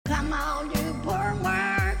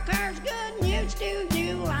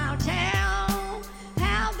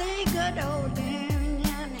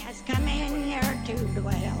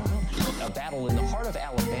battle in the heart of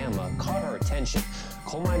Alabama caught our attention.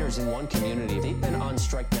 Coal miners in one community, they've been on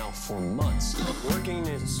strike now for months. Working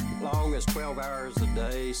as long as 12 hours a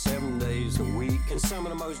day, 7 days a week, in some of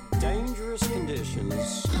the most dangerous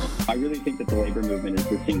conditions. I really think that the labor movement is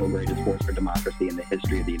the single greatest force for democracy in the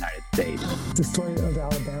history of the United States. The story of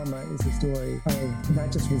Alabama is a story of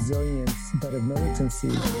not just resilience, but of militancy.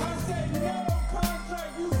 I said no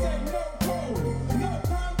contract, you said no code. No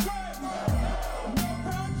contract, no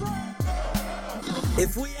contract.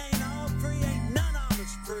 If we ain't all free, ain't none of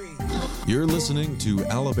us free. You're listening to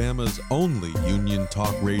Alabama's only union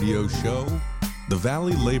talk radio show, The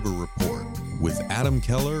Valley Labor Report, with Adam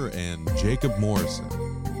Keller and Jacob Morrison.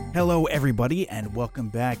 Hello, everybody, and welcome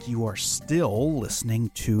back. You are still listening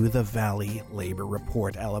to the Valley Labor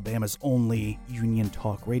Report, Alabama's only union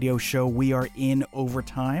talk radio show. We are in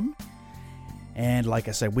overtime, and like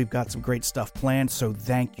I said, we've got some great stuff planned, so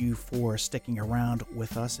thank you for sticking around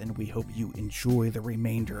with us, and we hope you enjoy the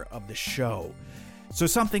remainder of the show. So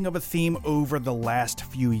something of a theme over the last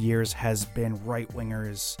few years has been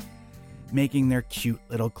right-wingers making their cute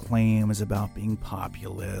little claims about being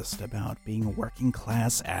populist, about being working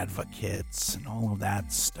class advocates, and all of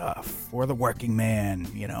that stuff for the working man,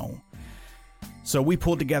 you know. So we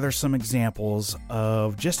pulled together some examples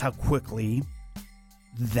of just how quickly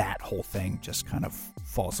that whole thing just kind of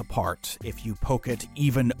falls apart if you poke it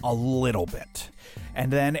even a little bit. And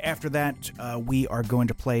then after that, we are going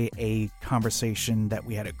to play a conversation that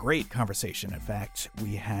we had, a great conversation, in fact,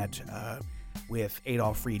 we had with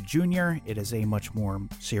Adolph Jr. It is a much more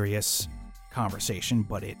serious conversation,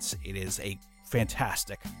 but it is a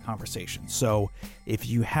fantastic conversation. So if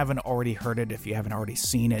you haven't already heard it, if you haven't already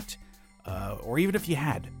seen it, or even if you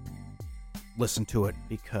had, listen to it,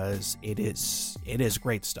 because it is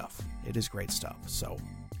great stuff. It is great stuff. So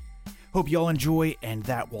hope you all enjoy, and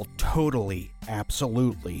that will totally,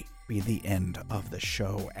 absolutely be the end of the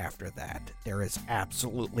show after that. There is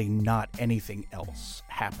absolutely not anything else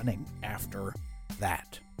happening after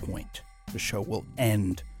that point. The show will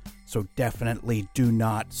end, so definitely do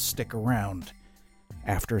not stick around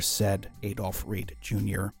after said Adolph Reed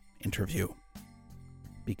Jr. interview,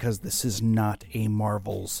 because this is not a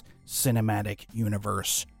Marvel's cinematic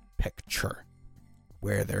universe picture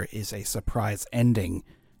where there is a surprise ending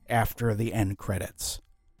after the end credits.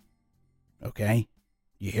 Okay?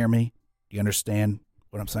 You hear me? Do you understand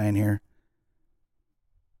what I'm saying here?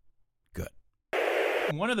 Good.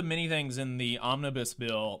 One of the many things in the Omnibus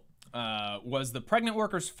Bill was the Pregnant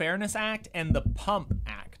Workers Fairness Act and the Pump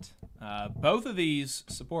Act. Both of these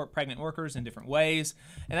support pregnant workers in different ways,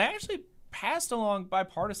 and they actually passed along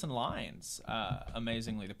bipartisan lines,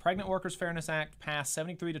 amazingly. The Pregnant Workers Fairness Act passed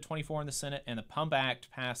 73-24 in the Senate, and the Pump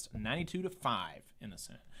Act passed 92-5 in the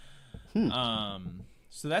Senate.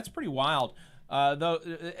 So that's pretty wild. So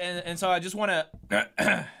I just want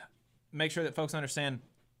to make sure that folks understand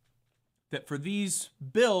that for these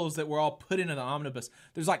bills that were all put into the omnibus,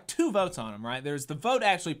 there's like two votes on them, right? There's the vote to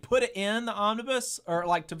actually put it in the omnibus, or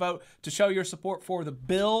like to vote to show your support for the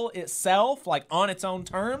bill itself, like on its own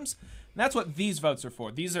terms. And that's what these votes are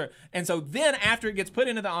for. And so then after it gets put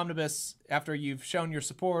into the omnibus, after you've shown your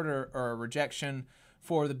support or rejection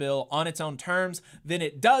for the bill on its own terms, then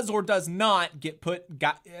it does or does not get put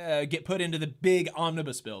into the big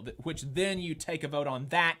omnibus bill, which then you take a vote on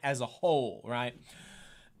that as a whole, right?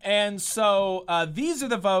 And so these are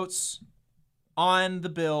the votes on the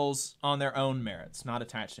bills on their own merits, not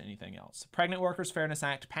attached to anything else. The Pregnant Workers Fairness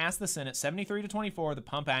Act passed the Senate 73-24. The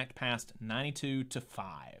Pump Act passed 92-5.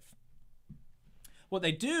 What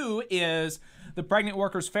they do is the Pregnant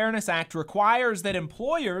Workers Fairness Act requires that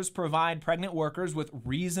employers provide pregnant workers with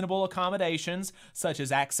reasonable accommodations, such as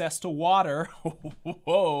access to water,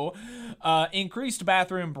 increased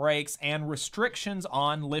bathroom breaks, and restrictions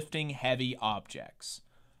on lifting heavy objects.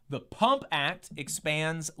 The Pump Act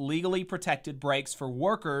expands legally protected breaks for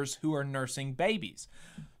workers who are nursing babies.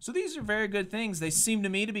 So these are very good things. They seem to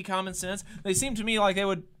me to be common sense. They seem to me like they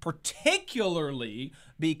would particularly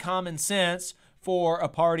be common sense for a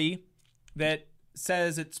party that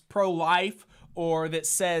says it's pro-life, or that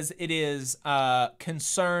says it is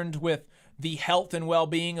concerned with the health and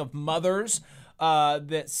well-being of mothers,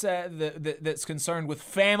 that's concerned with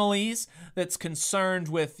families, that's concerned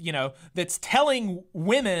with, that's telling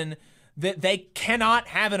women that they cannot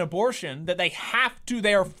have an abortion, that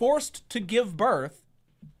they are forced to give birth.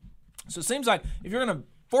 So it seems like if you're going to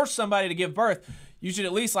force somebody to give birth, you should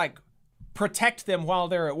at least protect them while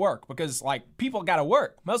they're at work, because people got to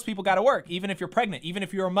work. Most people got to work, even if you're pregnant, even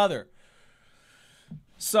if you're a mother.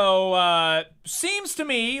 So seems to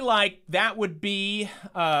me like that would be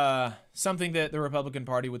something that the Republican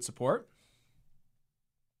Party would support.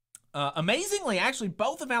 Amazingly, actually,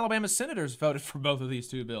 both of Alabama's senators voted for both of these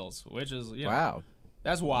two bills, which is, wow.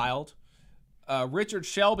 That's wild. Richard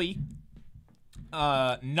Shelby,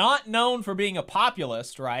 not known for being a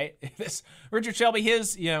populist, right? Richard Shelby,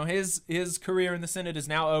 his career in the Senate is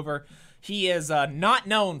now over. He is not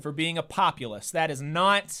known for being a populist. That is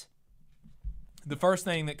not the first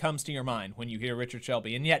thing that comes to your mind when you hear Richard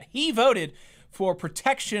Shelby. And yet he voted for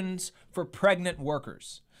protections for pregnant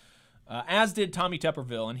workers, as did Tommy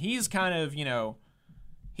Tupperville. And he's kind of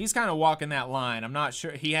walking that line. I'm not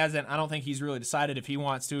sure. I don't think he's really decided if he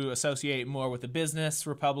wants to associate more with the business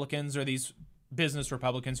Republicans or these business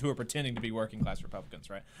Republicans who are pretending to be working class Republicans,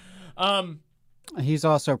 right? He's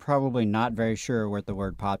also probably not very sure what the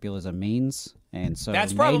word populism means, and so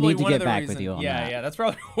that's may probably need to one get of the back reasons. with you on yeah, that. yeah, that's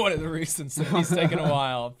probably one of the reasons that he's taking a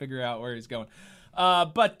while to figure out where he's going.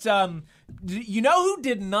 But you know who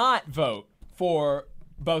did not vote for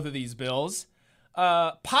both of these bills?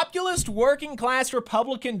 Populist working class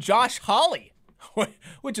Republican Josh Hawley,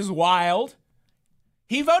 which is wild.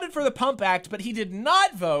 He voted for the Pump Act, but he did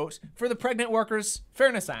not vote for the Pregnant Workers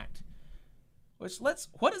Fairness Act.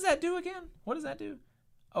 What does that do again? What does that do?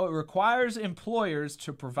 Oh, it requires employers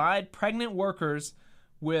to provide pregnant workers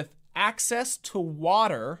with access to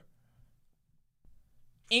water,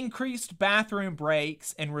 increased bathroom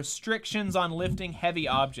breaks, and restrictions on lifting heavy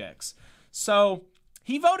objects. So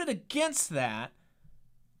he voted against that,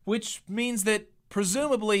 which means that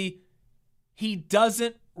presumably he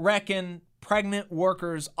doesn't reckon pregnant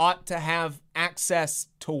workers ought to have access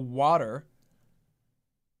to water.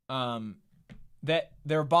 That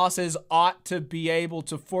their bosses ought to be able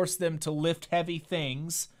to force them to lift heavy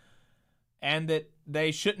things, and that they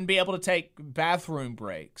shouldn't be able to take bathroom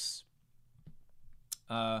breaks.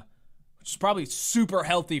 Which is probably super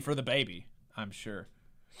healthy for the baby, I'm sure.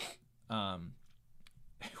 What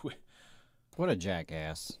a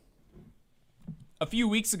jackass. A few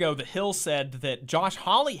weeks ago, The Hill said that Josh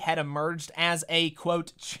Hawley had emerged as a,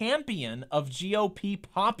 quote, champion of GOP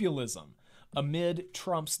populism amid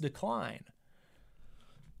Trump's decline.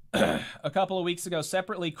 A couple of weeks ago,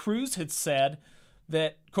 separately, Cruz had said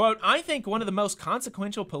that, quote, I think one of the most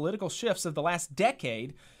consequential political shifts of the last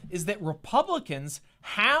decade is that Republicans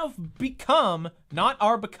have become, not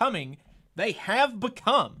are becoming, they have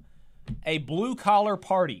become a blue-collar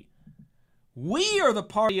party. We are the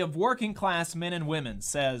party of working class men and women,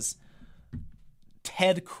 says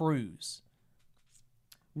Ted Cruz.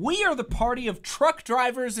 We are the party of truck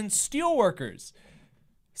drivers and steelworkers,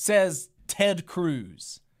 says Ted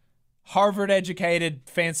Cruz, Harvard-educated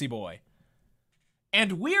fancy boy.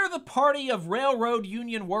 And we're the party of railroad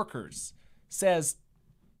union workers, says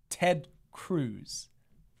Ted Cruz.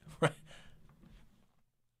 Right?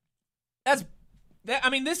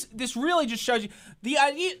 This really just shows you the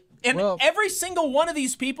idea. And every single one of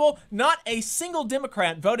these people, not a single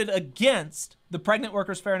Democrat voted against the Pregnant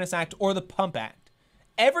Workers Fairness Act or the Pump Act.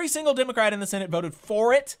 Every single Democrat in the Senate voted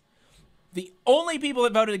for it. The only people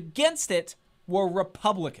that voted against it were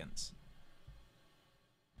Republicans.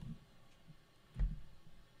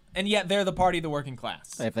 And yet they're the party of the working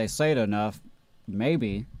class. If they say it enough,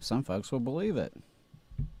 maybe some folks will believe it.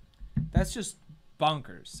 That's just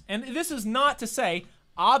bonkers. And this is not to say,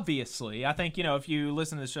 obviously, I think, if you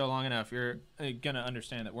listen to the show long enough, you're going to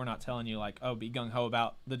understand that we're not telling you, like, be gung-ho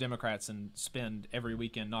about the Democrats and spend every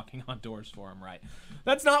weekend knocking on doors for them, right?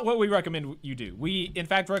 That's not what we recommend you do. We, in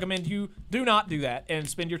fact, recommend you do not do that and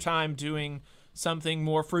spend your time doing something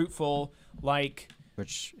more fruitful, like...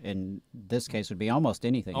 Which, in this case, would be almost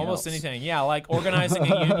anything Almost else. anything, yeah, like organizing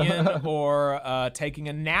a union or taking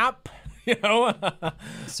a nap,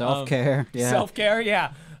 Self-care, yeah. Self-care,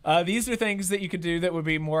 yeah. These are things that you could do that would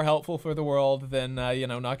be more helpful for the world than,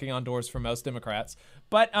 knocking on doors for most Democrats.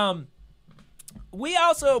 But we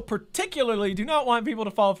also particularly do not want people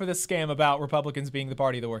to fall for this scam about Republicans being the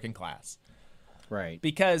party of the working class. Right.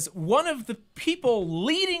 Because one of the people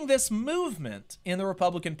leading this movement in the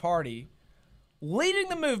Republican Party, leading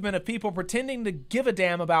the movement of people pretending to give a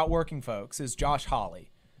damn about working folks, is Josh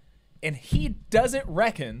Hawley. And he doesn't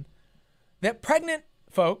reckon that pregnant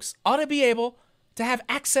folks ought to be able to have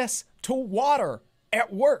access to water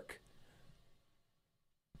at work.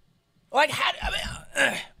 Like,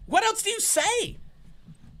 what else do you say?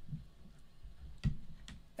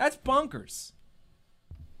 That's bonkers.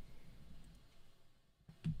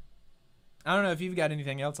 I don't know if you've got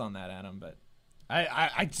anything else on that, Adam, but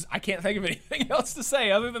I can't think of anything else to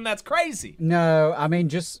say other than that's crazy. No, I mean,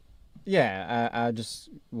 I just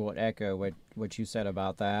will echo what you said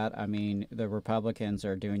about that. I mean, the Republicans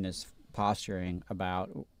are doing this posturing about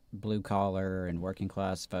blue collar and working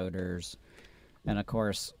class voters, and of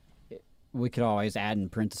course we could always add in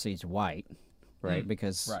parentheses white, right?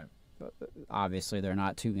 Because obviously they're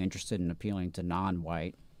not too interested in appealing to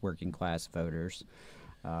non-white working class voters.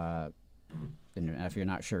 And if you're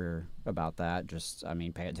not sure about that, just, I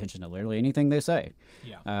mean, pay attention to literally anything they say,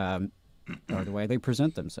 or the way they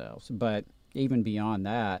present themselves. But even beyond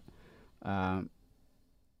that,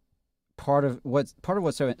 part of what's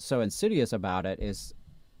so insidious about it is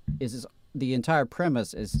the entire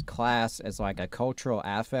premise is class as like a cultural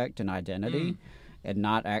affect and identity, and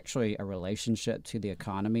not actually a relationship to the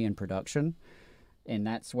economy and production. And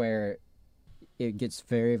that's where it gets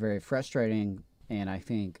very, very frustrating, and I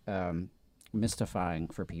think mystifying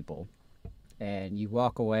for people. And you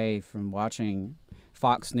walk away from watching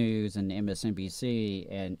Fox News and MSNBC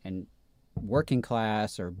and working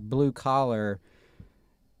class or blue collar,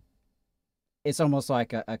 it's almost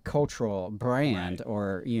like a cultural brand,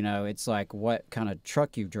 or, you know, it's like what kind of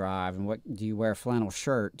truck you drive and what do you wear, flannel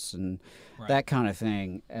shirts and that kind of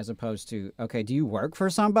thing, as opposed to, okay, do you work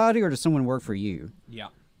for somebody or does someone work for you? Yeah.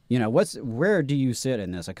 You know, where do you sit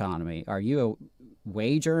in this economy? Are you a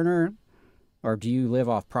wage earner, or do you live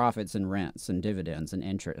off profits and rents and dividends and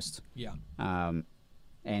interest? Yeah.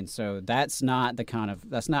 And so that's not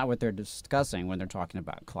what they're discussing when they're talking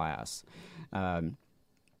about class.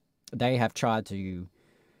 They have tried to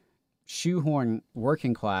shoehorn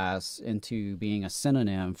working class into being a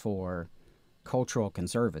synonym for cultural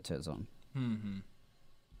conservatism. Mm-hmm.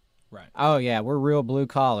 Right. Oh, yeah, we're real blue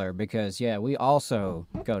collar because, yeah, we also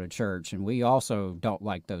go to church and we also don't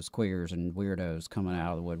like those queers and weirdos coming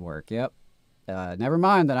out of the woodwork. Yep. Never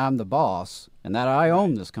mind that I'm the boss and that I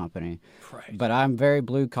own this company, but I'm very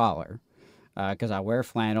blue collar because I wear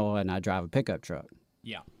flannel and I drive a pickup truck.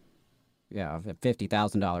 Yeah. Yeah, a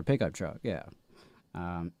 $50,000 pickup truck. Yeah,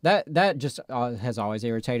 that just has always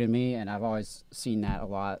irritated me, and I've always seen that a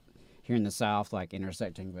lot here in the South, like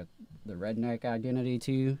intersecting with the redneck identity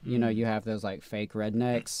too. You know, you have those like fake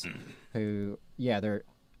rednecks who, they're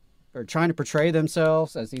trying to portray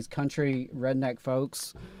themselves as these country redneck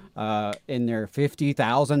folks in their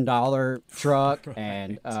 $50,000 truck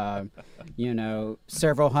and you know,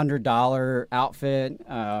 several $100 outfit.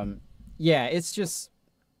 It's just.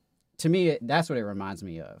 To me, that's what it reminds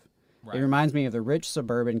me of. Right. It reminds me of the rich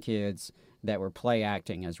suburban kids that were play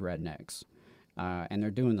acting as rednecks. And they're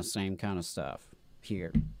doing the same kind of stuff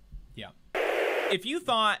here. Yeah. If you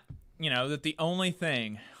thought, you know, that the only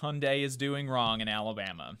thing Hyundai is doing wrong in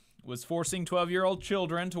Alabama was forcing 12-year-old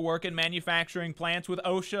children to work in manufacturing plants with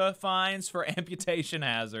OSHA fines for amputation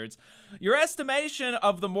hazards, your estimation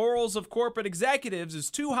of the morals of corporate executives is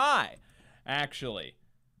too high, actually.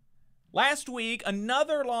 Last week,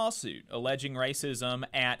 another lawsuit alleging racism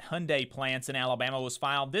at Hyundai plants in Alabama was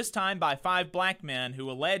filed, this time by 5 black men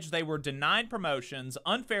who alleged they were denied promotions,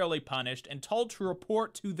 unfairly punished, and told to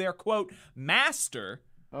report to their, quote, master.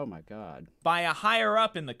 Oh, my God. By a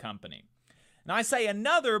higher-up in the company. Now, I say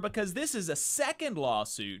another because this is a second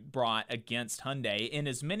lawsuit brought against Hyundai in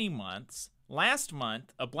as many months. Last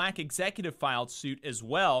month, a black executive filed suit as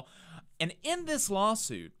well. And in this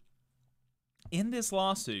lawsuit,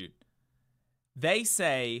 they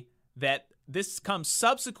say that this comes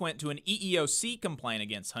subsequent to an EEOC complaint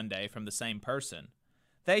against Hyundai from the same person.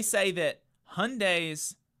 They say that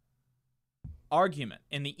Hyundai's argument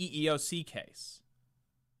in the EEOC case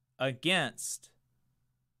against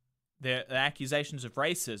the accusations of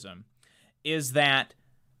racism is that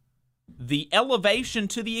the elevation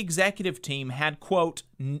to the executive team had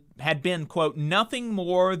been, quote, nothing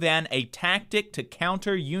more than a tactic to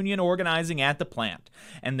counter union organizing at the plant,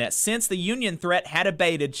 and that since the union threat had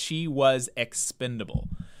abated, she was expendable.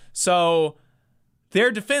 So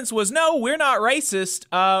their defense was, no, we're not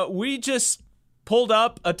racist. We just pulled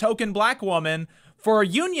up a token black woman for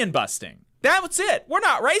union busting. That's it. We're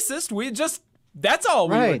not racist. That's all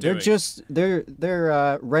we were doing.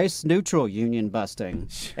 They're race neutral union busting,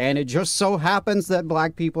 and it just so happens that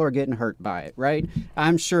black people are getting hurt by it, right?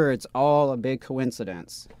 I'm sure it's all a big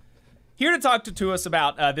coincidence. Here to talk to us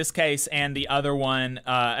about this case and the other one,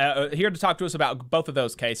 here to talk to us about both of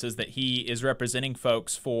those cases that he is representing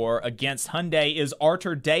folks for against Hyundai is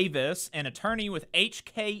Arthur Davis, an attorney with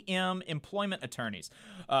HKM Employment Attorneys.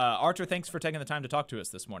 Arthur, thanks for taking the time to talk to us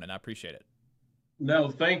this morning. I appreciate it.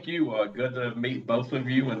 No, thank you. Good to meet both of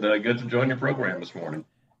you, and good to join your program this morning.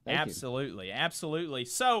 Absolutely.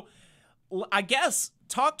 So, I guess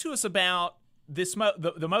talk to us about this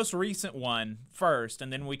the most recent one first,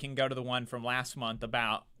 and then we can go to the one from last month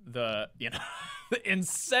about the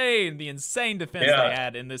insane defense they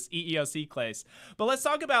had in this EEOC case. But let's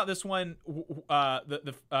talk about this one,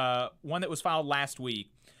 the one that was filed last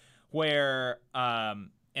week, where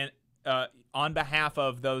on behalf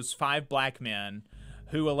of those 5 black men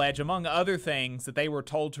who allege, among other things, that they were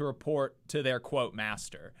told to report to their, quote,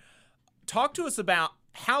 master. Talk to us about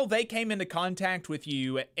how they came into contact with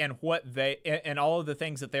you and what they and all of the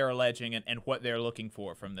things that they're alleging and what they're looking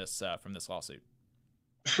for from this lawsuit.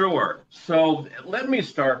 Sure. So let me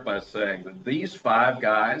start by saying that these 5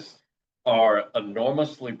 guys are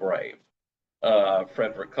enormously brave.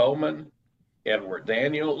 Frederick Coleman, Edward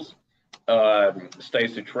Daniels,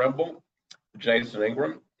 Stacy Trimble, Jason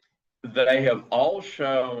Ingram. They have all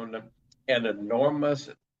shown an enormous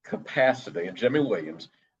capacity, and Jimmy Williams,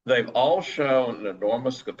 they've all shown an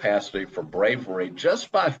enormous capacity for bravery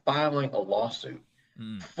just by filing a lawsuit.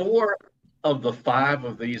 4 of the 5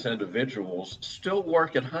 of these individuals still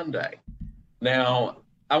work at Hyundai. Now,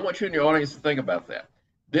 I want you in your audience to think about that.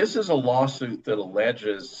 This is a lawsuit that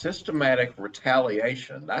alleges systematic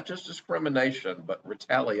retaliation, not just discrimination, but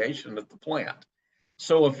retaliation at the plant.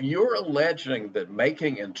 So if you're alleging that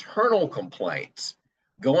making internal complaints,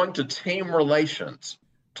 going to team relations,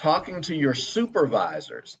 talking to your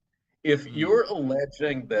supervisors, if you're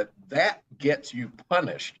alleging that that gets you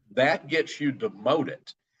punished, that gets you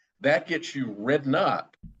demoted, that gets you ridden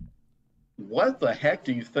up, what the heck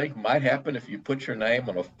do you think might happen if you put your name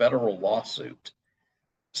on a federal lawsuit?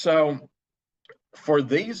 So for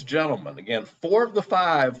these gentlemen, again, 4 of the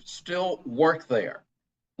 5 still work there.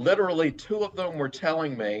 Literally 2 of them were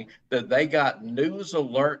telling me that they got news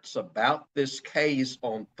alerts about this case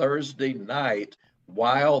on Thursday night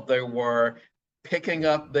while they were picking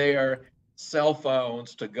up their cell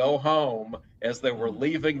phones to go home as they were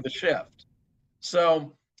leaving the shift.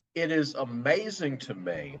 So it is amazing to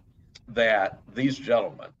me that these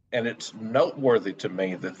gentlemen, and it's noteworthy to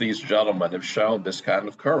me that these gentlemen have shown this kind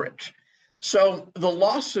of courage. So the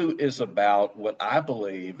lawsuit is about what I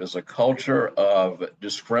believe is a culture of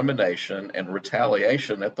discrimination and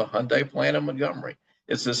retaliation at the Hyundai plant in Montgomery.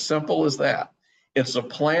 It's as simple as that. It's a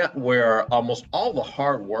plant where almost all the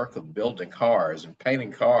hard work of building cars and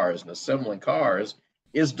painting cars and assembling cars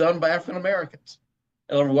is done by African Americans.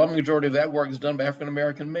 And the overwhelming majority of that work is done by African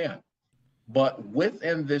American men. But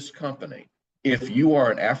within this company, if you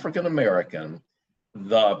are an African American,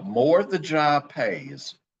 the more the job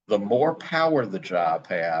pays, the more power the job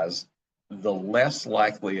has, the less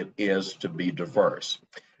likely it is to be diverse.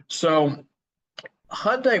 So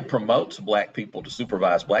Hyundai promotes black people to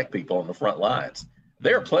supervise black people on the front lines.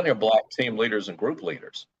 There are plenty of black team leaders and group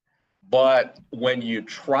leaders. But when you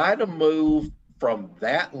try to move from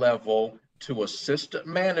that level to assistant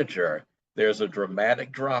manager, there's a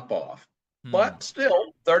dramatic drop off. But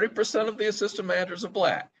still, 30% of the assistant managers are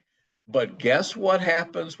black. But guess what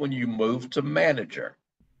happens when you move to manager?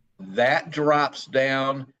 That drops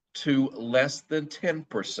down to less than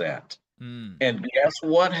 10%. And guess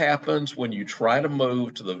what happens when you try to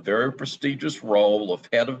move to the very prestigious role of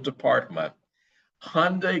head of department?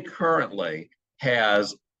 Hyundai currently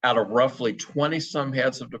has, out of roughly 20 some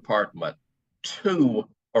heads of department, 2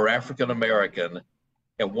 are African American,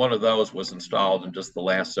 and 1 of those was installed in just the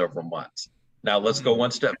last several months. Now let's go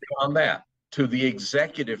one step beyond that to the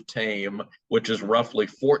executive team, which is roughly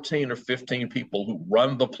 14 or 15 people who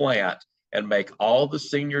run the plant and make all the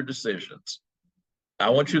senior decisions. I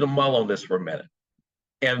want you to mull on this for a minute.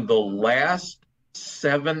 In the last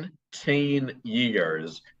 17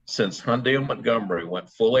 years since Hyundai of Montgomery went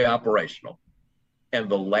fully operational, in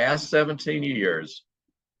the last 17 years,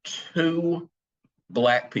 2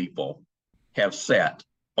 black people have sat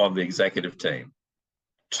on the executive team.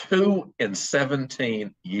 2 in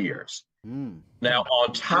 17 years. Now,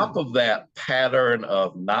 on top of that pattern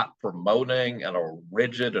of not promoting and a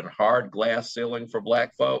rigid and hard glass ceiling for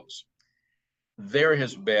black folks, there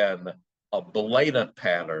has been a blatant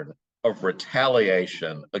pattern of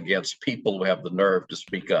retaliation against people who have the nerve to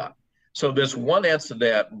speak up. So this one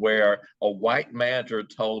incident where a white manager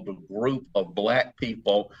told a group of black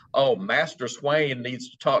people, "Oh, Master Swain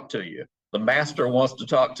needs to talk to you. The master wants to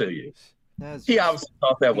talk to you." He obviously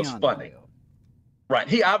thought that was funny. Right.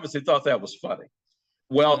 He obviously thought that was funny.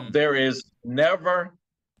 Well, there is never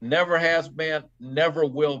has been, never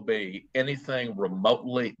will be anything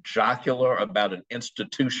remotely jocular about an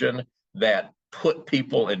institution that put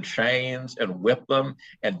people in chains and whip them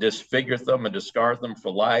and disfigure them and discard them for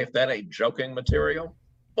life. That ain't joking material.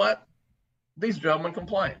 But these gentlemen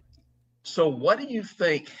complain. So what do you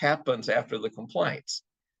think happens after the complaints?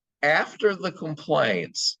 After the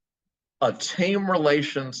complaints, a team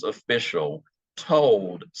relations official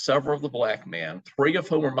told several of the black men, 3 of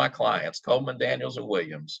whom are my clients, Coleman, Daniels, and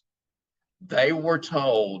Williams, they were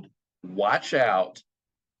told, watch out,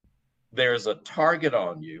 there's a target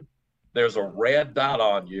on you, there's a red dot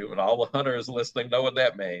on you, and all the hunters listening know what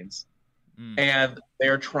that means. and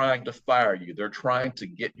they're trying to fire you. They're trying to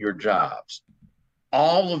get your jobs.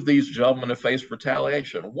 All of these gentlemen have faced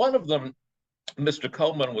retaliation. One of them, Mr.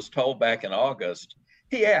 Coleman, was told back in August,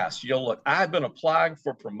 he asked, look, I've been applying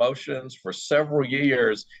for promotions for several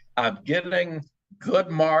years. I'm getting good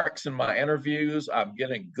marks in my interviews. I'm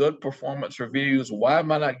getting good performance reviews. Why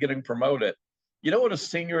am I not getting promoted? You know what a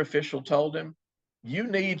senior official told him? You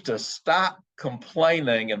need to stop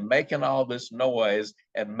complaining and making all this noise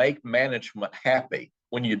and make management happy.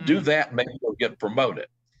 When you do that, maybe you'll get promoted.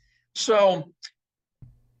 So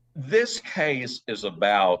this case is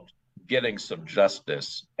about getting some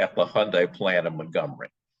justice at the Hyundai plant in Montgomery.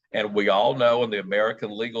 And we all know in the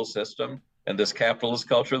American legal system and this capitalist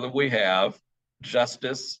culture that we have,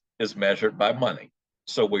 justice is measured by money.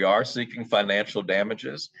 So we are seeking financial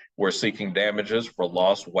damages. We're seeking damages for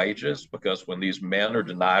lost wages, because when these men are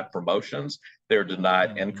denied promotions, they're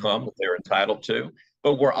denied income that they're entitled to.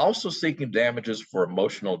 But we're also seeking damages for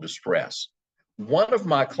emotional distress. One of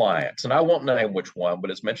my clients, and I won't name which one, but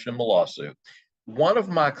it's mentioned in the lawsuit, one of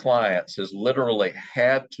my clients has literally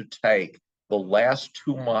had to take the last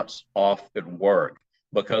 2 months off at work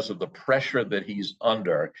because of the pressure that he's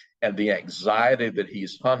under and the anxiety that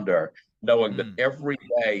he's under, knowing that every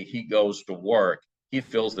day he goes to work, he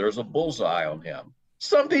feels there's a bullseye on him.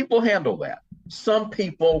 Some people handle that. Some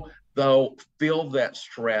people, though, feel that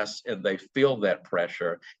stress and they feel that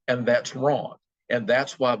pressure, and that's wrong. And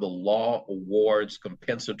that's why the law awards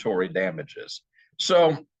compensatory damages.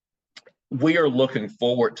 So we are looking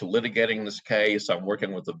forward to litigating this case. I'm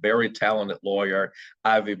working with a very talented lawyer,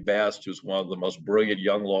 Ivy Best, who's one of the most brilliant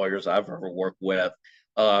young lawyers I've ever worked with.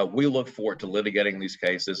 We look forward to litigating these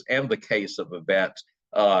cases and the case of Yvette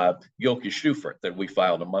Gilkey-Schufert that we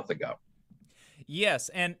filed a month ago. Yes,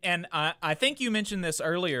 and I think you mentioned this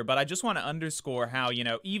earlier, but I just want to underscore how,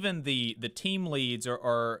 even the team leads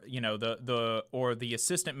or the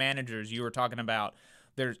assistant managers you were talking about,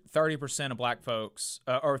 there's 30% of black folks,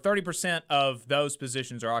 or 30% of those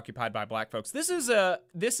positions are occupied by black folks. This is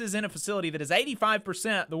in a facility that is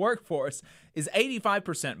 85%. The workforce is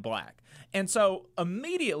 85% black, and so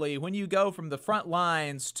immediately when you go from the front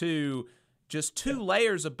lines to just 2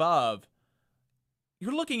 layers above,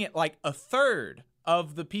 you're looking at like a third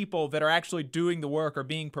of the people that are actually doing the work are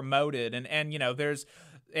being promoted, and there's.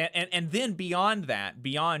 And then beyond that,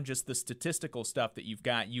 beyond just the statistical stuff that you've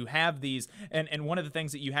got, you have these, and one of the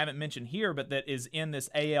things that you haven't mentioned here, but that is in this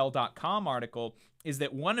AL.com article, is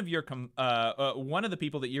that one of the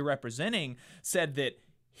people that you're representing said that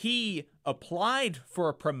he applied for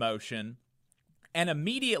a promotion, and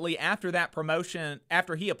immediately after that promotion,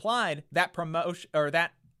 after he applied, that promotion or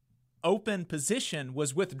that open position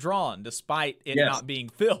was withdrawn despite it not being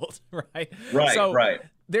filled, right? Right, so right.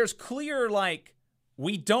 There's clear,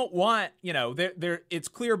 we don't want, it's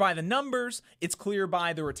clear by the numbers, it's clear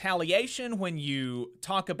by the retaliation when you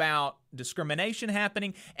talk about discrimination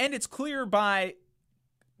happening, and it's clear by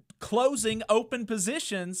closing open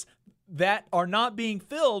positions that are not being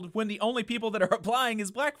filled when the only people that are applying is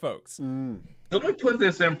black folks. Let me put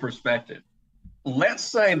this in perspective. Let's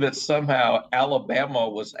say that somehow Alabama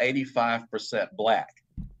was 85% black.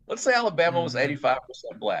 Let's say Alabama was 85%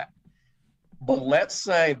 black. But let's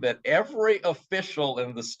say that every official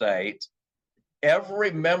in the state,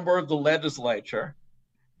 every member of the legislature,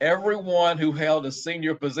 everyone who held a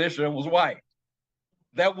senior position was white.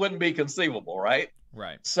 That wouldn't be conceivable, right?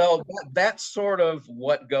 Right. So that's sort of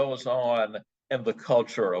what goes on in the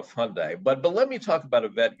culture of Hyundai. But let me talk about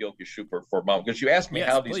Yvette Gilkey-Schufert for a moment, because you asked me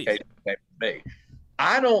how these cases came to be.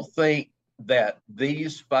 I don't think that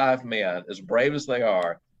these 5 men, as brave as they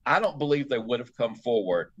are, I don't believe they would have come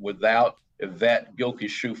forward without Yvette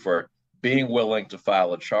Gilkey-Schufert being willing to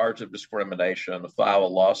file a charge of discrimination, to file a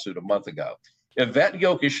lawsuit a month ago. Yvette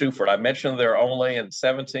Gilkey-Schufert, I mentioned there are only in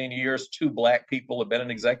 17 years 2 black people have been in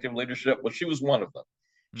executive leadership. Well, she was one of them.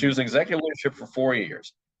 She was in executive leadership for 4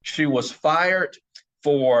 years. She was fired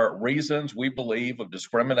for reasons, we believe, of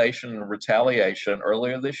discrimination and retaliation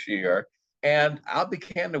earlier this year. And I'll be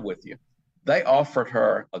candid with you. They offered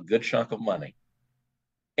her a good chunk of money.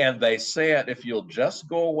 And they said, if you'll just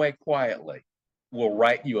go away quietly, we'll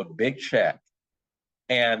write you a big check.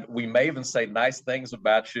 And we may even say nice things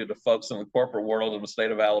about you to folks in the corporate world in the state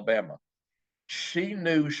of Alabama. She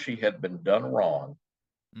knew she had been done wrong,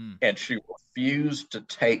 and she refused to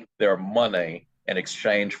take their money in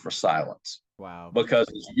exchange for silence. Wow. Because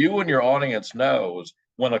as you and your audience knows,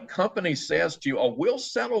 when a company says to you, oh, we'll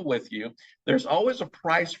settle with you, there's always a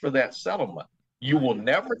price for that settlement. You will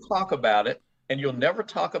never talk about it, and you'll never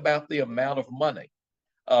talk about the amount of money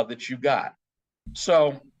that you got.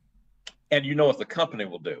 So And you know what the company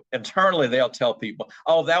will do? Internally, they'll tell people,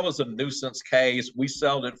 oh, that was a nuisance case. We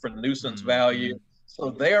sold it for nuisance value. So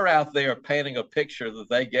they're out there painting a picture that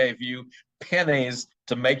they gave you pennies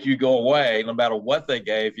to make you go away, no matter what they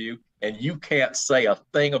gave you, and you can't say a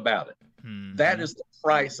thing about it. That is the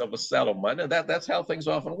price of a settlement, and that's how things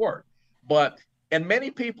often work. And many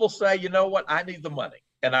people say, you know what, I need the money,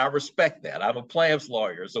 and I respect that. I'm a plaintiff's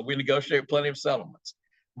lawyer, so we negotiate plenty of settlements.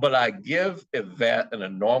 But I give Yvette an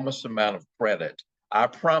enormous amount of credit. I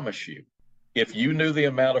promise you, if you knew the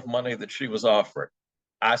amount of money that she was offered,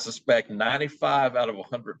 I suspect 95 out of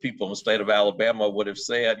 100 people in the state of Alabama would have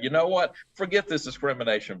said, you know what, forget this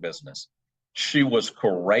discrimination business. She was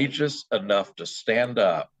courageous enough to stand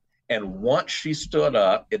up. And once she stood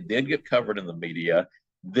up, it did get covered in the media.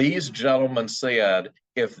 These gentlemen said,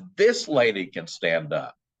 if this lady can stand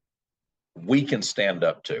up, we can stand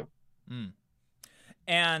up too.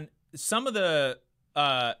 And some of the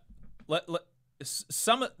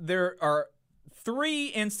there are 3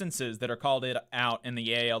 instances that are called out in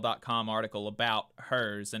the AL.com article about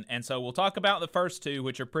hers, and so we'll talk about the first 2,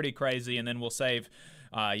 which are pretty crazy, and then we'll save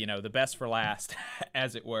the best for last,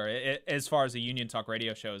 as it were, as far as the Union Talk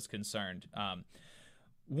radio show is concerned.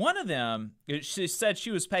 One of them, she said she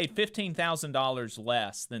was paid $15,000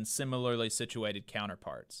 less than similarly situated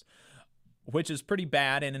counterparts, which is pretty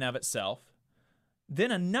bad in and of itself. Then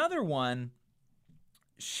another one,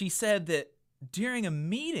 she said that during a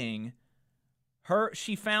meeting,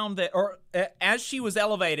 she found that, or as she was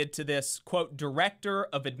elevated to this, quote, director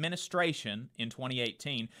of administration in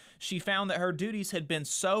 2018, she found that her duties had been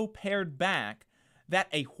so pared back that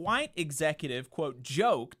a white executive, quote,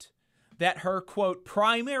 joked that her, quote,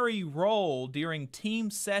 primary role during team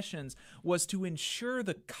sessions was to ensure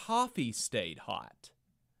the coffee stayed hot.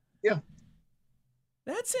 Yeah.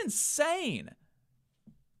 That's insane.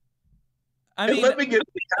 Let me give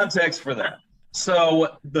the context for that.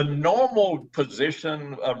 So the normal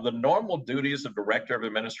position of the normal duties of director of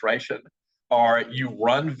administration are you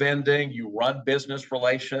run vending, you run business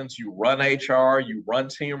relations, you run HR, you run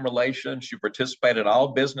team relations, you participate in all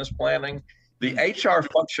business planning. The HR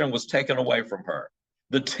function was taken away from her.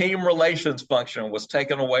 The team relations function was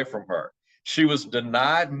taken away from her. She was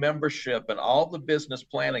denied membership in all the business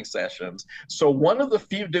planning sessions. So one of the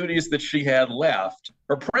few duties that she had left,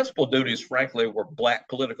 her principal duties, frankly, were Black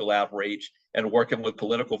political outreach and working with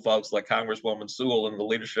political folks like Congresswoman Sewell and the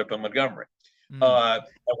leadership in Montgomery, and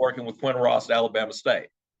working with Quinn Ross at Alabama State.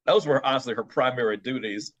 Those were honestly her primary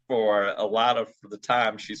duties for a lot of the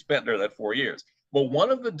time she spent there, that 4 years. But one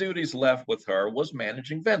of the duties left with her was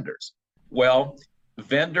managing vendors. Well,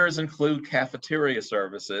 vendors include cafeteria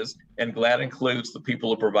services, and that includes the people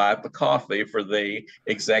who provide the coffee for the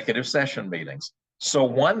executive session meetings. So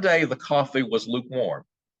one day the coffee was lukewarm,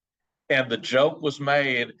 and the joke was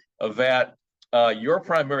made of that your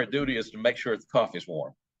primary duty is to make sure the coffee's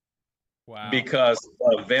warm. Wow. Because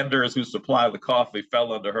vendors who supply the coffee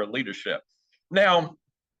fell under her leadership. Now,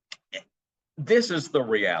 this is the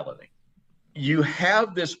reality. You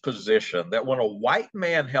have this position that when a white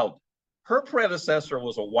man held it, her predecessor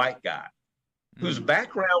was a white guy whose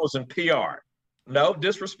background was in PR. No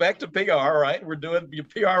disrespect to PR, right? We're doing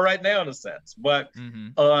PR right now in a sense. But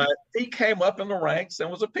he came up in the ranks and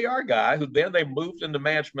was a PR guy who then they moved into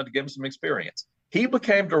management to give him some experience. He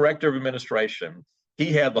became director of administration.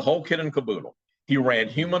 He had the whole kit and caboodle. He ran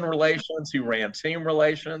human relations. He ran team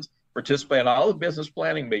relations, participated in all the business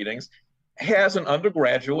planning meetings, has an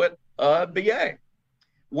undergraduate BA.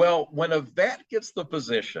 Well, when Yvette gets the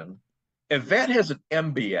position, Yvette has an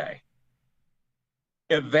MBA.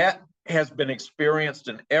 Yvette has been experienced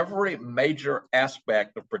in every major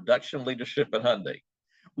aspect of production leadership at Hyundai.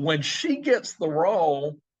 When she gets the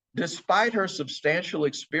role, despite her substantial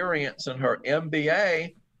experience in her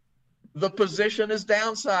MBA, the position is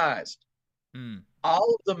downsized.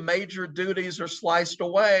 All of the major duties are sliced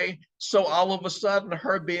away. So all of a sudden,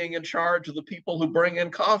 her being in charge of the people who bring in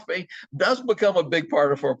coffee does become a big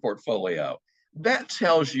part of her portfolio. That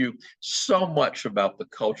tells you so much about the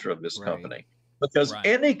culture of this company. Because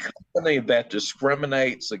any company that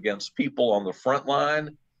discriminates against people on the front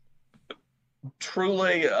line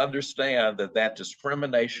truly understand that that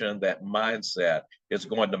discrimination, that mindset is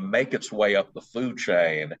going to make its way up the food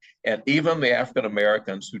chain. And even the African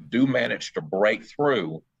Americans who do manage to break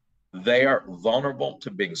through, they are vulnerable to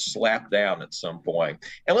being slapped down at some point.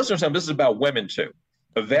 And listen to something, this is about women too.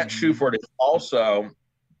 Yvette Shuford is also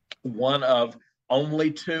one of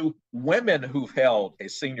only 2 women who've held a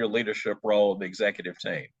senior leadership role in the executive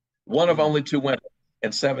team. One of only 2 women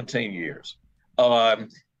in 17 years.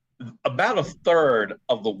 About a third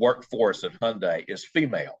of the workforce at Hyundai is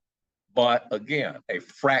female. But again, a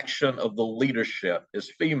fraction of the leadership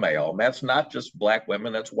is female. And that's not just black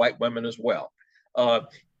women, that's white women as well.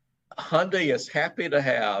 Hyundai is happy to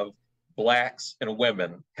have blacks and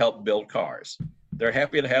women help build cars. They're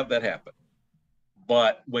happy to have that happen.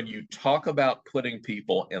 But when you talk about putting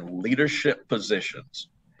people in leadership positions,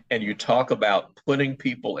 and you talk about putting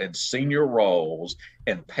people in senior roles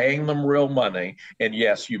and paying them real money, and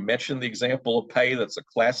yes, you mentioned the example of pay that's a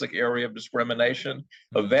classic area of discrimination.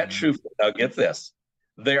 Yvette Schufer, now get this,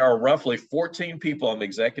 there are roughly 14 people on the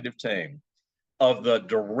executive team. Of the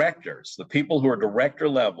directors, the people who are director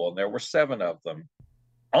level, and there were 7 of them,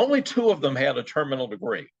 only 2 of them had a terminal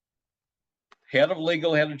degree. Head of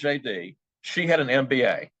legal had a JD. She had an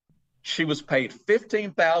MBA. She was paid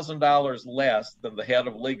 $15,000 less than the head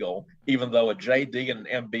of legal, even though a JD and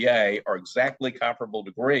an MBA are exactly comparable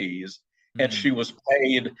degrees, and she was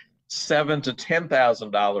paid $7,000 to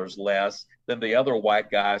 $10,000 less than the other white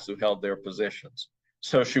guys who held their positions.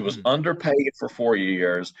 So she was underpaid for 4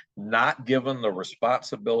 years, not given the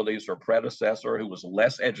responsibilities her predecessor, who was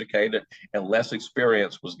less educated and less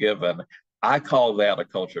experienced, was given. I call that a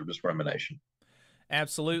culture of discrimination.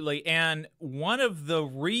 Absolutely. And one of the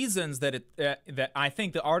reasons that that I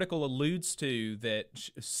think the article alludes to that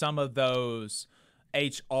some of those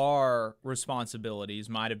HR responsibilities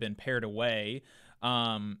might have been pared away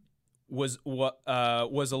was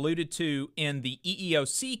alluded to in the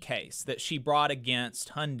EEOC case that she brought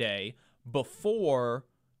against Hyundai before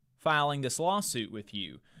filing this lawsuit with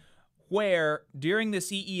you, where during this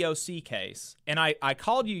EEOC case, and I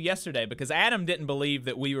called you yesterday because Adam didn't believe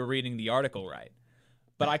that we were reading the article right,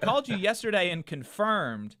 but I called you yesterday and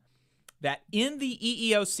confirmed that in the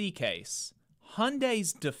EEOC case,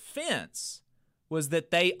 Hyundai's defense was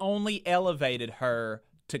that they only elevated her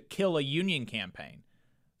to kill a union campaign.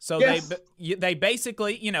 So yes. they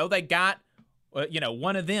basically, they got,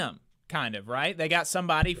 one of them kind of, right? They got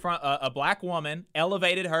somebody from a black woman,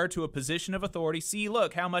 elevated her to a position of authority. See,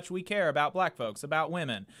 look how much we care about black folks, about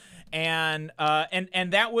women. And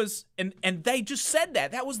that was, and they just said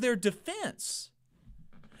that was their defense.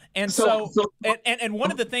 And so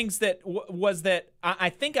one of the things that was that I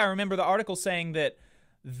think I remember the article saying that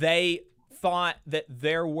they thought that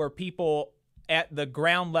there were people at the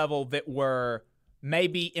ground level that were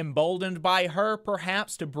maybe emboldened by her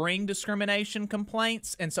perhaps to bring discrimination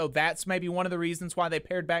complaints. And so that's maybe one of the reasons why they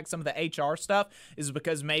pared back some of the HR stuff, is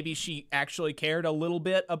because maybe she actually cared a little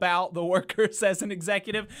bit about the workers as an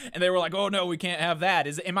executive. And they were like, oh, no, we can't have that.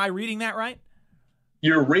 Am I reading that right?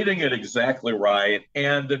 You're reading it exactly right.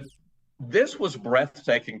 And this was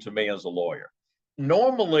breathtaking to me as a lawyer.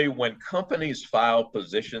 Normally, when companies file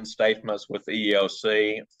position statements with the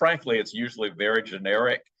EEOC, frankly, it's usually very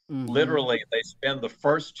generic. Literally, they spend the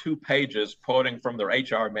first 2 pages quoting from their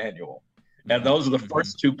HR manual. And those are the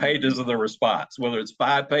first 2 pages of the response, whether it's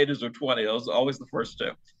 5 pages or 20, those are always the first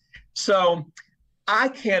 2. So I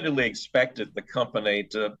candidly expected the company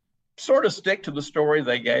to sort of stick to the story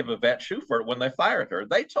they gave Yvette Schufer when they fired her.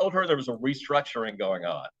 They told her there was a restructuring going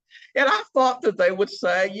on. And I thought that they would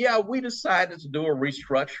say, yeah, we decided to do a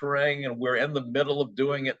restructuring and we're in the middle of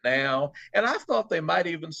doing it now. And I thought they might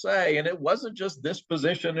even say, and it wasn't just this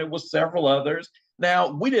position, it was several others.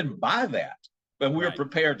 Now, we didn't buy that, but we were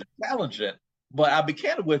prepared to challenge it. But I'll be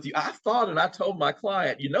candid with you, I thought, and I told my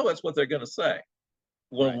client, that's what they're going to say.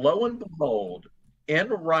 Well, lo and behold, in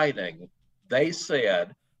writing, they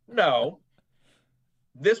said, no,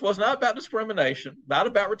 this was not about discrimination, not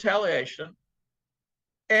about retaliation.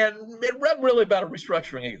 And it wasn't really about a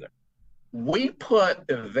restructuring either. We put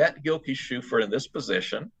Yvette Gilkey Schufer in this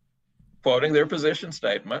position, quoting their position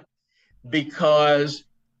statement, because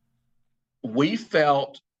we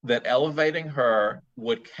felt that elevating her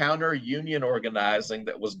would counter union organizing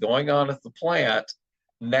that was going on at the plant.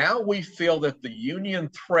 Now we feel that the union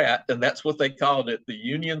threat, and that's what they called it, the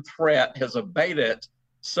union threat has abated,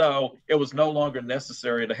 so it was no longer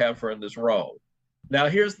necessary to have her in this role. Now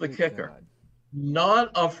here's the kicker. None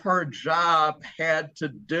of her job had to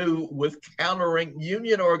do with countering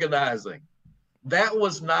union organizing. That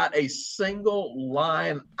was not a single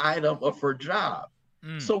line item of her job.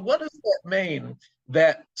 So what does that mean?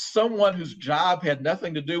 That someone whose job had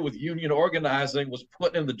nothing to do with union organizing was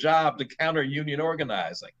put in the job to counter union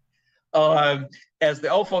organizing. As the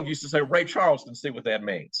old folk used to say, Ray Charles can see what that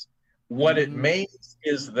means. What it means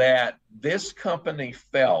is that this company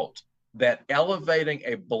felt that elevating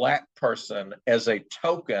a black person as a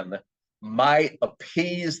token might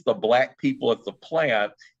appease the black people at the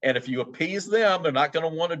plant. And if you appease them, they're not going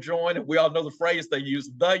to want to join. And we all know the phrase they use,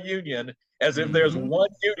 the union, as if there's one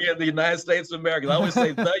union in the United States of America. They always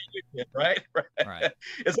say the union, right?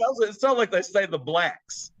 It sounds like they say the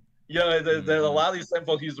blacks, A lot of these same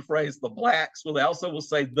folks use the phrase the blacks, well, they also will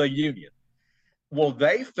say the union. Well,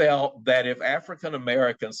 they felt that if African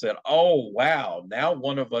Americans said, oh, wow, now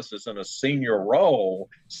one of us is in a senior role,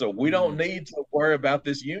 so we don't need to worry about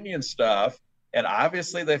this union stuff. And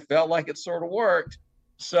obviously they felt like it sort of worked.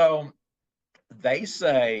 So they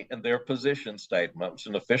say in their position statement, which is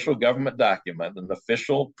an official government document, an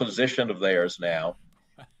official position of theirs now,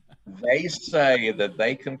 they say that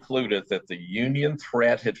they concluded that the union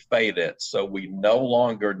threat had faded, so we no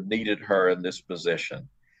longer needed her in this position.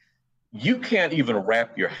 You can't even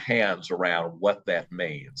wrap your hands around what that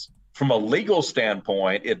means. From a legal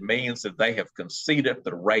standpoint, it means that they have conceded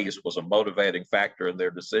that race was a motivating factor in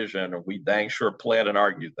their decision, and we dang sure pled and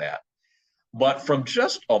argued that. But from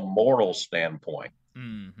just a moral standpoint,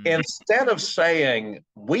 instead of saying,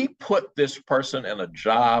 we put this person in a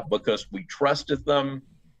job because we trusted them,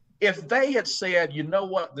 if they had said, you know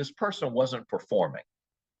what, this person wasn't performing,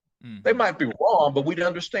 they might be wrong, but we'd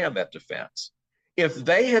understand that defense. If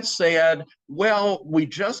they had said, well, we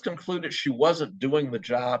just concluded she wasn't doing the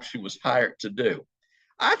job she was hired to do.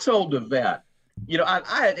 I told the vet,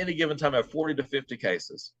 I at any given time have 40 to 50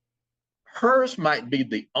 cases. Hers might be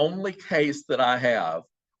the only case that I have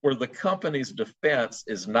where the company's defense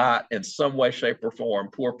is not in some way, shape, or form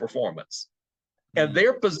poor performance. And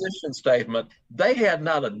their position statement, they had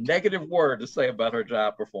not a negative word to say about her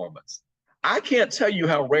job performance. I can't tell you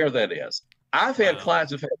how rare that is. I've had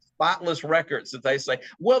clients who've had spotless records that they say,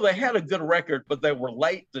 well, they had a good record, but they were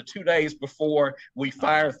late the 2 days before we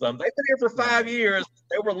fired them. They've been here for 5 years.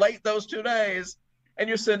 They were late those 2 days. And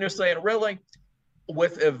you're sitting there saying, really?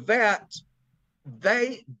 With Yvette,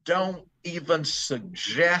 they don't even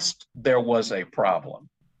suggest there was a problem.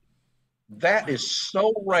 That is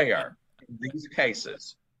so rare in these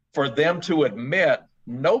cases for them to admit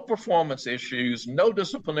no performance issues, no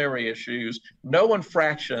disciplinary issues, no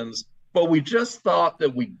infractions, but we just thought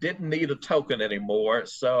that we didn't need a token anymore,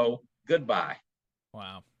 so goodbye.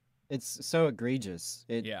 Wow. It's so egregious.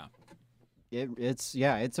 It's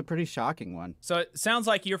a pretty shocking one. So it sounds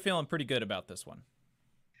like you're feeling pretty good about this one.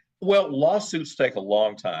 Well, lawsuits take a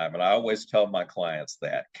long time, and I always tell my clients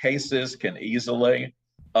that cases can easily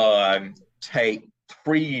take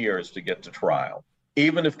 3 years to get to trial.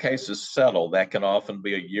 Even if cases settle, that can often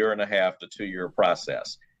be a 1.5 to 2 year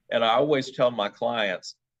process. And I always tell my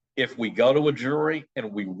clients, if we go to a jury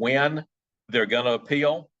and we win, they're going to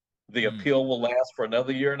appeal. The appeal will last for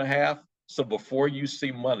another 1.5 years. So before you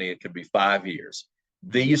see money, it could be 5 years.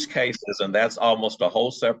 These cases, and that's almost a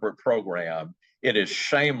whole separate program, it is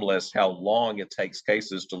shameless how long it takes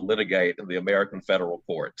cases to litigate in the American federal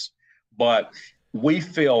courts. But we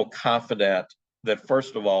feel confident that,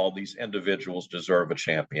 first of all, these individuals deserve a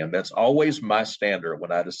champion. That's always my standard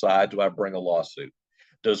when I decide, do I bring a lawsuit?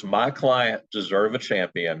 Does my client deserve a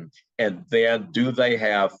champion? And then do they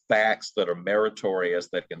have facts that are meritorious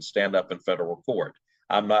that can stand up in federal court?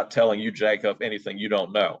 I'm not telling you, Jacob, anything you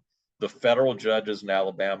don't know. The federal judges in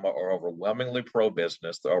Alabama are overwhelmingly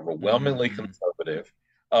pro-business. They're overwhelmingly conservative.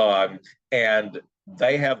 And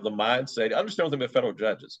they have the mindset, understand one thing about federal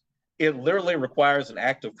judges. It literally requires an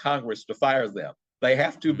act of Congress to fire them. They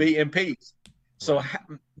have to be impeached. So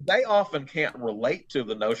they often can't relate to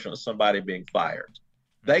the notion of somebody being fired.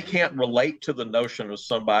 They can't relate to the notion of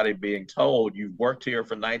somebody being told, you've worked here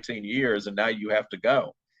for 19 years and now you have to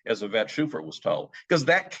go, as Yvette Schufert was told, because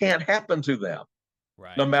that can't happen to them.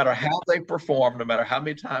 Right. No matter how they perform, no matter how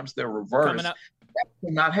many times they're reversed, that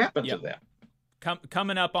cannot happen to them.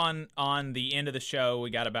 Coming up on the end of the show, we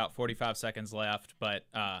got about 45 seconds left, but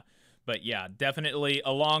yeah, definitely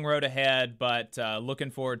a long road ahead, but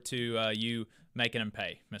looking forward to you making them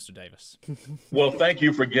pay, Mr. Davis. Well, thank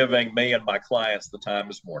you for giving me and my clients the time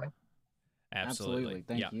this morning. Absolutely.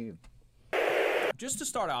 Thank you. Just to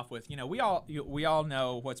start off with, we all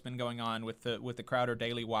know what's been going on with the Crowder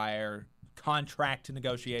Daily Wire contract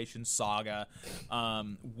negotiation saga.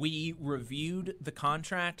 We reviewed the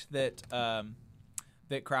contract that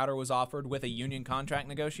Crowder was offered with a union contract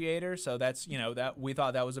negotiator, so that's that we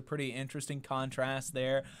thought that was a pretty interesting contrast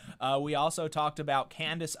there. We also talked about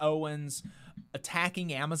Candace Owens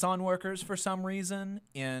attacking Amazon workers for some reason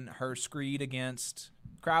in her screed against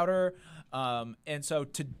Crowder, and so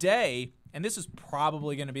today, and this is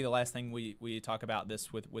probably going to be the last thing we talk about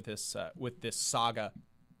this with this saga,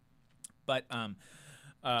 but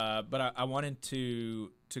I wanted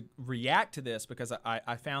to react to this because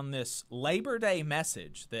I found this Labor Day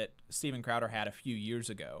message that Steven Crowder had a few years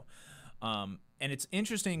ago, and it's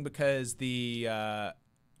interesting because the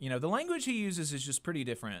the language he uses is just pretty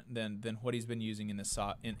different than what he's been using in this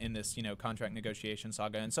in this contract negotiation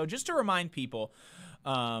saga. And so just to remind people,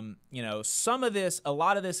 a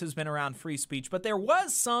lot of this has been around free speech, but there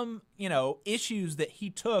was some issues that he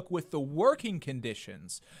took with the working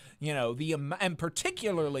conditions, and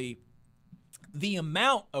particularly the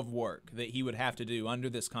amount of work that he would have to do under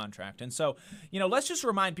this contract. And so, let's just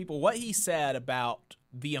remind people what he said about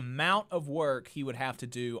the amount of work he would have to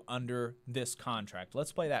do under this contract.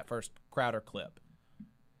 Let's play that first Crowder clip.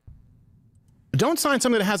 Don't sign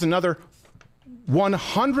something that has another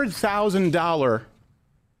 $100,000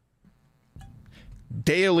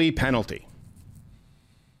 daily penalty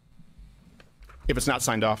if it's not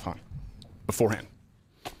signed off on beforehand.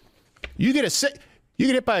 You get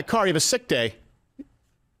hit by a car, you have a sick day,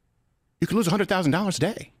 you could lose $100,000 a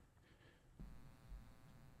day.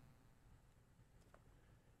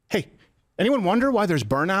 Hey, anyone wonder why there's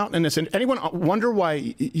burnout in this? Anyone wonder why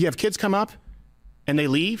you have kids come up and they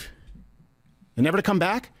leave and never to come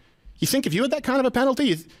back? You think if you had that kind of a penalty,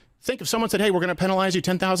 you think if someone said, hey, we're going to penalize you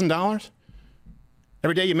 $10,000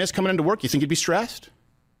 every day you miss coming into work, you think you'd be stressed?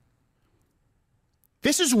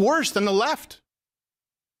 This is worse than the left.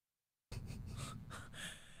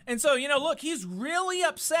 And so, look, he's really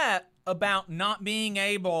upset about not being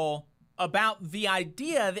able, about the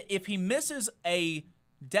idea that if he misses a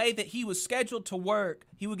day that he was scheduled to work,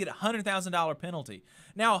 he would get a $100,000 penalty.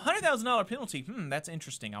 Now, a $100,000 penalty, that's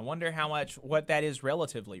interesting. I wonder what that is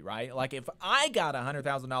relatively, right? Like if I got a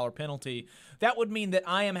 $100,000 penalty, that would mean that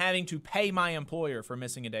I am having to pay my employer for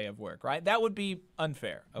missing a day of work, right? That would be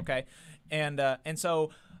unfair, okay? And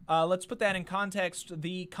so let's put that in context.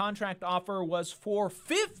 The contract offer was for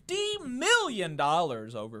 $50 million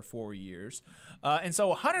over 4 years. And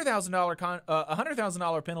so a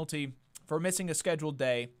 $100,000 penalty for missing a scheduled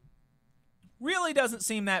day really doesn't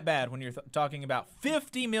seem that bad when you're talking about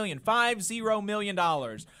 $50 million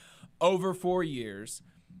over 4 years.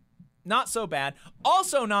 Not so bad.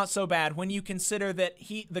 Also not so bad when you consider that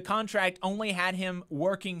the contract only had him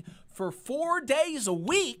working for 4 days a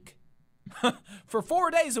week. For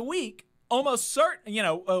 4 days a week, almost certain,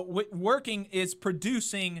 working is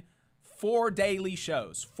producing 4 daily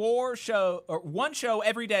shows. One show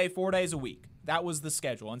every day, 4 days a week. That was the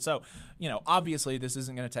schedule. And so, obviously this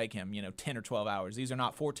isn't going to take him, 10 or 12 hours. These are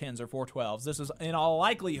not 4 10s or 4 12s. This is in all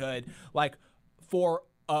likelihood like 4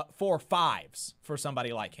 5s for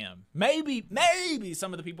somebody like him. Maybe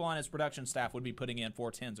some of the people on his production staff would be putting in 4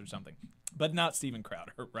 10s or something, but not Steven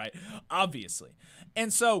Crowder, right? Obviously.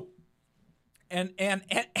 And so, and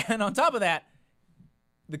on top of that,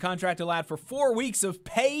 the contract allowed for 4 weeks of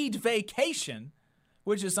paid vacation,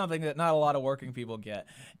 which is something that not a lot of working people get.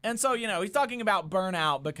 And so, he's talking about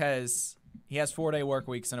burnout because he has 4-day work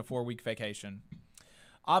weeks and a 4-week vacation.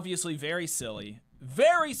 Obviously very silly.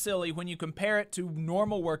 Very silly when you compare it to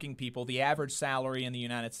normal working people. The average salary in the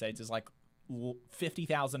United States is like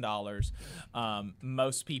 $50,000.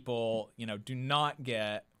 Most people, do not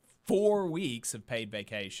get 4 weeks of paid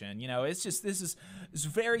vacation. It's just, this is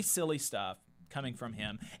very silly stuff coming from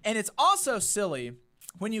him. And it's also silly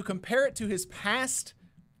when you compare it to his past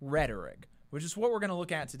rhetoric, which is what we're going to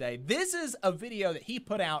look at today. This is a video that he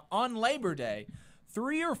put out on Labor Day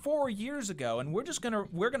 3 or 4 years ago, and we're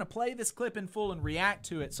going to play this clip in full and react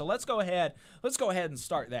to it. So let's go ahead and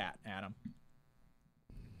start that, Adam.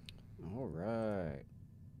 All right.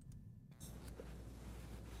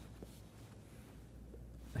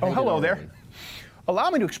 Oh, hello there. Allow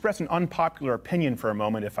me to express an unpopular opinion for a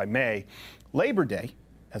moment, if I may. Labor Day,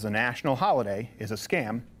 as a national holiday, is a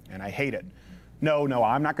scam, and I hate it. No,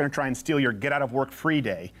 I'm not going to try and steal your get-out-of-work-free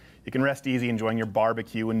day. You can rest easy enjoying your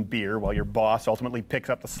barbecue and beer while your boss ultimately picks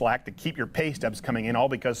up the slack to keep your pay stubs coming in, all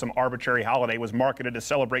because some arbitrary holiday was marketed to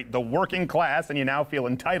celebrate the working class, and you now feel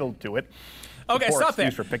entitled to it. Okay, stop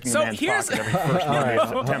there. For picking so the man's here's pocket every first Monday of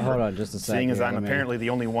September. Hold on just a second. Seeing as I'm apparently the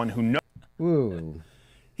only one who knows. Ooh.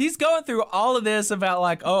 He's going through all of this about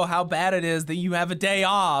like, oh, how bad it is that you have a day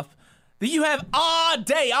off, that you have a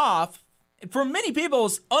day off. For many people,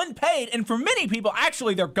 it's unpaid, and for many people,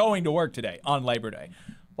 actually, they're going to work today on Labor Day.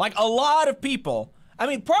 Like a lot of people. I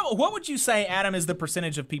mean, what would you say, Adam, is the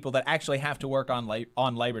percentage of people that actually have to work on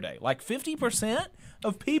Labor Day? Like 50%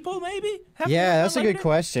 of people, maybe? Yeah, that's a good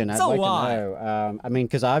question. That's I'd like lot. to know. I mean,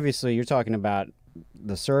 because obviously you're talking about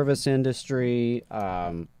the service industry,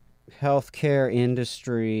 healthcare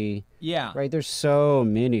industry. Yeah. Right. There's so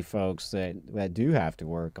many folks that do have to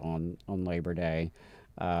work on Labor Day.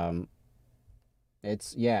 I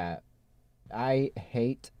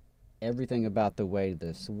hate everything about the way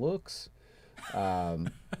this looks.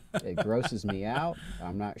 It grosses me out.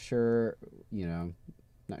 I'm not sure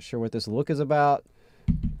what this look is about.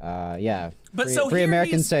 Yeah. But Free, so Free here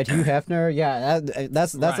American he's- said Hugh Hefner. Yeah,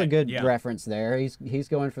 that's a Right, good yeah. reference there. He's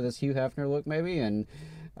going for this Hugh Hefner look maybe, and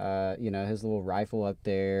his little rifle up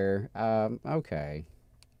there. Okay.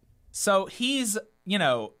 So he's, the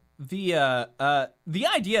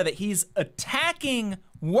idea that he's attacking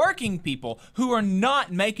working people who are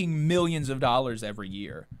not making millions of dollars every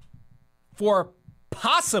year for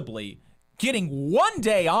possibly getting one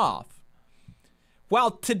day off.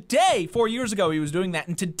 While today, 4 years ago, he was doing that,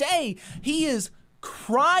 and today he is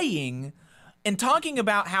crying and talking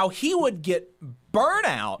about how he would get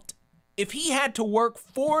burnout if he had to work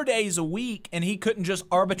 4 days a week and he couldn't just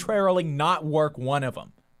arbitrarily not work one of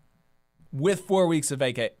them with 4 weeks of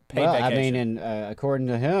paid vacation. I mean, and according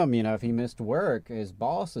to him, if he missed work, his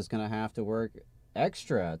boss is going to have to work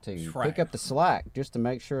extra to pick up the slack just to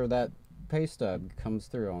make sure that pay stub comes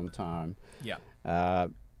through on time. Yeah.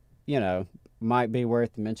 Might be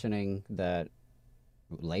worth mentioning that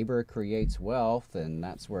labor creates wealth, and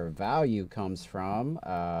that's where value comes from.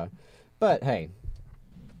 But hey,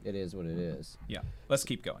 it is what it is. Yeah. Let's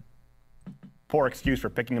keep going. Poor excuse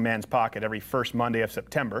for picking a man's pocket every first Monday of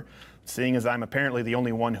September. Seeing as I'm apparently the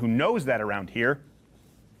only one who knows that around here,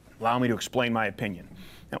 allow me to explain my opinion.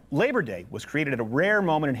 Now, Labor Day was created at a rare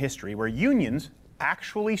moment in history where unions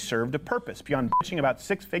actually served a purpose beyond bitching about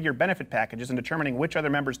six-figure benefit packages and determining which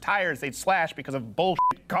other members' tires they'd slash because of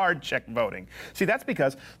bullshit card check voting. See, that's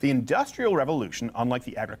because the Industrial Revolution, unlike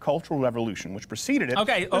the Agricultural Revolution, which preceded it,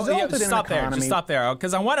 resulted in stop an there. economy... Just stop there,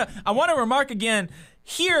 because I want to remark again.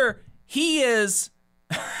 Here he is.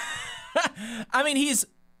 I mean, he's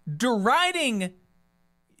deriding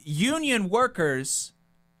union workers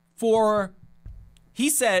for. He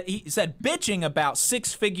said bitching about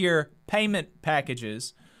six-figure payment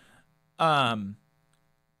packages, while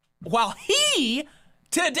he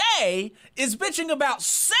today is bitching about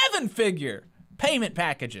seven-figure payment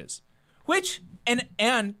packages, which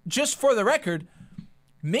and just for the record,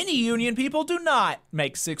 many union people do not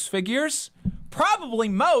make six figures. Probably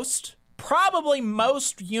most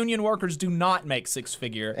union workers do not make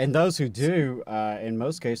six-figure. And those who do, in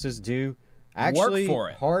most cases, do actually work for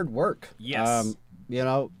it. Hard work. Yes.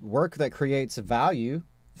 Work that creates value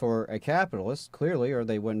for a capitalist, clearly, or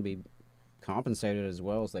they wouldn't be compensated as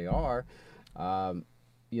well as they are. I'm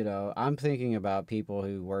thinking about people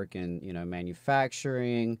who work in,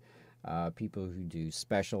 manufacturing, people who do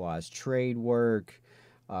specialized trade work,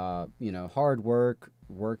 hard work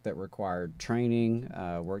that required training,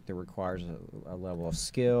 work that requires a level of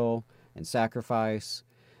skill and sacrifice,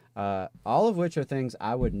 all of which are things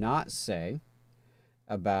I would not say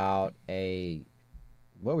about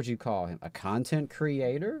what would you call him? A content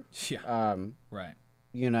creator? Yeah. Right.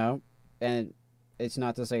 And it's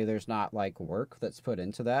not to say there's not work that's put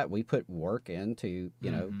into that. We put work into,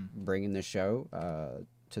 bringing the show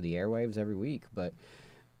to the airwaves every week, but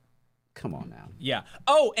come on now. Yeah.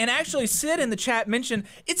 Oh, and actually Sid in the chat mentioned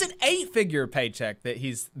it's an 8-figure paycheck that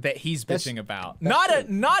he's bitching about. Not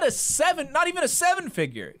even a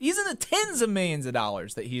 7-figure. He's in the tens of millions of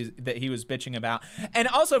dollars that he was bitching about. And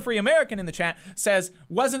also Free American in the chat says,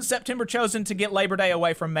 wasn't September chosen to get Labor Day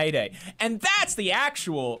away from May Day? And that's the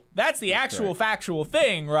actual factual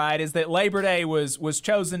thing, right? Is that Labor Day was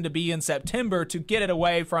chosen to be in September to get it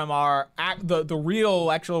away from the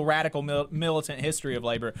real actual radical militant history of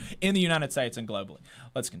labor in the United States and globally.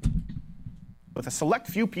 Let's continue. With a select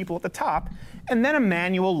few people at the top, and then a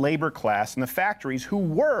manual labor class in the factories who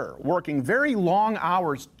were working very long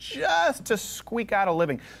hours just to squeak out a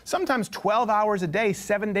living, sometimes 12 hours a day,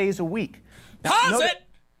 7 days a week. Pause it!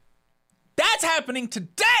 That's happening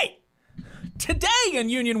today! Today in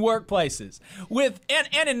union workplaces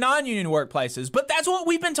and in non-union workplaces, but that's what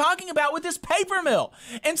we've been talking about with this paper mill.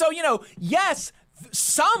 And so, yes,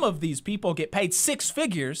 some of these people get paid six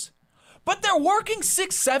figures, but they're working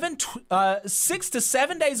 6 to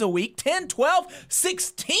 7 days a week, 10, 12,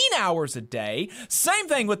 16 hours a day. Same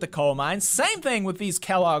thing with the coal mines, same thing with these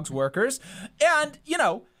Kellogg's workers. And,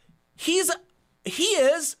 he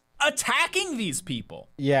is attacking these people.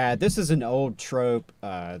 Yeah, this is an old trope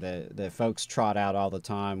that folks trot out all the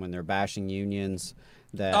time when they're bashing unions.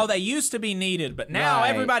 They used to be needed, but now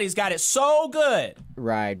everybody's got it so good.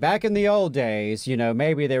 Right. Back in the old days,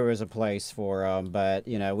 maybe there was a place for them, but,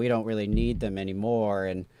 we don't really need them anymore.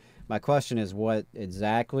 And my question is, what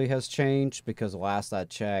exactly has changed? Because last I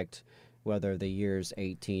checked, whether the year's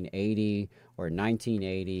 1880 or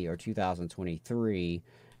 1980 or 2023,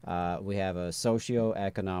 we have a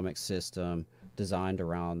socioeconomic system designed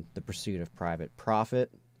around the pursuit of private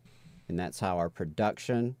profit, and that's how our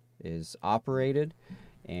production is operated.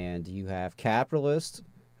 And you have capitalists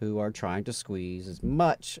who are trying to squeeze as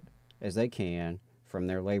much as they can from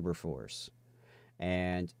their labor force.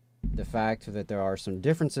 And the fact that there are some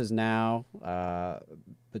differences now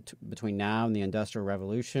between now and the Industrial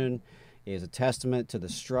Revolution is a testament to the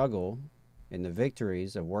struggle and the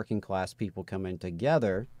victories of working class people coming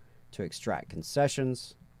together to extract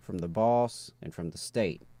concessions from the boss and from the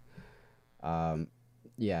state.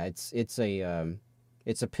 It's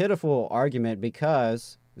a pitiful argument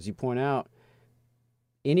because, as you point out,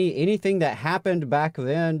 anything that happened back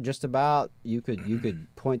then, just about you could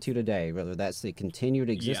point to today, whether that's the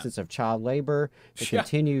continued existence of child labor, the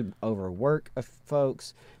continued overwork of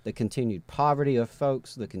folks, the continued poverty of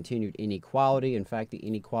folks, the continued inequality. In fact, the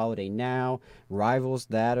inequality now rivals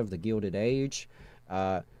that of the Gilded Age.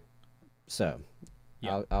 I'll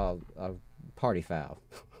party foul.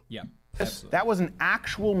 Yeah. That was an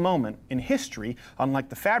actual moment in history, unlike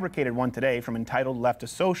the fabricated one today from entitled leftist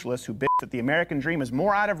socialists who bitch that the American dream is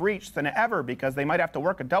more out of reach than ever because they might have to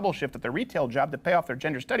work a double shift at their retail job to pay off their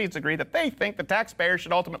gender studies degree that they think the taxpayer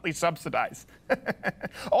should ultimately subsidize.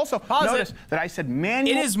 Also, notice that I said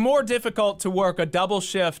manual. It is more difficult to work a double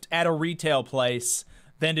shift at a retail place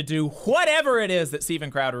than to do whatever it is that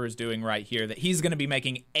Steven Crowder is doing right here that he's going to be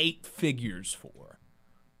making 8 figures for.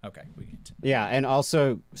 Okay. Yeah, and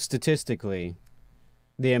also statistically,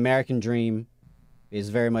 the American dream is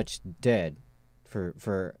very much dead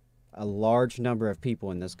for a large number of people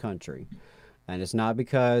in this country, and it's not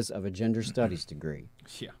because of a gender studies degree.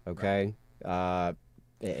 Yeah. Okay. Right.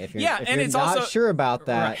 If you're not also sure about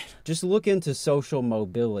that, right. Just look into social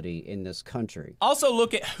mobility in this country. Also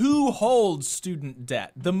look at who holds student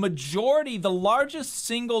debt. The majority, the largest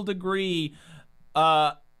single degree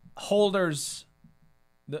holders.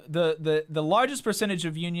 The largest percentage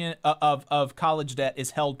of union of college debt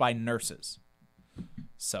is held by nurses.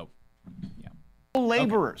 So, yeah.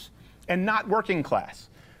 Laborers and not working class.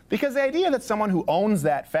 Because the idea that someone who owns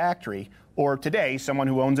that factory, or today someone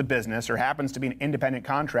who owns a business or happens to be an independent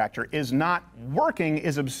contractor, is not working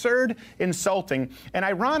is absurd, insulting, and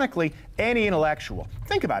ironically, anti-intellectual.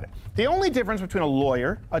 Think about it. The only difference between a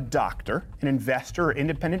lawyer, a doctor, an investor, or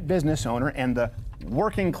independent business owner, and the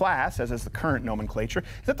working class, as is the current nomenclature,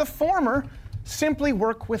 is that the former simply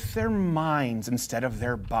work with their minds instead of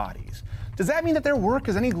their bodies. Does that mean that their work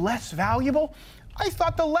is any less valuable? I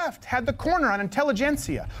thought the left had the corner on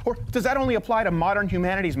intelligentsia. Or does that only apply to modern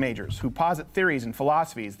humanities majors who posit theories and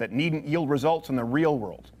philosophies that needn't yield results in the real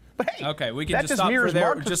world? But hey, okay, we can just stop for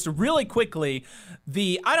there just really quickly.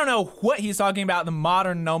 I don't know what he's talking about, the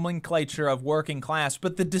modern nomenclature of working class,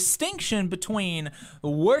 but the distinction between the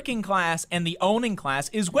working class and the owning class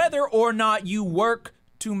is whether or not you work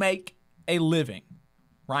to make a living,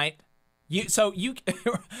 right?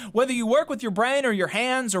 Whether you work with your brain or your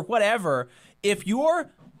hands or whatever, if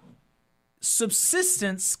your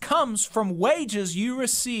subsistence comes from wages you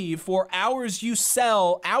receive for hours you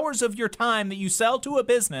sell, hours of your time that you sell to a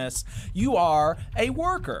business, you are a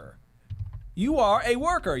worker. You are a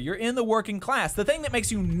worker. You're in the working class. The thing that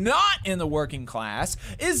makes you not in the working class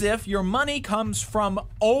is if your money comes from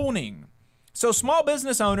owning. So small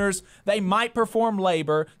business owners, they might perform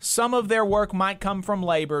labor. Some of their work might come from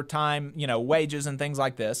labor time, wages and things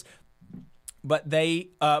like this. But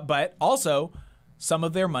but also some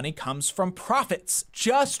of their money comes from profits,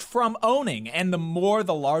 just from owning. And the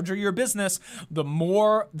larger your business, the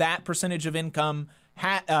more that percentage of income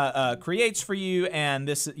creates for you. And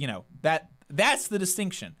this, that's the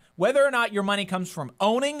distinction. Whether or not your money comes from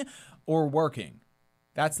owning or working,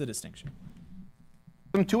 that's the distinction.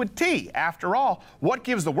 To a T. After all, what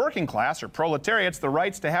gives the working class or proletariats the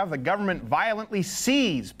rights to have the government violently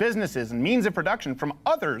seize businesses and means of production from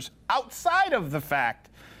others outside of the fact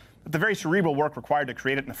that the very cerebral work required to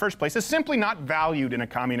create it in the first place is simply not valued in a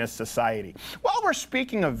communist society? While we're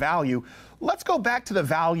speaking of value, let's go back to the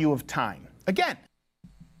value of time. Again.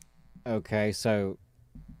 Okay, so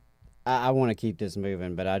I want to keep this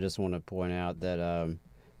moving, but I just want to point out that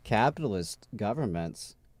capitalist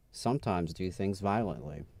governments sometimes do things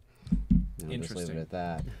violently. I'll just leave it at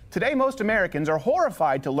that. Today, most Americans are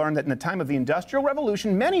horrified to learn that in the time of the Industrial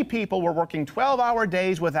Revolution, many people were working 12-hour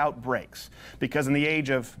days without breaks. Because in the age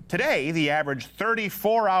of today, the average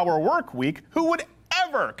 34-hour work week, who would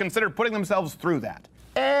ever consider putting themselves through that?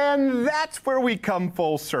 And that's where we come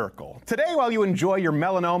full circle. Today, while you enjoy your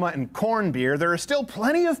melanoma and corn beer, there are still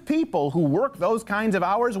plenty of people who work those kinds of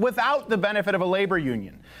hours without the benefit of a labor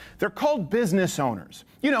union. They're called business owners.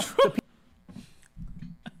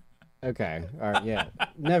 Okay, all right, yeah.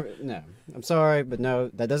 No, I'm sorry, but no,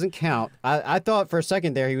 that doesn't count. I thought for a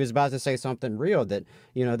second there he was about to say something real, that,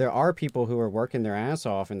 there are people who are working their ass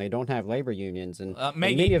off and they don't have labor unions. And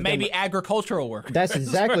maybe agricultural workers. That's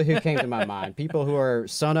exactly who came to my mind. People who are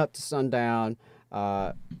sun up to sundown,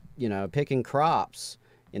 picking crops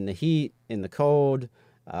in the heat, in the cold.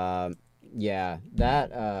 That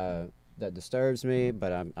disturbs me,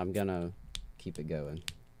 but I'm gonna keep it going.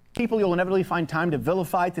 People you'll inevitably find time to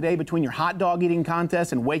vilify today between your hot dog eating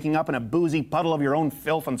contest and waking up in a boozy puddle of your own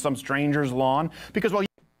filth on some stranger's lawn. Because, well,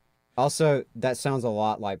 also, that sounds a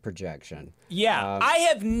lot like projection. Yeah, I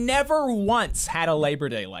have never once had a Labor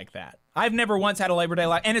Day like that. I've never once had a Labor Day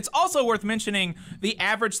like, and it's also worth mentioning the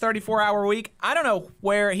average 34-hour week. I don't know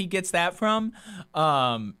where he gets that from,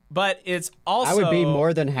 but it's also. I would be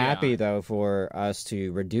more than happy though for us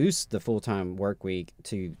to reduce the full-time work week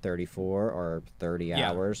to 34 or 30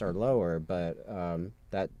 hours or lower. But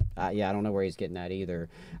I don't know where he's getting that either.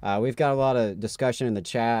 We've got a lot of discussion in the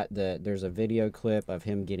chat that there's a video clip of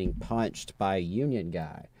him getting punched by a union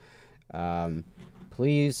guy.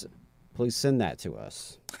 Please send that to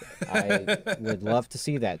us. I would love to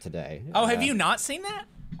see that today. Oh, have you not seen that?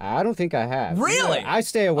 I don't think I have. Really? I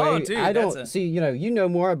stay away. Oh, dude, I don't see. You know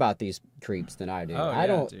more about these creeps than I do. I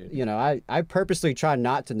don't. Dude. I purposely try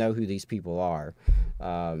not to know who these people are.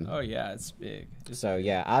 It's big.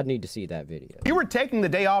 I'd need to see that video. You were taking the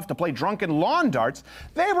day off to play drunken lawn darts.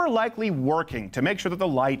 They were likely working to make sure that the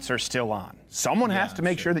lights are still on. Someone has to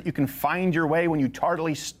make sure that you can find your way when you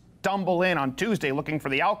tardily stumble in on Tuesday looking for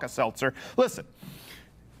the Alka-Seltzer. Listen,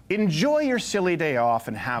 enjoy your silly day off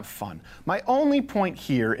and have fun. My only point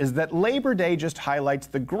here is that Labor Day just highlights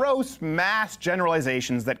the gross mass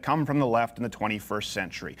generalizations that come from the left in the 21st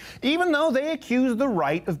century. Even though they accuse the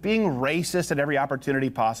right of being racist at every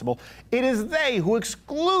opportunity possible, it is they who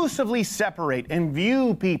exclusively separate and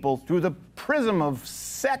view people through the prism of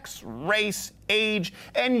sex, race, age,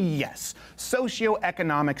 and yes,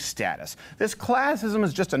 socioeconomic status. This classism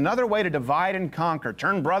is just another way to divide and conquer,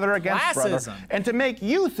 turn brother against brother, and to make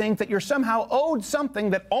you think that you're somehow owed something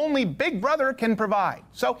that only Big Brother can provide.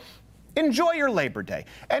 So enjoy your Labor Day,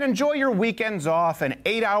 and enjoy your weekends off and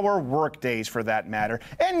 8-hour work days for that matter.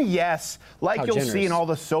 And yes, like you'll see in all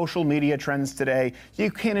the social media trends today,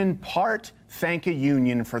 you can in part thank a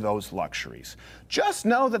union for those luxuries. Just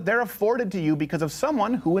know that they're afforded to you because of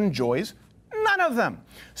someone who enjoys none of them.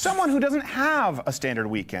 Someone who doesn't have a standard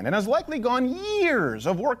weekend and has likely gone years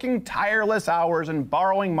of working tireless hours and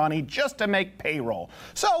borrowing money just to make payroll.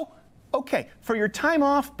 So, okay, for your time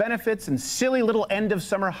off, benefits, and silly little end of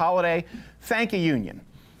summer holiday, thank a union.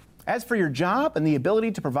 As for your job and the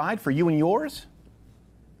ability to provide for you and yours,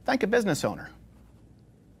 thank a business owner.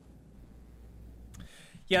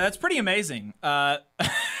 Yeah, that's pretty amazing. Jesus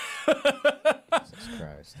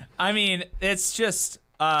Christ. I mean, it's just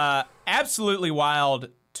absolutely wild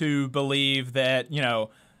to believe that,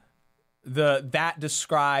 that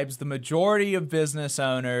describes the majority of business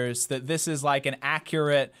owners, that this is like an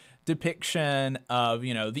accurate depiction of,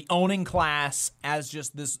 the owning class as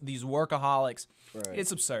just these workaholics. Right.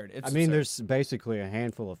 It's absurd. There's basically a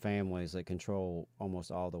handful of families that control almost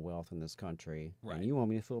all the wealth in this country. Right. And you want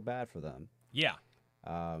me to feel bad for them. Yeah.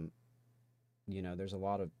 There's a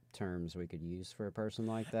lot of terms we could use for a person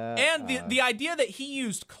like that. And the idea that he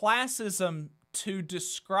used classism to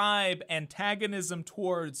describe antagonism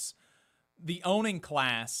towards the owning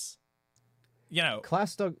class,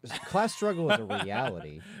 Class struggle is a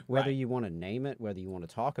reality. Whether you want to name it, whether you want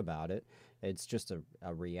to talk about it, it's just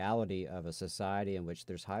a reality of a society in which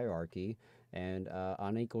there's hierarchy and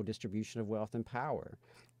unequal distribution of wealth and power.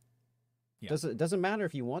 Yeah. It doesn't matter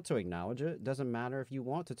if you want to acknowledge it. It doesn't matter if you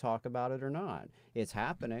want to talk about it or not. It's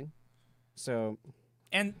happening. So,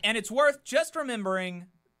 and it's worth just remembering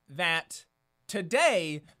that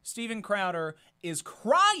today Steven Crowder is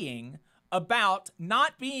crying about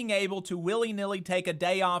not being able to willy-nilly take a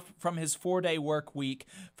day off from his 4-day work week,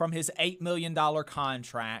 from his $8 million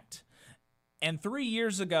contract. And 3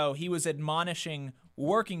 years ago, he was admonishing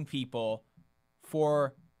working people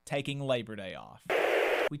for taking Labor Day off.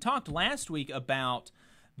 We talked last week about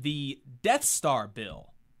the Death Star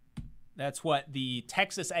bill. That's what the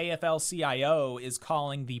Texas AFL-CIO is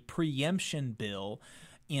calling the preemption bill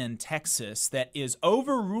in Texas, that is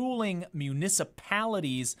overruling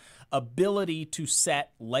municipalities' ability to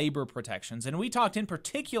set labor protections. And we talked in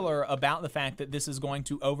particular about the fact that this is going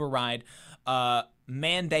to override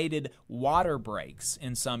mandated water breaks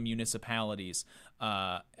in some municipalities,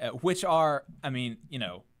 which are,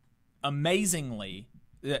 amazingly,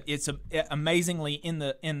 it's amazingly in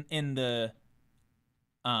the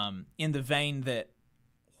vein that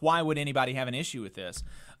why would anybody have an issue with this?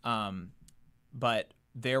 But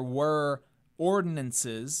there were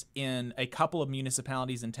ordinances in a couple of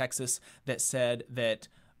municipalities in Texas that said that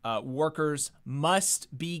workers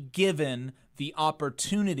must be given the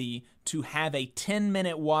opportunity to have a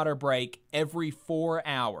 10-minute water break every 4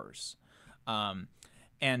 hours.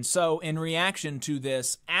 And so in reaction to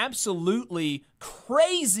this absolutely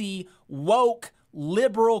crazy, woke,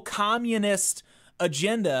 liberal, communist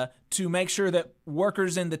agenda to make sure that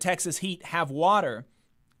workers in the Texas heat have water,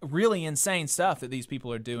 really insane stuff that these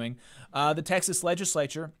people are doing, the Texas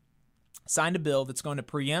legislature signed a bill that's going to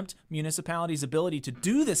preempt municipalities' ability to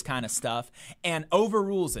do this kind of stuff and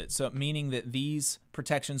overrules it. So meaning that these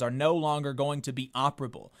protections are no longer going to be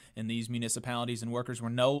operable in these municipalities, and workers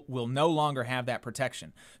will no longer have that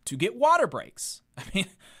protection to get water breaks. I mean,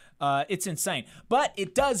 it's insane. But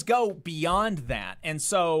it does go beyond that. And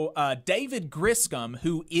so David Griscom,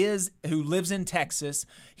 who lives in Texas,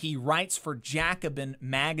 he writes for Jacobin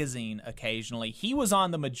magazine occasionally. He was on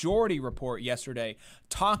the Majority Report yesterday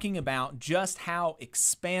talking about just how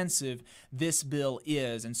expansive this bill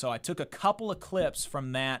is. And so I took a couple of clips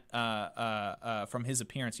from that, from his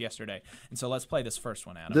appearance yesterday. And so let's play this first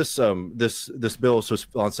one, Adam. This bill, so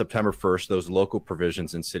on September 1st, those local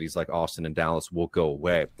provisions in cities like Austin and Dallas will go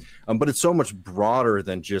away. But it's so much broader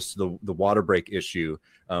than just the water break issue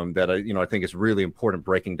that I think it's really important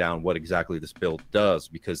breaking down what exactly this bill does,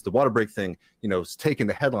 because the water break thing, is taking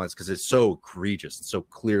the headlines because it's so egregious and so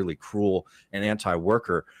clearly cruel and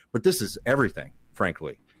anti-worker. But this is everything,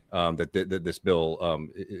 frankly, that this bill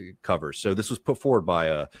covers. So this was put forward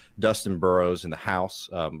by Dustin Burrows in the House,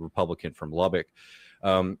 Republican from Lubbock,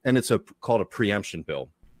 and it's called a preemption bill.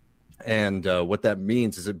 And what that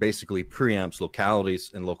means is it basically preempts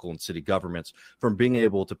localities and local and city governments from being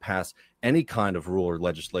able to pass any kind of rule or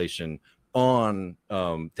legislation on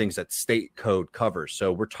things that state code covers.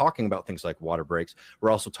 So we're talking about things like water breaks. We're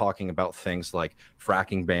also talking about things like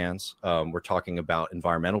fracking bans. We're talking about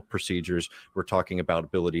environmental procedures. We're talking about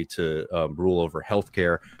ability to rule over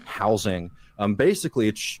healthcare, housing. Basically,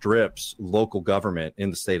 it strips local government in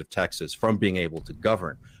the state of Texas from being able to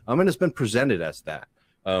govern. And it's been presented as that.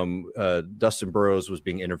 Dustin Burrows was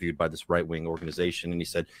being interviewed by this right-wing organization, and he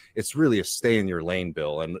said it's really a stay in your lane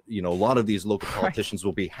bill. And a lot of these local politicians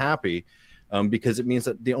will be happy because it means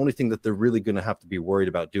that the only thing that they're really going to have to be worried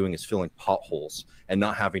about doing is filling potholes and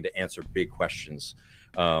not having to answer big questions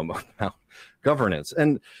about governance.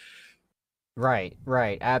 And right,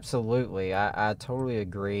 absolutely, I totally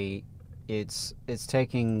agree. It's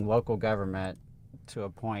taking local government to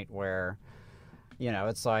a point where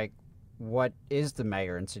it's like, what is the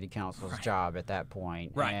mayor and city council's job at that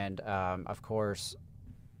point? Right. And of course,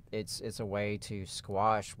 it's a way to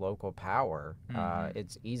squash local power.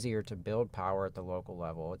 It's easier to build power at the local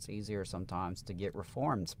level. It's easier sometimes to get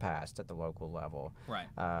reforms passed at the local level. Right.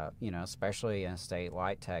 Especially in a state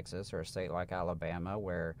like Texas or a state like Alabama,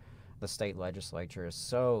 where the state legislature is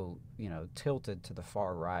so tilted to the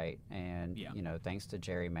far right, and thanks to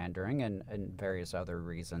gerrymandering and various other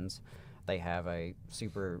reasons, they have a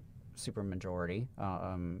super majority.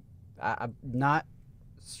 I'm not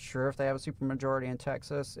sure if they have a super majority in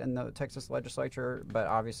Texas, in the Texas legislature, but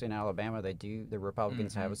obviously in Alabama they do. The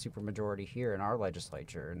Republicans have a super majority here in our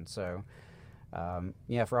legislature, and so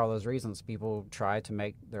for all those reasons, people try to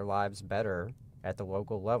make their lives better at the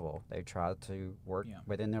local level. They try to work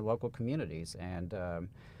within their local communities, and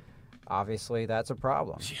obviously that's a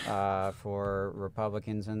problem for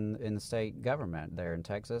Republicans in the state government there in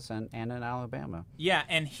Texas and in Alabama. Yeah,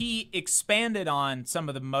 and he expanded on some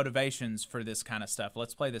of the motivations for this kind of stuff.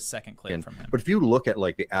 Let's play this second clip from him. But if you look at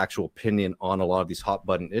the actual opinion on a lot of these hot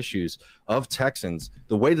button issues of Texans,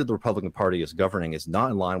 the way that the Republican Party is governing is not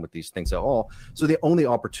in line with these things at all. So the only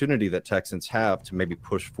opportunity that Texans have to maybe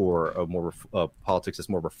push for a more politics that's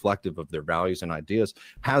more reflective of their values and ideas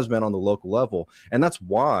has been on the local level. And that's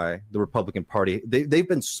why the Republican Party, they've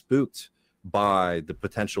been spooked by the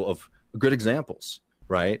potential of good examples,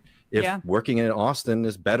 right? If working in Austin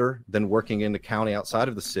is better than working in the county outside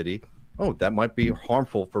of the city, that might be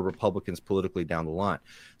harmful for Republicans politically down the line.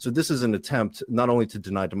 So this is an attempt not only to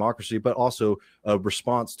deny democracy, but also a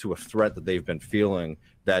response to a threat that they've been feeling,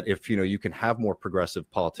 that if you can have more progressive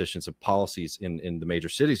politicians and policies in the major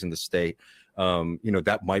cities in the state,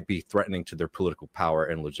 that might be threatening to their political power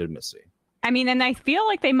and legitimacy. I mean, and I feel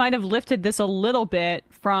like they might have lifted this a little bit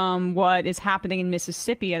from what is happening in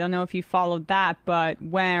Mississippi. I don't know if you followed that, but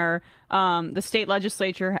where the state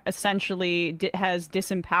legislature essentially has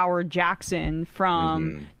disempowered Jackson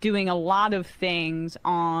from doing a lot of things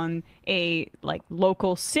on a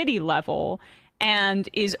local city level, and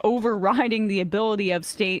is overriding the ability of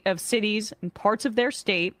cities and parts of their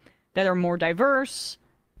state that are more diverse,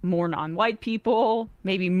 more non-white people,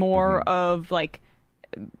 maybe more of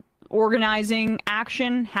organizing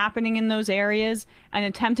action happening in those areas, and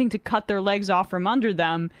attempting to cut their legs off from under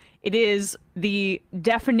them it is the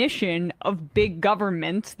definition of big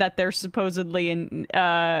government that they're supposedly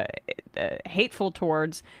hateful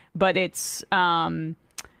towards, but it's and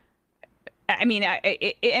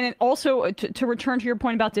it also, to return to your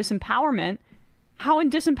point about disempowerment, how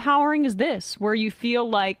disempowering is this, where you feel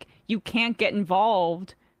like you can't get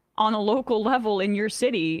involved on a local level in your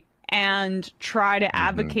city and try to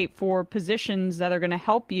advocate for positions that are going to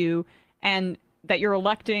help you, and that you're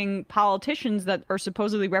electing politicians that are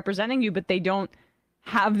supposedly representing you, but they don't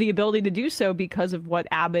have the ability to do so because of what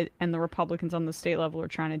Abbott and the Republicans on the state level are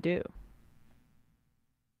trying to do.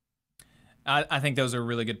 I think those are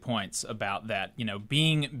really good points about that. You know,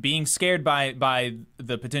 being scared by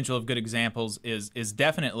the potential of good examples is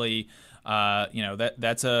definitely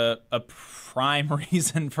that's a prime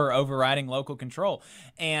reason for overriding local control.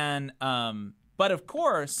 And but of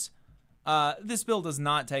course, this bill does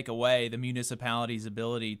not take away the municipality's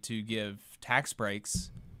ability to give tax breaks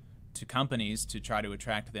to companies to try to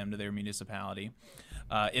attract them to their municipality.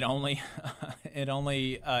 It only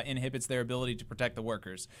inhibits their ability to protect the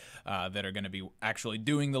workers that are going to be actually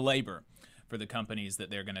doing the labor for the companies that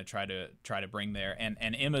they're going to try to bring there. And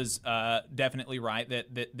Emma's definitely right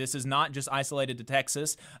that this is not just isolated to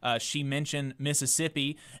Texas. She mentioned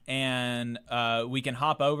Mississippi, and we can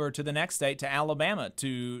hop over to the next state, to Alabama,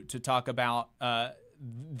 to talk about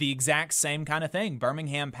the exact same kind of thing.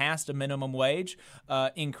 Birmingham passed a minimum wage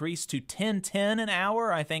increase to $10.10 an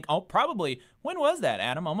hour. I think, probably, when was that,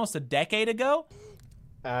 Adam? Almost a decade ago?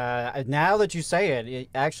 Now that you say it,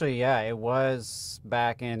 it was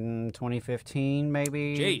back in 2015,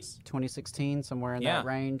 maybe. Jeez. 2016, somewhere in that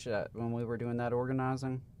range, when we were doing that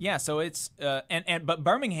organizing. Yeah, so it's but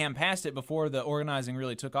Birmingham passed it before the organizing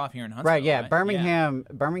really took off here in Huntsville. Right, yeah.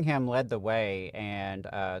 Birmingham led the way, and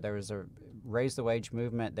there was a raise the wage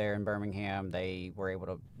movement there in Birmingham. They were able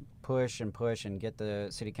to push and get the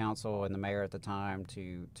city council and the mayor at the time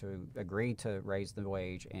to agree to raise the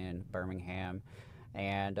wage in Birmingham.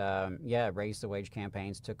 And raise the wage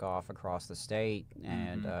campaigns took off across the state,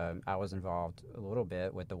 and I was involved a little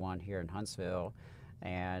bit with the one here in Huntsville.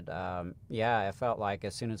 And it felt like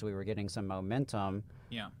as soon as we were getting some momentum,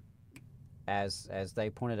 as they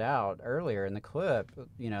pointed out earlier in the clip,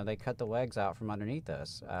 they cut the legs out from underneath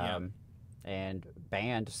us. And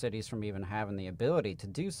banned cities from even having the ability to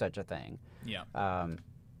do such a thing.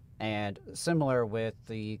 And similar with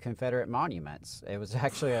the Confederate monuments. It was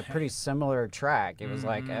actually a pretty similar track. It was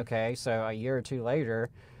like, okay, so a year or two later,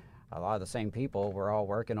 a lot of the same people were all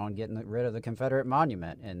working on getting rid of the Confederate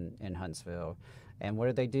monument in Huntsville. And what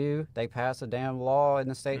did they do? They passed a damn law in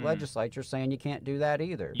the state legislature saying you can't do that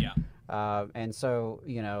either. And so,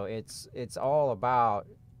 it's all about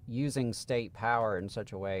using state power in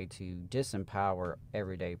such a way to disempower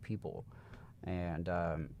everyday people. And,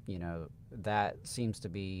 that seems to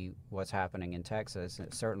be what's happening in Texas. And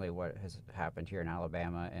it's certainly what has happened here in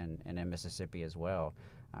Alabama and in Mississippi as well.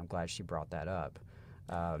 I'm glad she brought that up.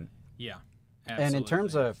 Absolutely. And in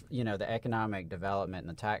terms of, the economic development and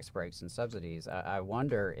the tax breaks and subsidies, I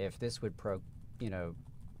wonder if this would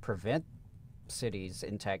prevent cities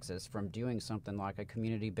in Texas from doing something like a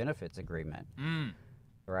community benefits agreement.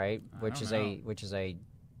 Right, which is a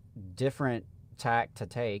different tack to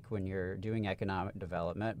take when you're doing economic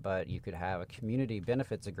development, but you could have a community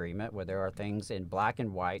benefits agreement where there are things in black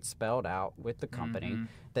and white spelled out with the company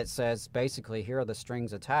that says basically here are the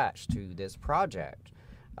strings attached to this project.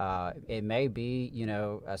 It may be,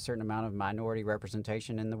 a certain amount of minority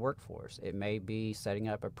representation in the workforce. It may be setting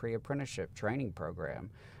up a pre-apprenticeship training program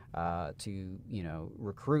to,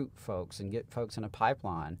 recruit folks and get folks in a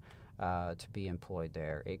pipeline to be employed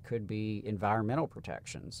there. It could be environmental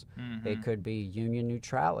protections. It could be union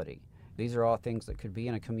neutrality. These are all things that could be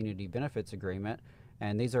in a community benefits agreement,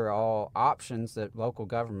 and these are all options that local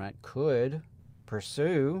government could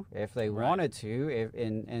pursue if they wanted to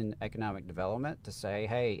in economic development, to say,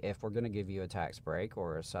 hey, if we're going to give you a tax break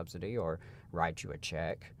or a subsidy or write you a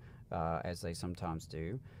check, as they sometimes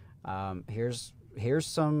do, here's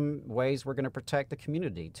some ways we're going to protect the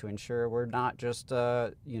community to ensure we're not just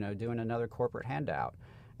doing another corporate handout.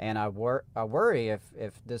 And I worry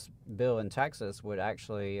if this bill in Texas would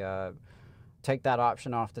actually take that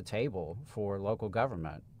option off the table for local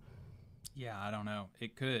government. Yeah, I don't know.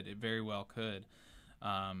 It could. It very well could.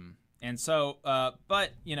 And so,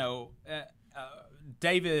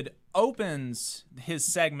 David opens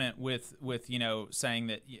his segment with saying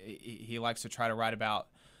that he likes to try to write about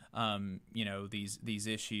these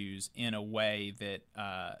issues in a way that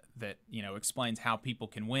explains how people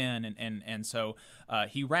can win, and so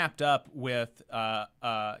he wrapped up with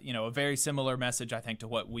a very similar message, I think, to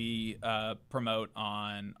what we promote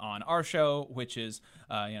on our show, which is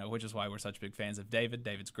which is why we're such big fans of David.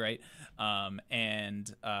 David's great. That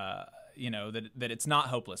it's not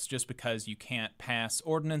hopeless just because you can't pass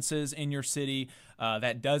ordinances in your city.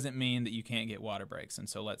 That doesn't mean that you can't get water breaks. And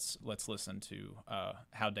so let's listen to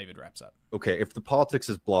how David wraps up. Okay, if the politics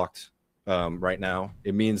is blocked right now,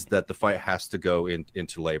 it means that the fight has to go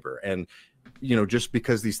into labor. And just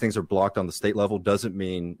because these things are blocked on the state level doesn't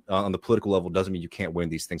mean on the political level doesn't mean you can't win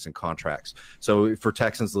these things in contracts. So for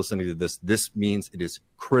Texans listening to this means it is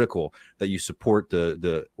critical that you support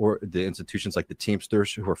the institutions like the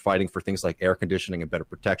Teamsters who are fighting for things like air conditioning and better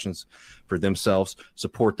protections for themselves,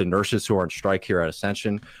 support the nurses who are on strike here at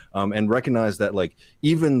Ascension, and recognize that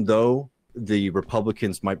even though the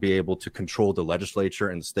Republicans might be able to control the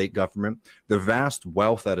legislature and the state government, the vast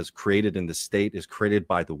wealth that is created in the state is created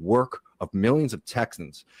by the work of millions of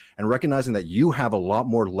Texans, and recognizing that you have a lot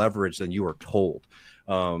more leverage than you are told.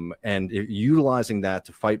 Utilizing that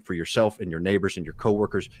to fight for yourself and your neighbors and your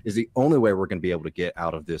coworkers is the only way we're going to be able to get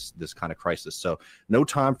out of this kind of crisis. So no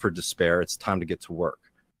time for despair. It's time to get to work.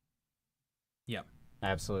 Yeah,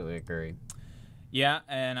 absolutely agree. Yeah,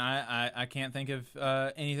 and I can't think of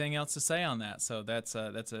anything else to say on that. So that's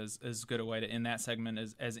as good a way to end that segment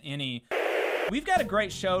as any. We've got a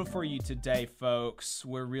great show for you today, folks.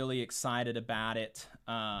 We're really excited about it.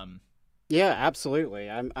 Yeah, absolutely.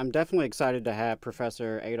 I'm definitely excited to have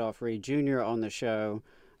Professor Adolph Reed Jr. on the show.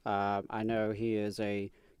 I know he is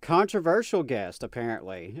a controversial guest,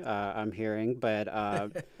 apparently, I'm hearing, but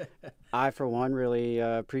I, for one, really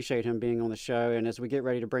appreciate him being on the show. And as we get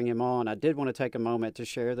ready to bring him on, I did want to take a moment to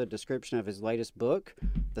share the description of his latest book,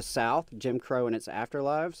 The South, Jim Crow and Its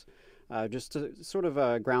Afterlives, just to sort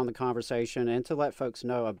of ground the conversation and to let folks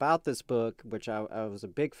know about this book, which I was a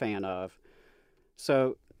big fan of.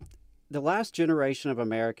 So, the last generation of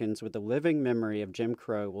Americans with the living memory of Jim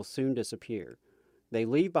Crow will soon disappear. They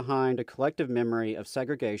leave behind a collective memory of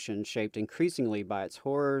segregation shaped increasingly by its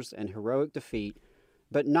horrors and heroic defeat,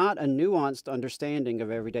 but not a nuanced understanding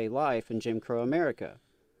of everyday life in Jim Crow America.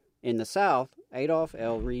 In the South, Adolph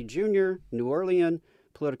L. Reed Jr., New Orleans,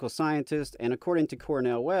 political scientist, and according to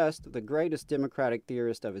Cornel West, the greatest democratic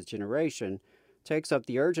theorist of his generation, takes up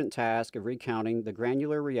the urgent task of recounting the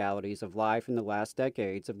granular realities of life in the last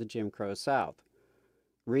decades of the Jim Crow South.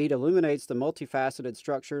 Reed illuminates the multifaceted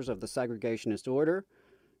structures of the segregationist order.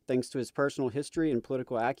 Thanks to his personal history and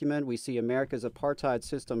political acumen, we see America's apartheid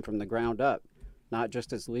system from the ground up, not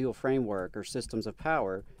just its legal framework or systems of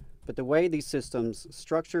power, but the way these systems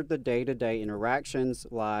structured the day-to-day interactions,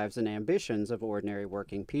 lives, and ambitions of ordinary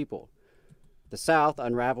working people. The South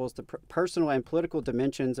unravels the personal and political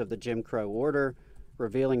dimensions of the Jim Crow order,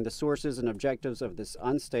 revealing the sources and objectives of this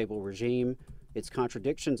unstable regime, its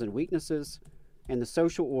contradictions and weaknesses, and the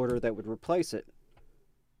social order that would replace it.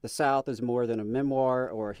 The South is more than a memoir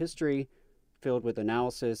or a history. Filled with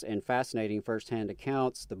analysis and fascinating firsthand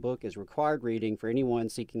accounts, the book is required reading for anyone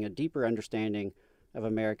seeking a deeper understanding of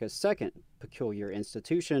America's second peculiar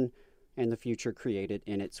institution and the future created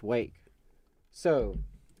in its wake. So,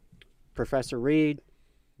 Professor Reed,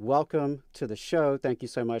 welcome to the show. Thank you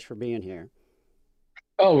so much for being here.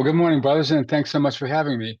 Oh, well, good morning, brothers, and thanks so much for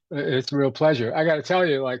having me. It's a real pleasure. I got to tell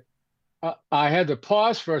you, I had to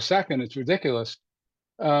pause for a second. It's ridiculous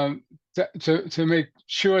to make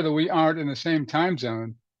sure that we aren't in the same time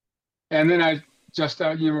zone. And then I just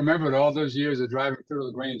you remembered all those years of driving through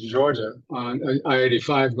LaGrange, Georgia, on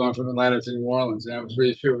I-85, going from Atlanta to New Orleans, and I was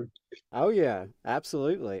reassured. Oh yeah,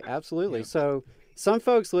 absolutely, absolutely. Yeah. So some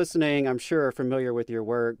folks listening, I'm sure, are familiar with your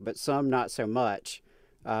work, but some not so much.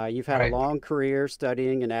 You've had a long career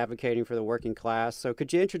studying and advocating for the working class. So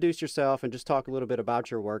could you introduce yourself and just talk a little bit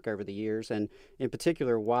about your work over the years, and in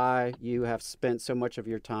particular, why you have spent so much of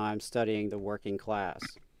your time studying the working class?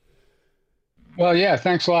 Well, yeah,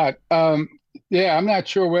 thanks a lot. Yeah, I'm not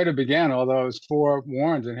sure where to begin, although I was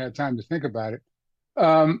forewarned and had time to think about it.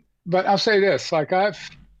 But I'll say this, I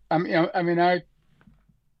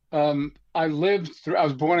lived through, I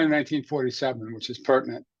was born in 1947, which is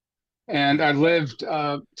pertinent. And I lived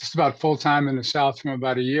just about full time in the South from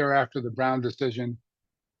about a year after the Brown decision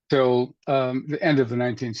till the end of the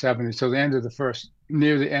 1970s, so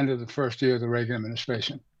near the end of the first year of the Reagan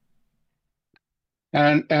administration.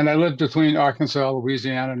 And I lived between Arkansas,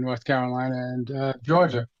 Louisiana, North Carolina, and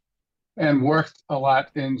Georgia, and worked a lot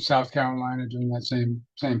in South Carolina during that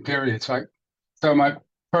same period. So my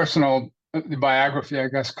personal biography, I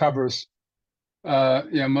guess, covers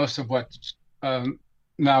most of what's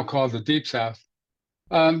now called the Deep South.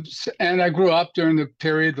 And I grew up during the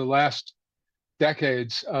period, the last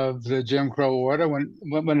decades of the Jim Crow order,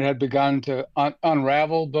 when it had begun to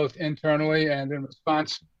unravel both internally and in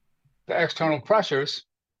response to external pressures.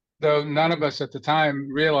 though none of us at the time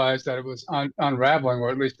realized that it was unraveling, or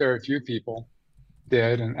at least very few people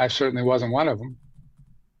did, and I certainly wasn't one of them.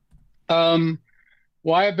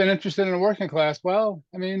 Why I've been interested in the working class? Well,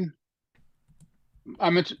 I mean,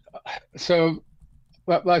 so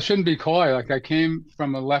well, I shouldn't be coy. Like I came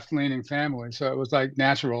from a left-leaning family, so it was like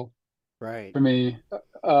natural Right. for me.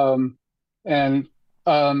 And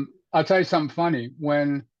I'll tell you something funny.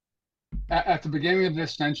 When at the beginning of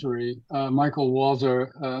this century, Michael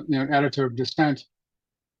Walzer, an editor of Dissent,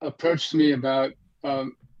 approached me about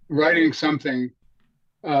writing something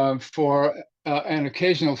for an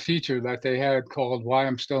occasional feature that they had called "Why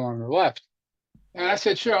I'm Still on the Left," and I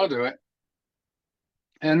said, "Sure, I'll do it."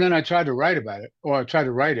 And then I tried to write about it, or I tried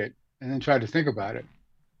to write it, and then tried to think about it.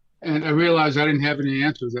 And I realized I didn't have any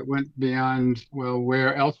answers that went beyond, well,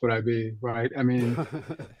 where else would I be, right? I mean,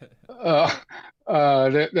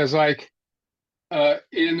 there's like,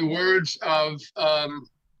 in the words of,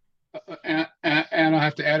 and I'll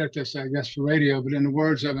have to edit this, I guess, for radio, but in the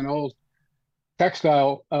words of an old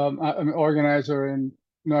textile organizer in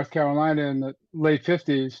North Carolina in the late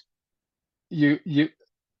 50s, you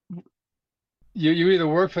either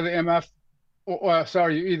work for the MF, or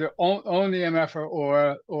sorry, you either own the MF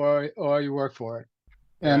or you work for it.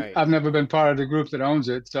 And Right. I've never been part of the group that owns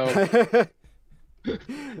it, so.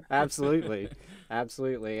 Absolutely.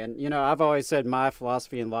 Absolutely. And, I've always said my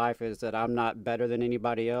philosophy in life is that I'm not better than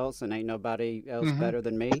anybody else, and ain't nobody else better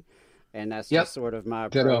than me. And that's just sort of my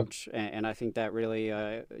approach. And I think that really,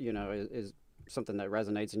 is something that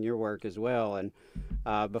resonates in your work as well. And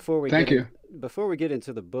before we get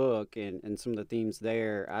into the book and some of the themes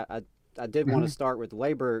there, I did want to start with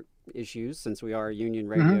labor issues, since we are a union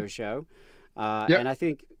radio show. And I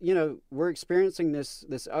think, we're experiencing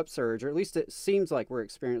this upsurge, or at least it seems like we're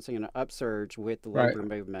experiencing an upsurge with the labor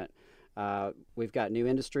movement. We've got new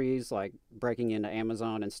industries like breaking into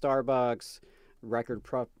Amazon and Starbucks, record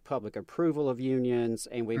public approval of unions,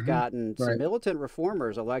 and we've gotten some militant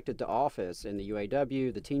reformers elected to office in the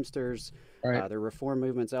UAW, the Teamsters, the reform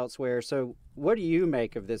movements elsewhere. So what do you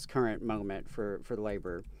make of this current moment for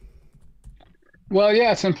labor? Well,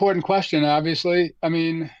 yeah, it's an important question, obviously. I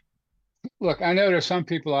mean, look, I know there's some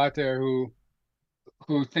people out there who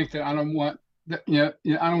think that I don't want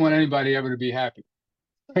anybody ever to be happy.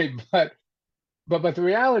 Right? But the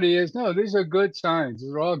reality is, no, these are good signs.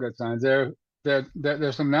 These are all good signs.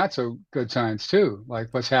 There's some not so good signs too, like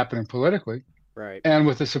what's happening politically, right? And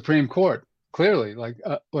with the Supreme Court, clearly, like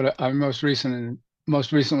most recently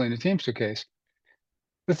in the Teamster case.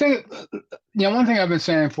 The thing, one thing I've been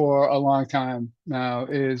saying for a long time now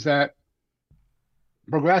is that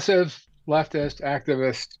progressive, leftist,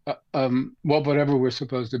 activist, whatever we're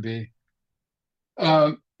supposed to be,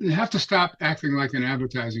 you have to stop acting like an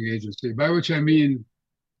advertising agency. By which I mean,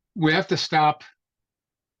 we have to stop.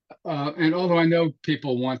 And although I know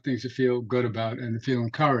people want things to feel good about and to feel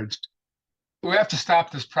encouraged, we have to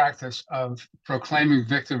stop this practice of proclaiming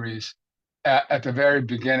victories at the very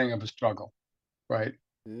beginning of a struggle, right?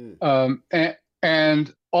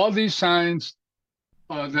 And all these signs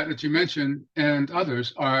that you mentioned and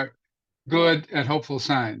others are good and hopeful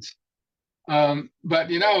signs. But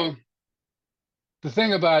the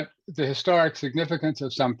thing about the historic significance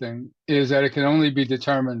of something is that it can only be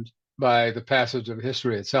determined by the passage of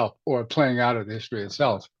history itself, or playing out of the history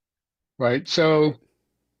itself, right? So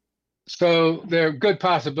they're good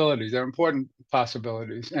possibilities, they're important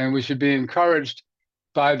possibilities, and we should be encouraged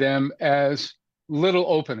by them as little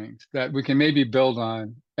openings that we can maybe build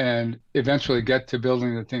on and eventually get to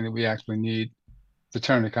building the thing that we actually need to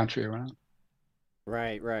turn the country around.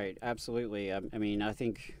 Right, absolutely. I mean, I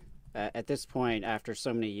think at this point, after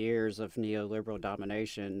so many years of neoliberal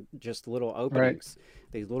domination, just little openings,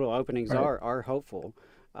 these little openings are hopeful.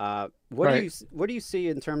 What do you see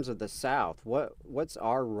in terms of the South? What's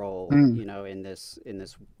our role, in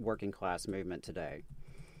this working class movement today?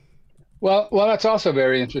 Well, that's also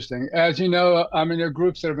very interesting. As you know, I mean, there are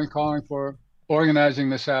groups that have been calling for organizing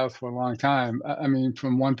the South for a long time. I mean,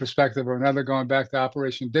 from one perspective or another, going back to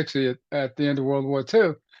Operation Dixie at the end of World War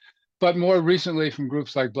II, but more recently from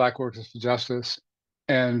groups like Black Workers for Justice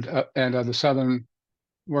and the Southern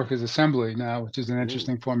Workers Assembly now, which is an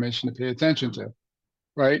interesting formation to pay attention to,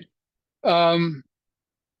 right? And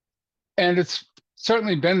it's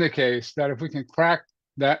certainly been the case that if we can crack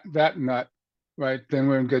that nut, right, then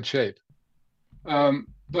we're in good shape.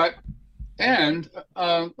 Like if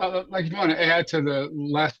you want to add to the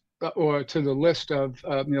list of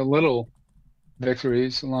little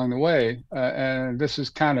victories along the way, and this is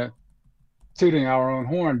kind of tooting our own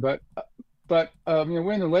horn, but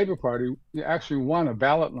we in the Labor Party actually won a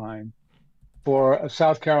ballot line for a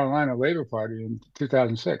South Carolina Labor Party in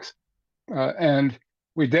 2006. And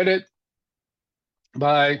we did it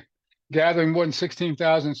by gathering more than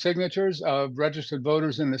 16,000 signatures of registered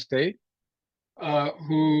voters in the state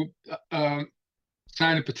who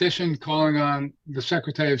signed a petition calling on the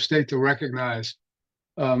Secretary of State to recognize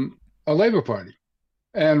a Labor Party.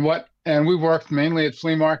 And we worked mainly at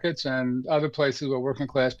flea markets and other places where working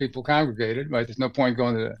class people congregated. Right, there's no point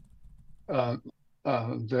going to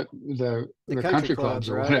the country clubs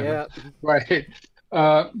or whatever. Yeah. Right.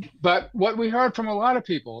 But what we heard from a lot of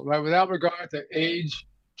people, right, without regard to age,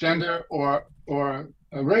 gender, or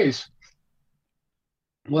race,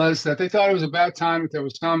 was that they thought it was about time that there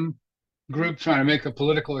was some group trying to make a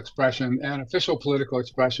political expression, an official political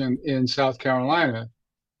expression in South Carolina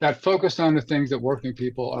that focused on the things that working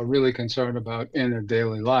people are really concerned about in their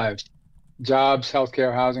daily lives: jobs,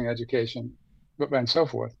 healthcare, housing, education, and so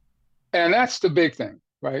forth. And that's the big thing,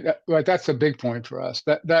 right? Right. That's the big point for us.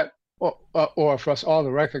 Or for us all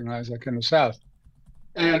to recognize, like in the South.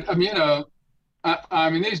 And I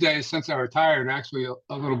mean, these days, since I retired, actually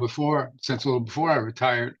a little before I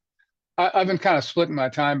retired, I've been kind of splitting my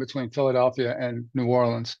time between Philadelphia and New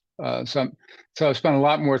Orleans. So I spent a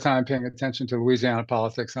lot more time paying attention to Louisiana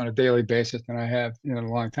politics on a daily basis than I have in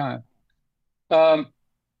a long time. And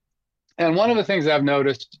one of the things I've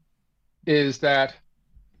noticed is that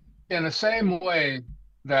in the same way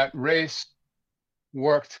that race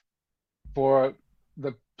worked for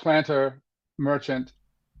the planter, merchant,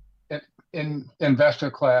 investor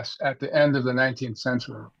class at the end of the 19th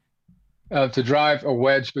century to drive a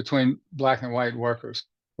wedge between black and white workers,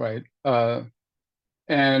 right?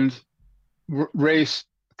 And race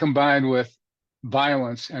combined with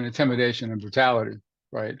violence and intimidation and brutality,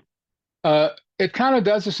 right? It kind of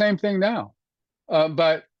does the same thing now,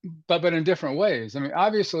 but in different ways. I mean,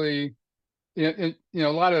 obviously, a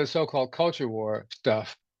lot of the so-called culture war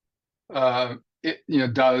stuff,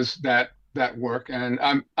 does that work, and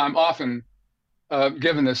I'm often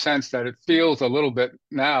given the sense that it feels a little bit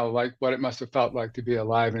now like what it must have felt like to be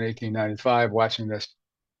alive in 1895,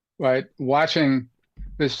 watching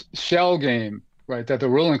this shell game, right? That the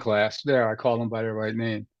ruling class, there I call them by their right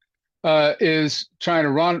name, is trying to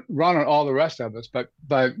run on all the rest of us, but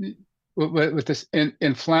with this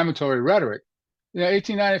inflammatory rhetoric.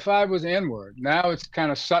 1895 was the N-word. Now it's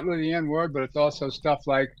kind of subtly the N-word, but it's also stuff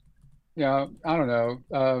like, I don't know,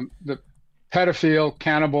 the pedophile,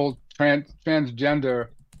 cannibal, transgender,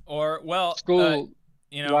 or school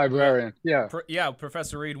librarian.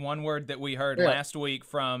 Professor Reed, one word that we heard last week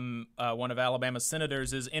from one of Alabama's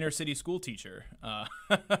senators is inner city school teacher.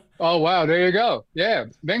 Oh, wow. There you go. Yeah,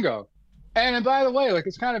 bingo. And by the way, like,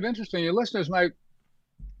 it's kind of interesting. Your listeners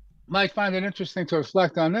might find it interesting to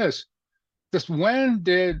reflect on this. Just when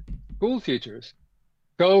did school teachers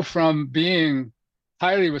go from being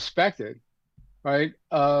highly respected, right,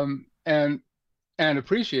 and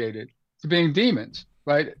appreciated, to being demons,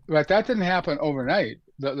 right? Right. That didn't happen overnight.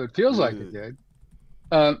 It feels like it did,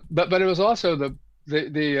 but it was also the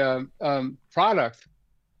product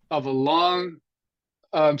of a long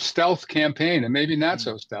stealth campaign, and maybe not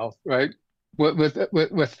so stealth, right?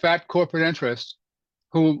 With fat corporate interests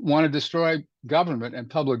who want to destroy government and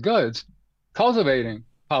public goods, cultivating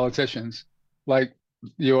politicians like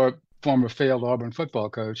your former failed Auburn football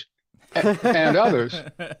coach and others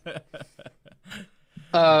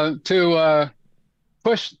to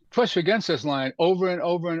push against this line over and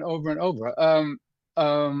over and over and over.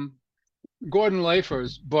 Gordon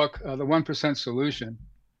Lafer's book, The 1% Solution,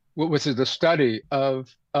 which is the study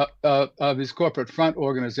of these corporate front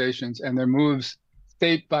organizations and their moves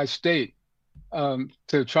state by state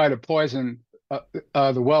to try to poison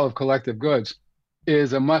the well of collective goods,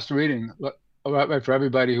 is a must-reading for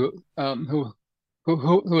everybody who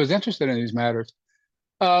is interested in these matters.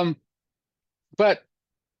 But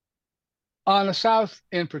on the South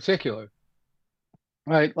in particular,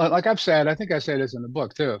 right? Like I've said, I think I say this in the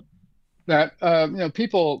book too, that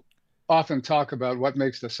people often talk about what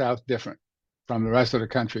makes the South different from the rest of the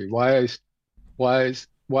country. Why is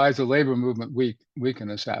the labor movement weak in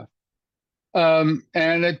the South? And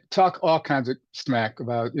they talk all kinds of smack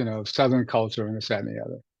about Southern culture and this, that, and the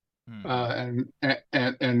other,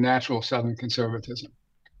 and natural Southern conservatism.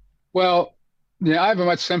 Well, I have a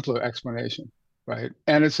much simpler explanation, right?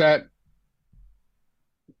 And it's that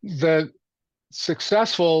the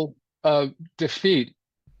successful defeat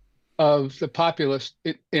of the populist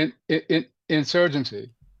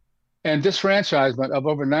insurgency and disfranchisement of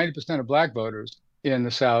over 90% of black voters in the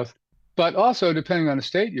South, but also, depending on the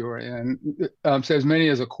state you were in, say as many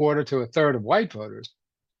as a quarter to a third of white voters,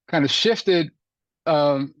 kind of shifted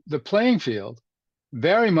the playing field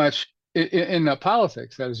very much in the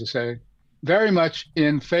politics, that is to say, very much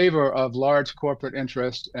in favor of large corporate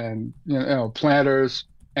interests and planters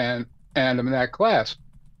and that class,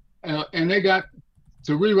 and they got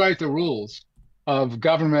to rewrite the rules of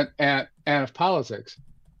government and of politics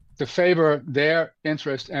to favor their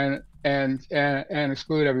interest and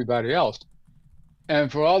exclude everybody else.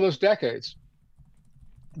 And for all those decades,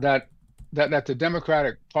 that the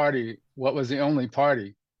Democratic Party, what was the only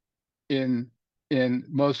party in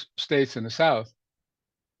most states in the South,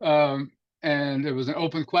 and it was an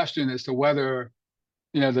open question as to whether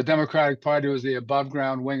the Democratic Party was the above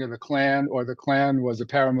ground wing of the Klan or the Klan was the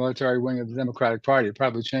paramilitary wing of the Democratic Party. It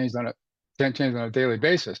probably changed on a daily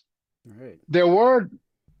basis. Right. There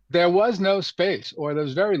was no space, or there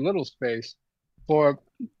was very little space for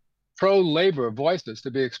pro-labor voices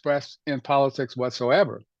to be expressed in politics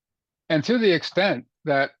whatsoever. And to the extent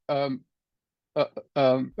that a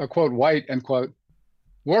quote white end quote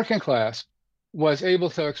working class was able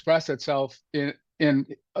to express itself in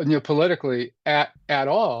politically at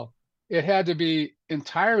all, it had to be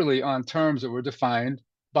entirely on terms that were defined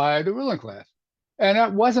by the ruling class. And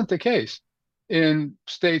that wasn't the case in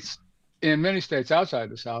many states outside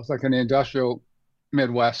the South, like in the industrial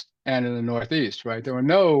Midwest and in the Northeast, right? There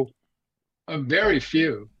were very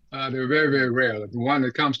few. They were very, very rare. Like the one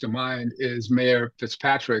that comes to mind is Mayor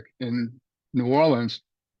Fitzpatrick in New Orleans,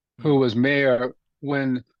 who was mayor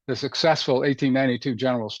when the successful 1892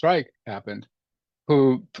 general strike happened,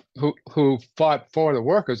 who fought for the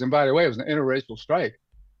workers. And by the way, it was an interracial strike,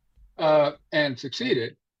 and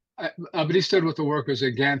succeeded. But he stood with the workers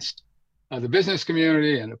against the business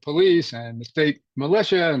community and the police and the state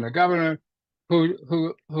militia and the governor,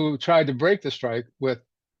 who tried to break the strike with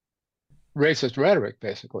racist rhetoric,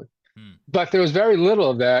 basically. But there was very little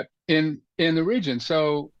of that in the region.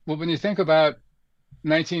 So when you think about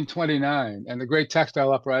 1929 and the great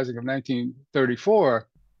textile uprising of 1934,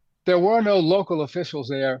 there were no local officials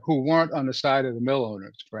there who weren't on the side of the mill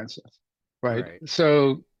owners, for instance, right?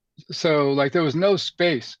 So like there was no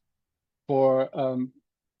space for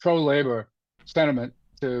pro-labor sentiment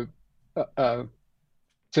to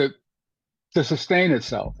sustain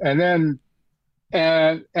itself. And then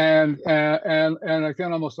like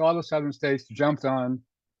then almost all the southern states jumped on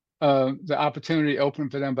the opportunity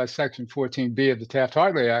opened for them by Section 14B of the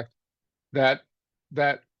Taft-Hartley Act that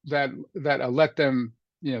let them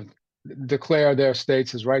declare their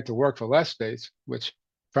states as right to work for less states, which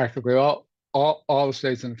practically all the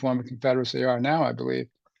states in the former Confederacy are now, I believe.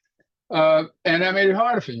 And that made it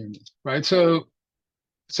harder for unions, right? So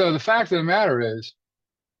the fact of the matter is,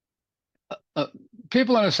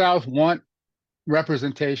 people in the South want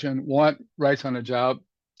representation, want rights on the job,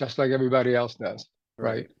 just like everybody else does,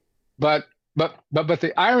 right? But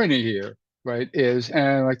the irony here, right, is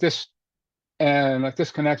and this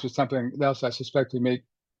connects with something else I suspect we may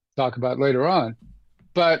talk about later on.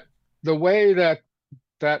 But the ways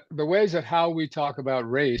that how we talk about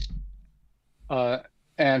race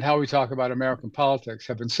and how we talk about American politics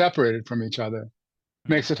have been separated from each other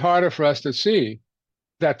makes it harder for us to see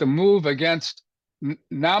that the move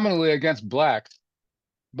nominally against blacks,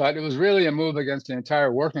 but it was really a move against the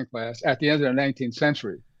entire working class at the end of the 19th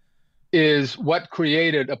century, is what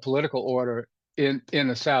created a political order in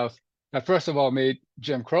the South that first of all made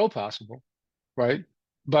Jim Crow possible, right?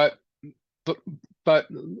 But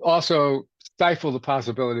also stifled the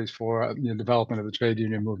possibilities for the development of the trade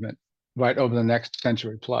union movement right over the next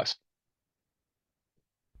century plus.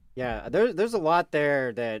 Yeah, there's a lot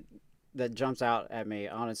there that jumps out at me,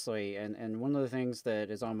 honestly, and one of the things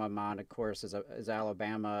that is on my mind, of course, is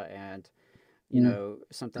Alabama, and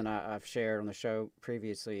something I've shared on the show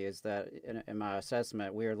previously is that in my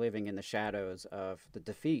assessment, we are living in the shadows of the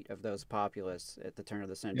defeat of those populists at the turn of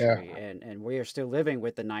the century, and we are still living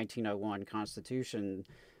with the 1901 Constitution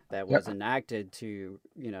that was enacted to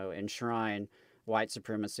enshrine white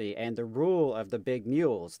supremacy and the rule of the big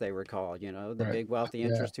mules, they were called, the big wealthy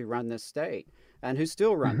interests who run this state and who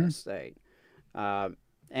still run this state.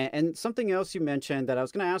 And something else you mentioned that I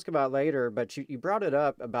was going to ask about later, but you brought it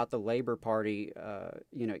up about the Labor Party,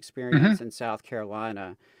 experience in South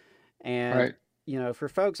Carolina. And, for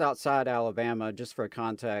folks outside Alabama, just for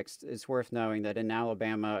context, it's worth knowing that in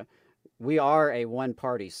Alabama, we are a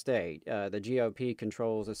one-party state. The GOP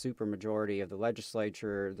controls a supermajority of the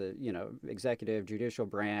legislature, the executive, judicial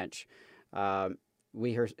branch.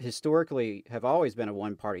 We historically have always been a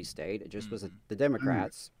one-party state. It just was the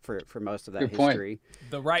Democrats for most of that history.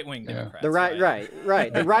 The right-wing Democrats. The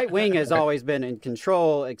right. The right wing has always been in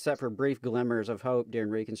control, except for brief glimmers of hope during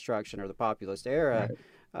Reconstruction or the populist era.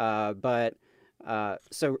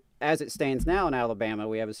 So as it stands now in Alabama,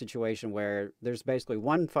 we have a situation where there's basically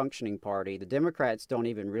one functioning party. The Democrats don't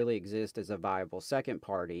even really exist as a viable second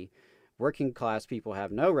party. Working class people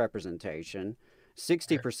have no representation.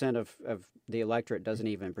 60% of the electorate doesn't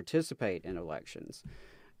even participate in elections.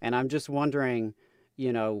 And I'm just wondering,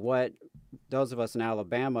 what those of us in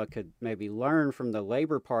Alabama could maybe learn from the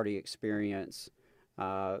Labor Party experience,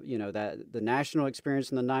 that the national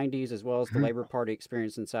experience in the 90s, as well as the Labor Party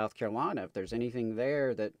experience in South Carolina. If there's anything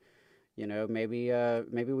there that,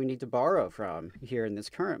 maybe we need to borrow from here in this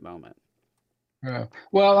current moment. Yeah.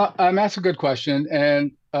 Well, that's a good question.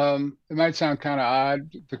 And it might sound kind of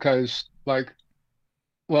odd because, I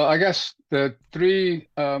guess the three,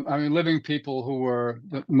 living people who were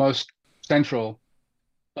the most central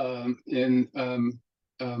in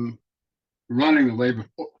running the labor,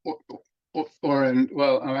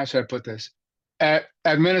 how should I put this?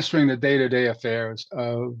 Administering the day-to-day affairs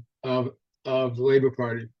of the Labor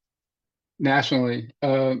Party nationally,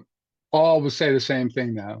 all would say the same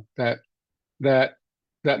thing now, that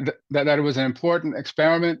it was an important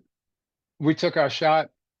experiment. We took our shot,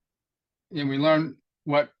 and we learned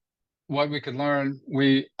what we could learn.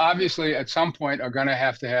 We obviously at some point are going to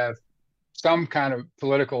have some kind of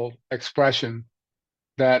political expression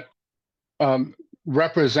that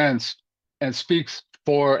represents and speaks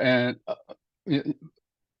for and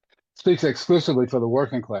speaks exclusively for the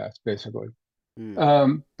working class, basically.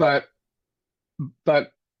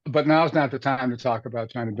 But now's not the time to talk about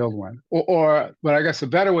trying to build one. But I guess the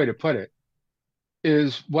better way to put it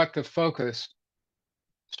is what the focus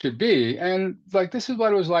should be. And this is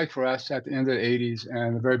what it was like for us at the end of the 80s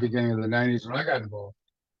and the very beginning of the 90s when I got involved,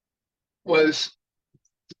 was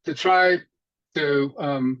to try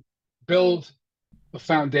to build a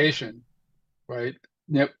foundation, right,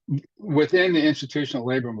 within the institutional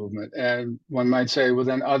labor movement, and one might say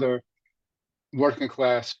within other working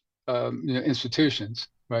class institutions,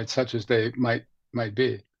 right, such as they might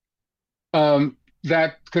be,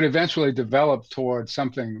 that could eventually develop towards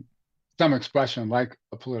some expression like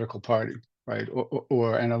a political party, right,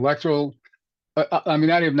 or an electoral. Not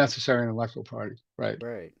even necessarily an electoral party, right?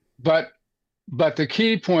 Right. But the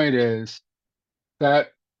key point is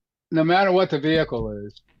that no matter what the vehicle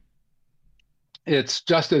is, it's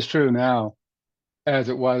just as true now as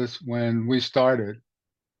it was when we started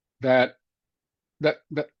that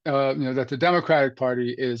the Democratic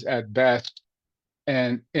Party is at best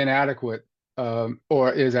an inadequate,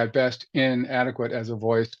 or is at best inadequate as a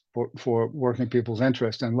voice for working people's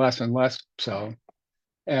interests, and less so.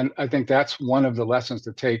 And I think that's one of the lessons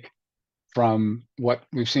to take from what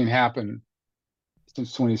we've seen happen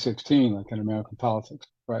since 2016, in American politics,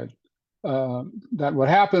 right? That what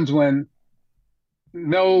happens when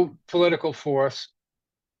no political force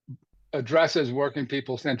addresses working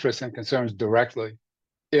people's interests and concerns directly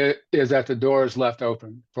is that the door is left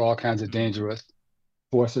open for all kinds of dangerous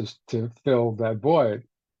forces to fill that void.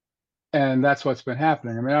 And that's what's been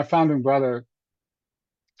happening. Our founding brother,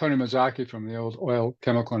 Tony Mazzocchi from the old oil,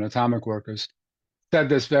 chemical, and atomic workers, said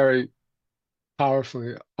this very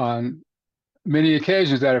powerfully on many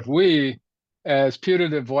occasions, that if we, as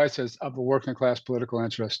putative voices of the working class political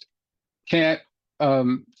interest, can't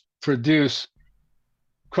produce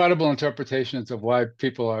credible interpretations of why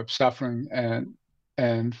people are suffering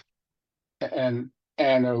and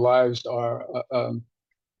their lives are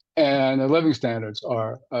and their living standards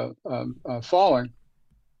are falling,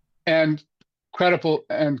 and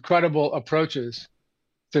credible approaches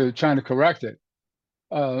to trying to correct it,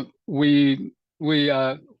 we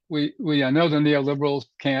know the neoliberals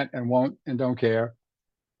can't and won't and don't care,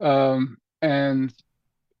 and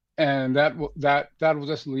that will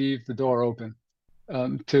just leave the door open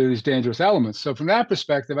to these dangerous elements. So from that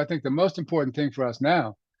perspective, I think the most important thing for us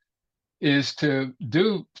now is to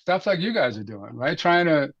do stuff like you guys are doing, right?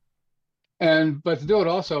 But to do it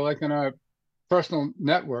also in our personal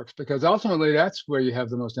networks, because ultimately that's where you have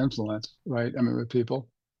the most influence, right? With people,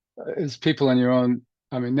 is people in your own,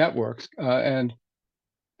 networks, and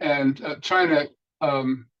trying to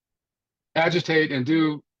agitate and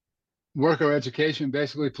do worker education,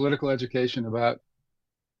 basically political education about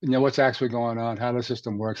what's actually going on, how the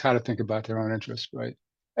system works, how to think about their own interests, right?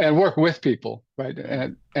 And work with people, right?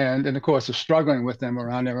 And in the course of struggling with them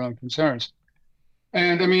around their own concerns.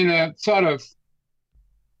 And a sort of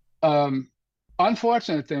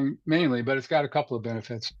unfortunate thing mainly, but it's got a couple of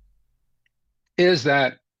benefits, is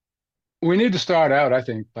that we need to start out, I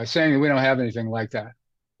think, by saying that we don't have anything like that,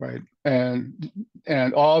 right? And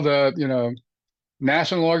all the,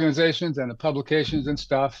 national organizations and the publications and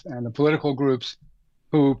stuff and the political groups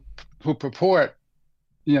who purport,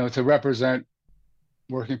 to represent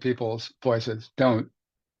working people's voices don't.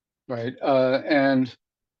 right?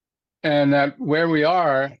 And that where we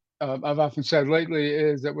are, I've often said lately,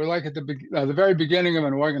 is that we're like at the very beginning of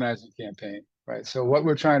an organizing campaign, right? So what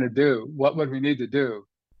we're trying to do, what we need to do,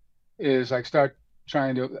 is like start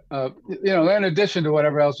trying to, in addition to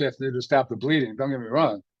whatever else we have to do to stop the bleeding. Don't get me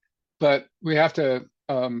wrong, but we have to.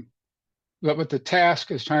 But the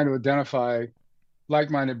task is trying to identify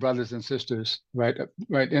like-minded brothers and sisters, right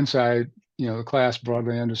inside, the class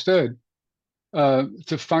broadly understood,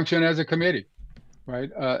 to function as a committee, right,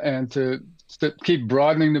 and to keep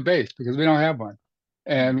broadening the base because we don't have one,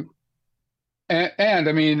 and I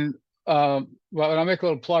mean, well, I'll make a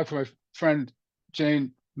little plug for my friend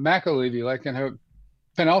Jane McAlevey, like in her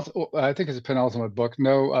I think it's a penultimate book,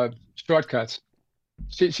 No Shortcuts.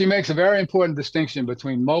 She makes a very important distinction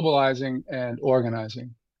between mobilizing and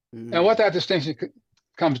organizing. And what that distinction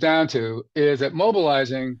comes down to is that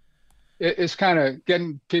mobilizing is kind of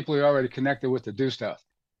getting people who are already connected with to do stuff,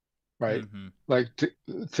 right? Like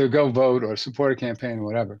to go vote or support a campaign or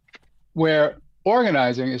whatever. Where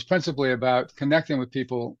organizing is principally about connecting with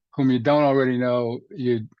people whom you don't already know,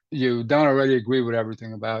 you don't already agree with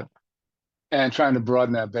everything about, and trying to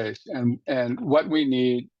broaden that base. And what we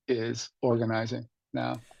need is organizing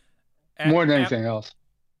now, more than anything else.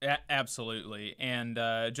 Absolutely. And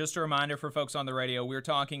just a reminder for folks on the radio, we're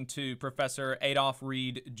talking to Professor Adolph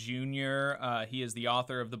Reed Jr. He is the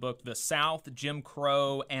author of the book The South, Jim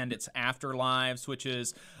Crow and Its Afterlives, which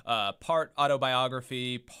is part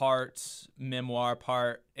autobiography, part memoir,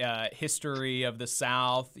 part history of the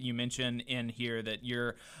South. You mentioned in here that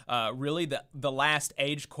you're really the last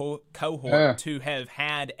age cohort to have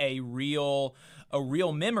had a real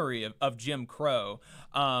memory of Jim Crow.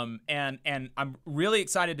 And I'm really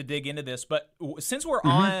excited to dig into this, but since we're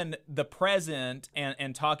on the present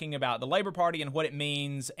and talking about the Labor Party and what it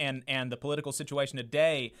means and the political situation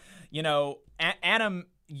today, Adam,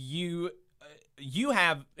 you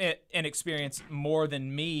have an experience more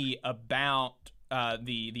than me about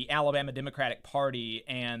the Alabama Democratic Party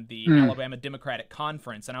and the Alabama Democratic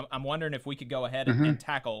Conference, and I'm wondering if we could go ahead and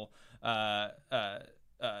tackle that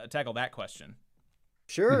question.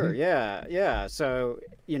 Sure. Yeah. So,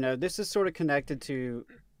 this is sort of connected to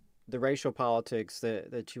the racial politics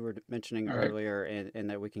that you were mentioning earlier, and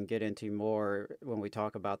that we can get into more when we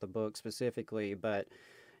talk about the book specifically. But,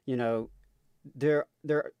 there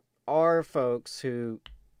are folks who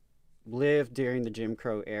lived during the Jim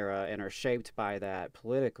Crow era and are shaped by that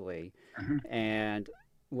politically. And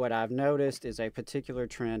what I've noticed is a particular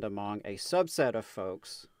trend among a subset of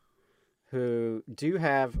folks who do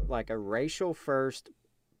have like a racial first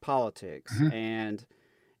politics, and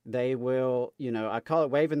they will, I call it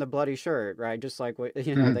waving the bloody shirt, right? Just like what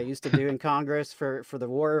they used to do in Congress for the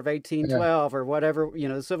War of 1812 or whatever,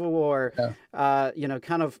 the Civil War,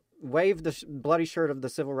 kind of wave the bloody shirt of the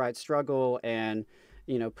civil rights struggle and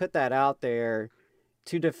put that out there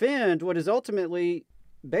to defend what is ultimately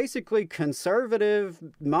basically conservative,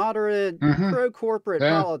 moderate, pro-corporate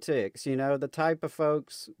politics, the type of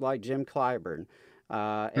folks like Jim Clyburn.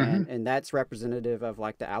 And that's representative of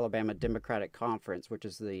like the Alabama Democratic Conference, which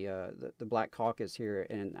is the Black Caucus here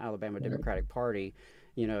in Alabama Democratic Party,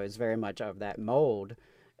 is very much of that mold.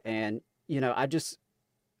 And,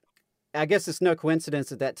 I guess it's no coincidence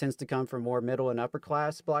that tends to come from more middle and upper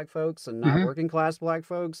class Black folks and not working class Black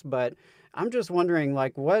folks. But I'm just wondering,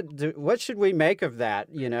 like, what should we make of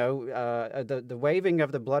that? The waving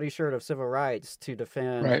of the bloody shirt of civil rights to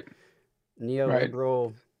defend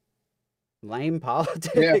neoliberal lame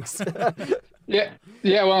politics. Yeah.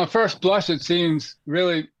 Well, on first blush, it seems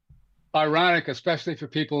really ironic, especially for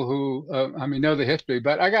people who, know the history.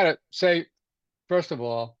 But I got to say, first of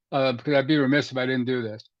all, because I'd be remiss if I didn't do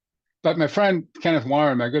this. But my friend Kenneth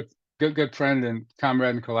Warren, my good friend and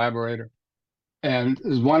comrade and collaborator, and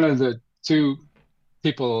is one of the two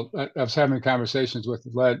people I was having conversations with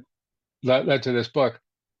that led to this book.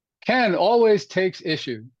 Ken always takes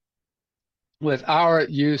issue with our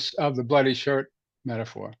use of the bloody shirt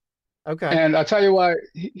metaphor. Okay. And I'll tell you why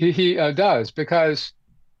he does, because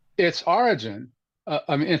its origin,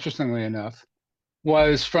 interestingly enough,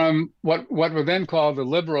 was from what were then called the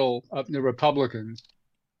liberal the Republicans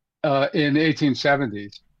in the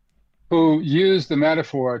 1870s, who used the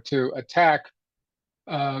metaphor to attack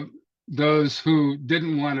those who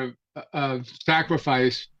didn't want to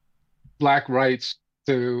sacrifice Black rights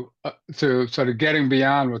to sort of getting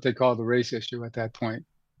beyond what they call the race issue at that point.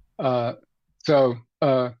 So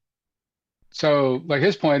like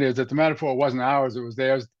his point is that the metaphor wasn't ours; it was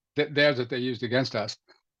theirs that they used against us.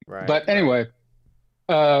 Right. But anyway,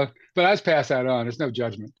 but let's pass that on. There's no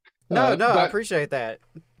judgment. No, I appreciate that.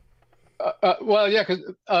 Well, yeah, because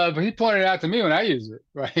but he pointed it out to me when I used it,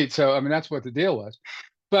 right? So I mean, that's what the deal was.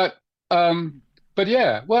 But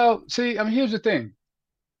yeah. Well, see, I mean, here's the thing.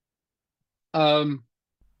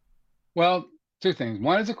 Well, two things.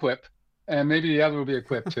 One is a quip, and maybe the other will be a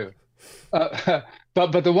quip too.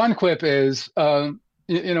 But the one quip is, when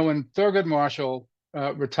Thurgood Marshall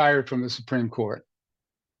retired from the Supreme Court,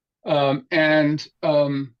 and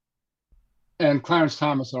Clarence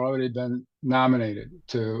Thomas had already been nominated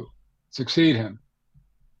to succeed him.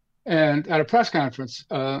 And at a press conference,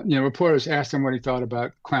 reporters asked him what he thought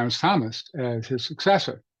about Clarence Thomas as his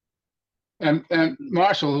successor. And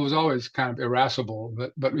Marshall, who was always kind of irascible,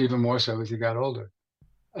 but even more so as he got older,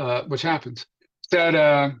 which happens, said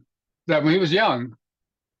that when he was young,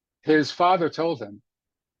 his father told him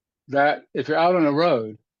that if you're out on a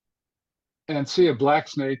road and see a black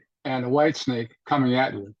snake and a white snake coming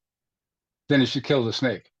at you, then you should kill the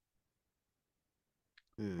snake.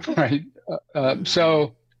 Right.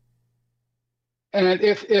 So, and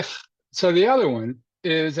if so, the other one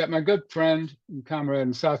is that my good friend and comrade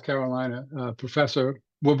in South Carolina, Professor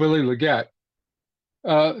Willie Leggett,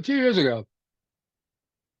 a few years ago,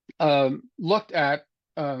 looked at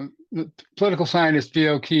the political scientist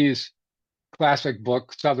V.O. Keyes' classic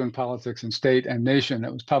book, Southern Politics and State and Nation,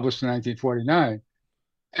 that was published in 1949.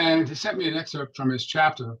 And he sent me an excerpt from his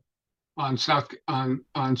chapter on South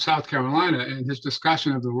Carolina and his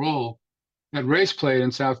discussion of the role that race played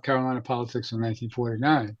in South Carolina politics in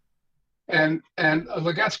 1949. And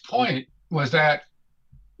Leggett's point was that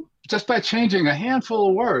just by changing a handful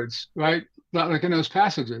of words, right, like in those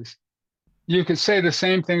passages, you could say the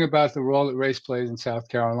same thing about the role that race plays in South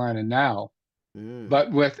Carolina now. But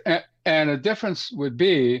and a difference would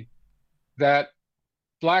be that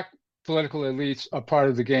black political elites are part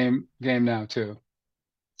of the game now too.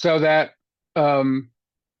 So that a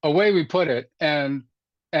way we put it, and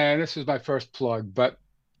this is my first plug, but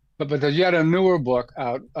there's yet a newer book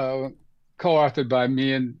out, co-authored by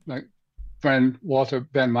me and my friend Walter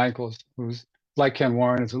Ben Michaels, who's like Ken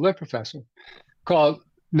Warren is a lit professor, called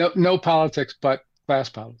No Politics But Class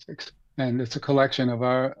Politics, and it's a collection of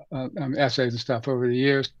our essays and stuff over the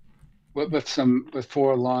years, with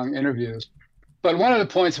 4 long interviews. But one of the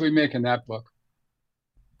points we make in that book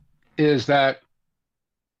is that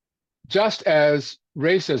just as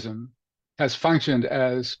racism has functioned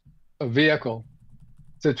as a vehicle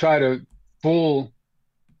to try to fool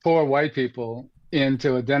poor white people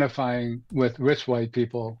into identifying with rich white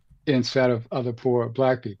people instead of other poor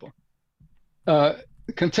black people,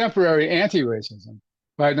 contemporary anti-racism,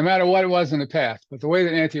 right, no matter what it was in the past, but the way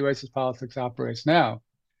that anti-racist politics operates now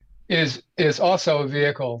is also a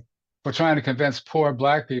vehicle for trying to convince poor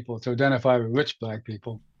black people to identify with rich black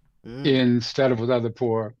people instead of with other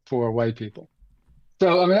poor white people.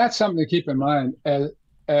 So, I mean, that's something to keep in mind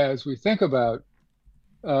as we think about,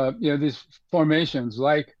 these formations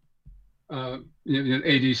like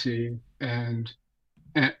ADC and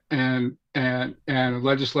a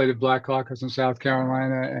legislative black caucus in South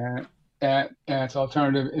Carolina and its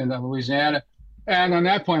alternative in Louisiana. And on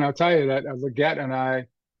that point, I'll tell you that Leggett and I,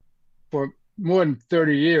 for more than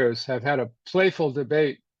 30 years, have had a playful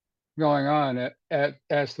debate going on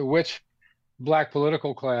as to which black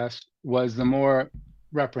political class was the more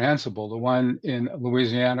reprehensible, the one in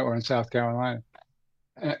Louisiana or in South Carolina.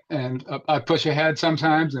 And I push ahead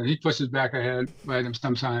sometimes, and he pushes back ahead, right,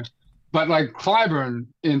 sometimes. But like Clyburn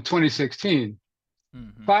in 2016,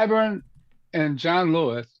 Clyburn and John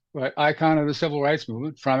Lewis, right, icon of the civil rights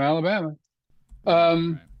movement from Alabama,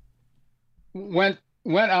 went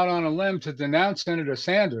out on a limb to denounce Senator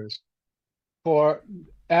Sanders for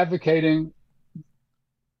advocating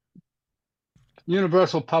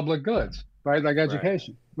universal public goods, right, like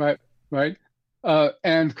education, right,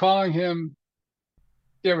 and calling him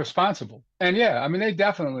irresponsible. And yeah, I mean, they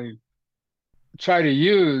definitely try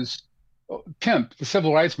to pimp the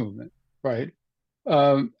civil rights movement, right,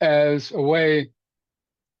 as a way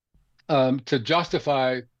to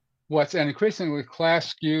justify what's an increasingly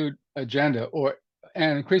class-skewed agenda, or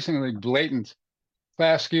an increasingly blatant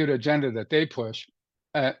class-skewed agenda that they push,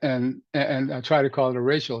 and I try to call it a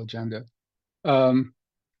racial agenda. And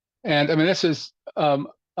I mean, this is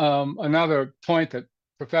another point that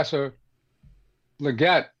Professor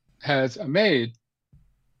Leggett has made,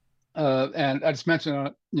 and I just mentioned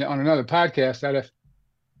on another podcast that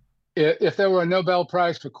if there were a Nobel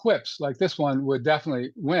Prize for quips, like this one would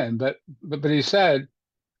definitely win. But he said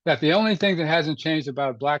that the only thing that hasn't changed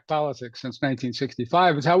about black politics since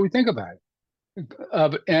 1965 is how we think about it.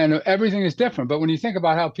 And everything is different. But when you think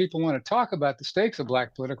about how people want to talk about the stakes of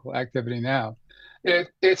black political activity now,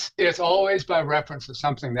 it's always by reference to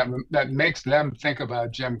something that makes them think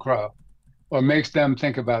about Jim Crow. or makes them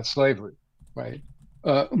think about slavery, right?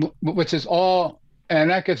 Which is all,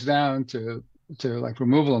 and that gets down to like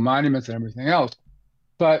removal of monuments and everything else.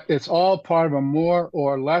 But it's all part of a more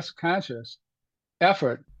or less conscious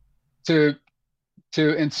effort to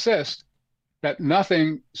insist that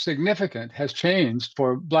nothing significant has changed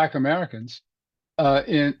for Black Americans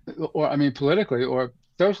politically or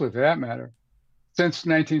socially for that matter, since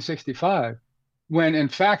 1965, when in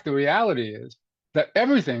fact the reality is that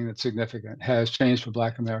everything that's significant has changed for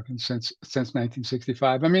Black Americans since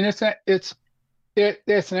 1965. I mean, it's an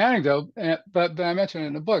anecdote, but I mentioned it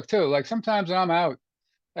in the book too. Like sometimes when I'm out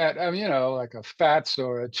at like a Fats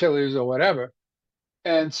or a Chili's or whatever,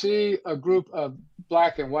 and see a group of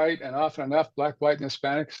Black and white, and often enough Black, white, and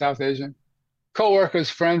Hispanic, South Asian co-workers,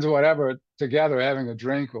 friends, or whatever, together having a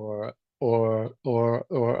drink or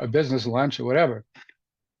a business lunch or whatever.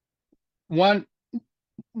 One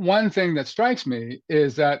thing that strikes me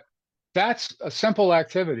is that that's a simple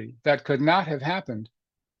activity that could not have happened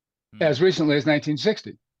as recently as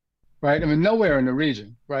 1960, right? I mean, nowhere in the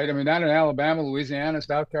region, right? I mean, not in Alabama, Louisiana,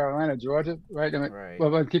 South Carolina, Georgia, right? I mean,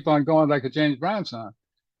 we'll keep on going like a James Brown song.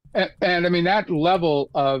 And I mean, that level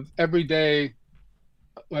of everyday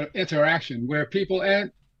interaction where people,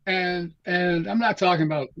 and I'm not talking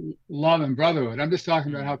about love and brotherhood. I'm just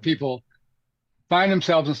talking about how people find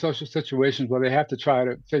themselves in social situations where they have to try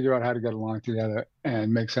to figure out how to get along together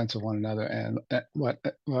and make sense of one another and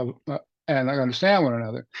understand one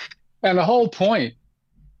another. And the whole point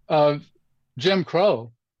of Jim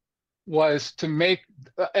Crow was to make,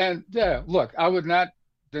 and yeah, look, I would not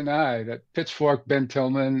deny that Pitchfork, Ben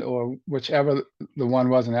Tillman, or whichever the one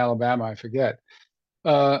was in Alabama, I forget,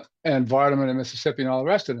 and Vardaman in Mississippi and all the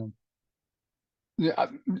rest of them.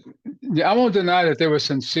 I won't deny that they were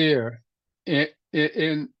sincere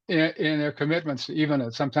in their commitments to even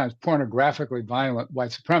a sometimes pornographically violent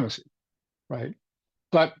white supremacy, right?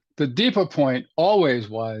 But the deeper point always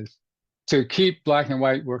was to keep Black and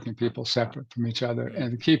white working people separate from each other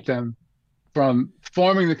and to keep them from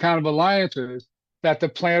forming the kind of alliances that the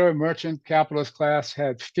planter, merchant, capitalist class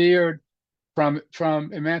had feared from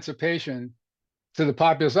emancipation to the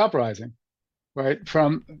populist uprising, right?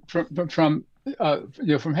 From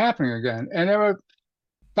happening again. And there were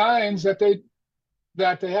signs that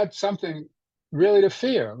they had something really to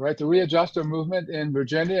fear, right? The readjuster movement in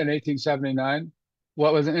Virginia in 1879,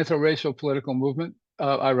 what was an interracial political movement,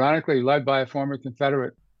 ironically led by a former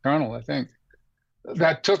Confederate colonel, I think,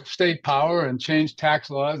 that took state power and changed tax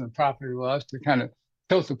laws and property laws to kind of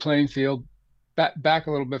tilt the playing field back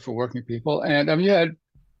a little bit for working people. And you had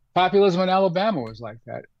populism in Alabama was like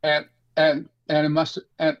that, and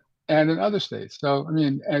in other states. So I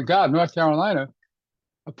mean, and God, North Carolina,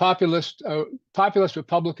 a populist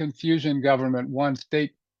Republican fusion government won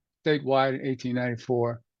statewide in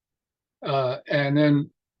 1894, and then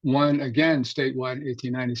won again statewide in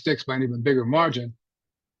 1896 by an even bigger margin.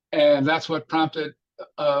 And that's what prompted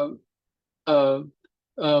the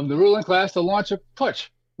ruling class to launch a putsch,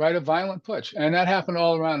 right? A violent putsch. And that happened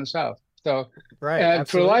all around the South. So, right, and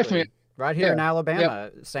absolutely. for life of me, right here in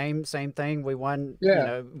Alabama, same thing. We won,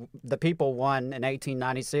 the people won in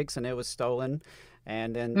 1896 and it was stolen.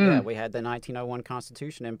 And then we had the 1901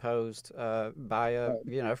 Constitution imposed by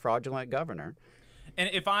a fraudulent governor. And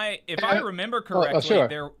if I remember correctly,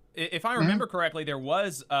 there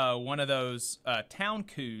was one of those town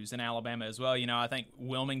coups in Alabama as well. You know, I think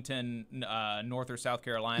Wilmington, North or South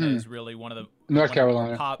Carolina, is really one of the North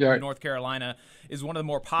Carolina is one of the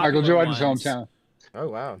more popular Michael Jordan's ones. hometown. Oh,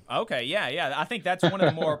 wow. Okay, yeah. I think that's one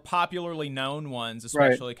of the more popularly known ones,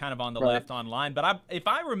 especially kind of on the left online. But if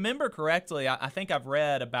I remember correctly, I think I've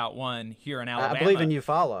read about one here in Alabama. I believe in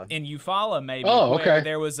Eufaula. In Eufaula, maybe. Oh, okay.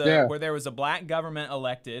 Where there was a black government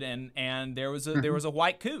elected, and there was a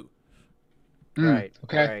white coup. Right.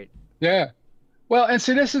 Okay. Right. Yeah. Well, and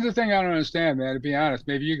see, this is the thing I don't understand, man. To be honest,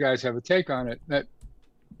 maybe you guys have a take on it. That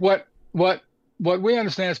what we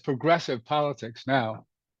understand as progressive politics now,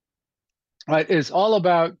 right, is all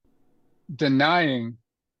about denying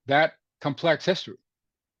that complex history,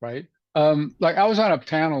 right? Like I was on a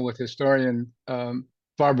panel with historian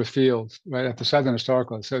Barbara Fields, right, at the Southern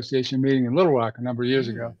Historical Association meeting in Little Rock a number of years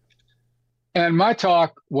ago, and my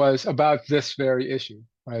talk was about this very issue,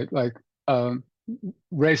 right? Like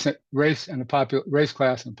race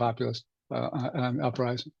class and populist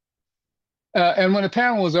uprising. And when the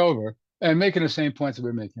panel was over, and making the same points that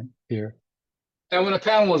we're making here, and when the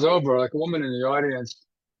panel was over, like a woman in the audience,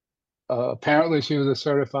 apparently she was a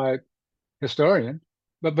certified historian,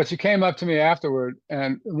 but she came up to me afterward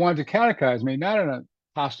and wanted to catechize me, not in a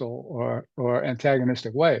hostile or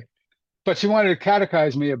antagonistic way, but she wanted to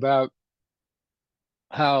catechize me about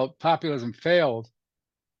how populism failed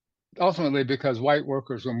ultimately because white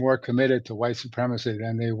workers were more committed to white supremacy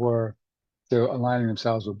than they were to aligning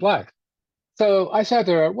themselves with black. So I sat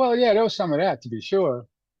there, well, yeah, there was some of that to be sure,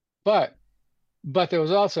 but there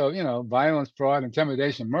was also, you know, violence, fraud,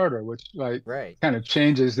 intimidation, murder, which like kind of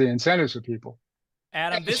changes the incentives for people.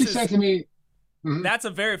 Adam, She said to me, that's a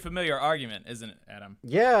very familiar argument, isn't it, Adam?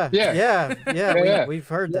 Yeah. We've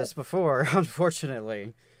heard this before,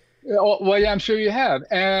 unfortunately. Well, yeah, I'm sure you have.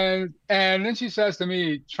 And then she says to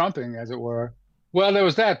me, trumping, as it were, well, there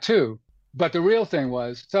was that too. But the real thing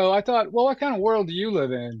was, so I thought, well, what kind of world do you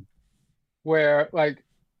live in where like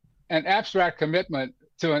an abstract commitment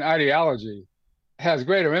to an ideology has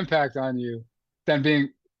greater impact on you than being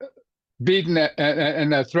beaten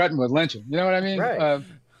and threatened with lynching? You know what I mean? Right.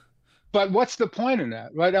 But what's the point in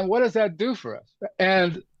that, right? And what does that do for us?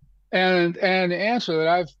 And the answer that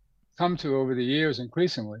I've come to over the years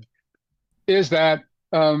increasingly is that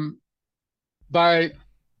by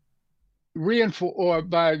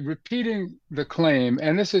repeating the claim,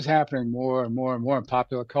 and this is happening more and more and more in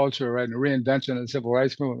popular culture, right? And the reinvention of the civil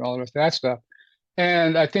rights movement, all of that stuff.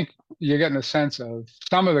 And I think you're getting a sense of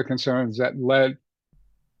some of the concerns that led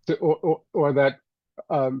to, or that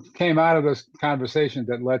came out of this conversation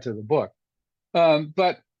that led to the book.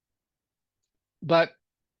 But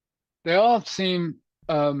they all seem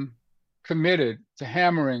committed to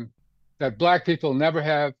hammering that Black people never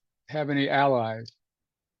have any allies,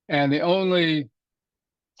 and the only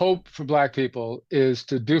hope for Black people is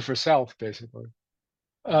to do for self, basically.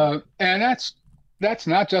 And that's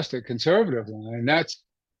not just a conservative line. That's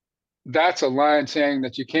a line saying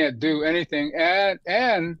that you can't do anything, and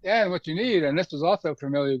what you need, and this was also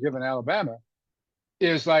familiar given Alabama,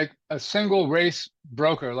 is like a single race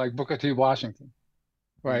broker like Booker T. Washington,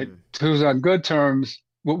 right? Who's on good terms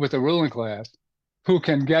with the ruling class, who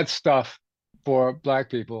can get stuff for Black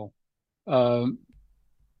people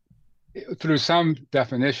through some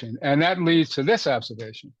definition. And that leads to this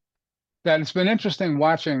observation, that it's been interesting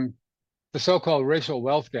watching the so-called racial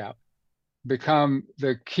wealth gap become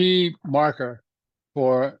the key marker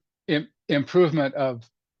for improvement of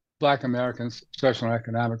Black Americans' social and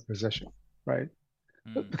economic position, right?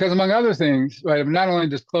 Because among other things, right, not only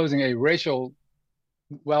just closing a racial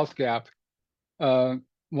wealth gap,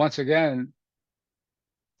 once again,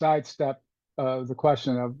 sidestep the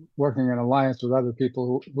question of working in alliance with other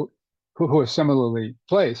people who are similarly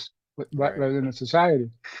placed rather than in society.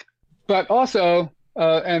 But also,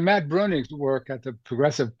 and Matt Brunig's work at the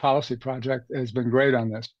Progressive Policy Project has been great on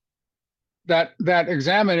this, that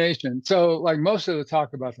examination. So like most of the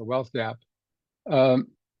talk about the wealth gap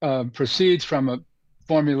proceeds from a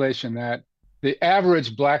formulation that the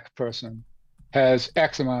average Black person has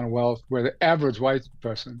X amount of wealth, where the average white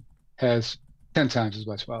person has 10 times as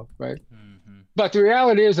much wealth, right? But the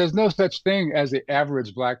reality is there's no such thing as the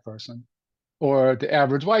average Black person or the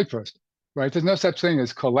average white person, right? There's no such thing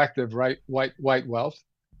as collective white wealth,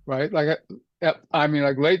 right? Like, I mean,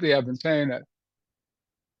 like lately I've been saying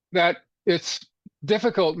that it's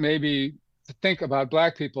difficult maybe to think about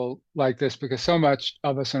Black people like this because so much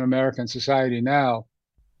of us in American society now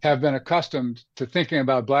have been accustomed to thinking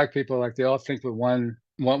about Black people like they all think with one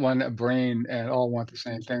brain and all want the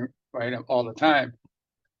same thing, right? All the time.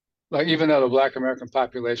 Like even though the Black American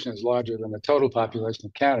population is larger than the total population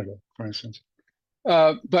of Canada, for instance.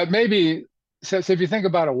 But maybe, so if you think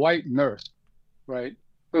about a white nurse, right,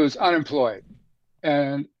 who's unemployed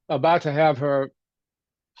and about to have her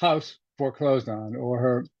house foreclosed on,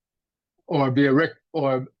 or be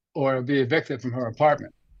evicted from her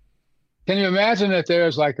apartment. Can you imagine that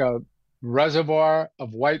there's like a reservoir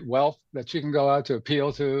of white wealth that she can go out to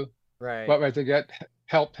appeal to, right, to get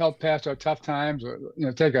help past our tough times, or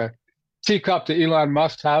take a teacup to Elon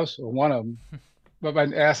Musk's house, or one of them, but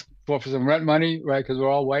ask for some rent money, right? Because we're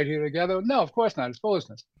all white here together. No, of course not. It's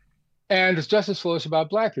foolishness, and it's just as foolish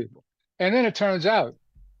about Black people. And then it turns out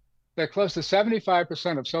that close to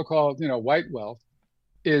 75% of so-called white wealth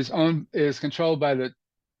is controlled by the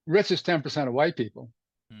richest 10% of white people,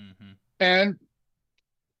 and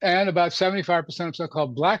about 75% of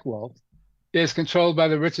so-called Black wealth is controlled by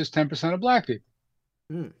the richest 10% of Black people.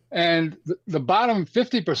 And the bottom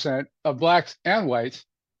 50% of Blacks and whites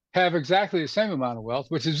have exactly the same amount of wealth,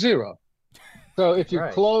 which is zero. So if you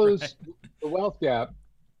close the wealth gap,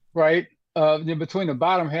 right, between the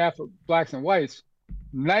bottom half of Blacks and whites,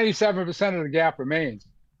 97% of the gap remains,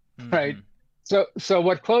 right? So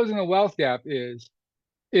what closing the wealth gap is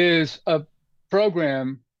a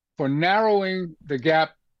program for narrowing the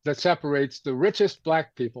gap that separates the richest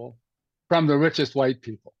Black people from the richest white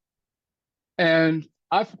people. And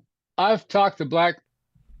I've talked to Black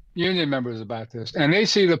union members about this, and they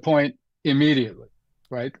see the point immediately,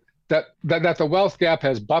 right? That the wealth gap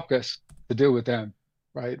has buckus to do with them,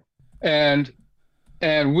 right? And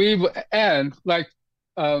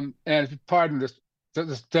pardon this,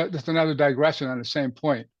 just another digression on the same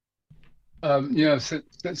point. I'm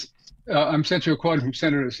sent you a quote from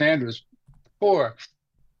Senator Sanders before.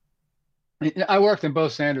 I worked in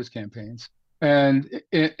both Sanders campaigns, and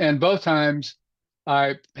both times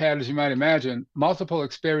I had, as you might imagine, multiple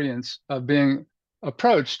experience of being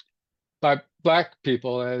approached by Black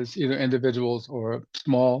people as either individuals or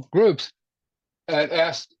small groups and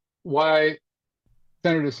asked why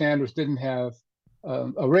Senator Sanders didn't have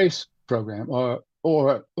a race program or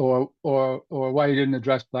why he didn't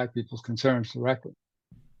address Black people's concerns directly.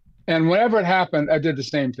 And whenever it happened, I did the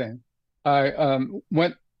same thing. I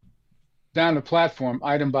went down the platform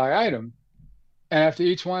item by item, and after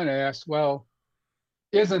each one I asked, well,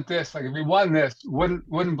 isn't this, like, if we won this,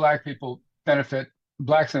 wouldn't Black people benefit,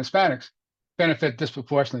 Blacks and Hispanics benefit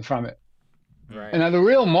disproportionately from it? Right. And now the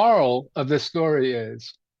real moral of this story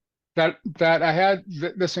is that I had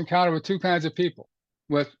this encounter with two kinds of people,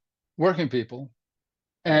 with working people,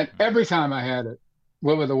 and every time I had it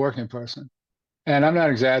with a working person. And I'm not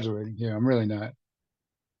exaggerating here, I'm really not.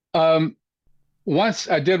 Once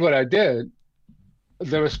I did what I did,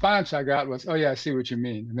 the response I got was, oh yeah, I see what you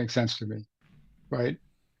mean. It makes sense to me, right?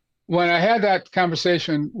 When I had that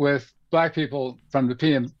conversation with Black people from the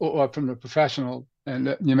PM or from the professional and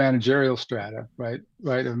the managerial strata, right,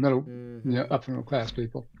 the middle, upper middle class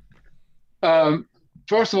people.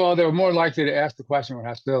 First of all, they were more likely to ask the question with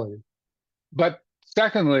hostility. But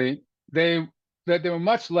secondly, they were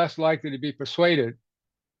much less likely to be persuaded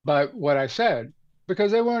by what I said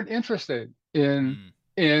because they weren't interested in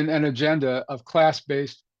an agenda of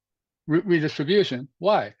class-based redistribution.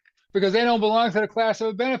 Why? Because they don't belong to the class that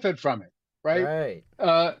would benefit from it, right?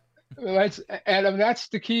 Right. And that's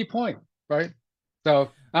the key point, right? So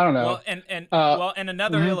I don't know. Well, and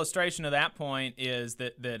another illustration of that point is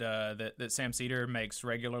that Sam Cedar makes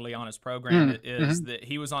regularly on his program is that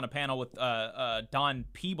he was on a panel with Don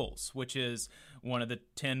Peebles, which is one of the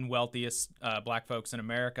 10 wealthiest Black folks in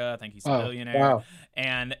America. I think he's a billionaire. Wow.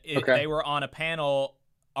 And they were on a panel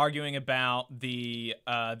arguing about the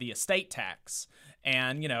estate tax.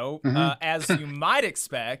 And, as you might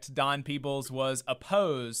expect, Don Peebles was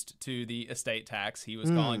opposed to the estate tax. He was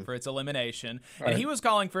calling for its elimination. Right. And he was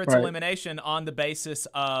calling for its elimination on the basis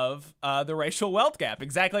of the racial wealth gap.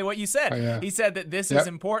 Exactly what you said. Oh, yeah. He said that this is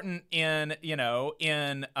important in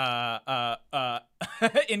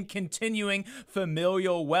continuing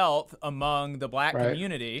familial wealth among the Black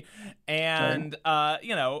community. And,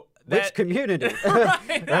 which community?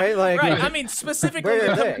 Right. Like, I mean, specifically,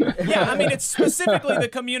 it's specifically the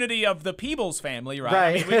community of the Peebles family, right?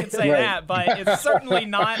 I mean, we can say that, but it's certainly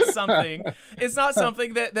not something. It's not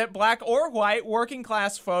something that Black or white working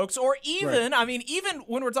class folks, or even, even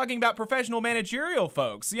when we're talking about professional managerial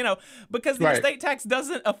folks, because the estate tax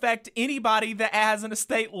doesn't affect anybody that has an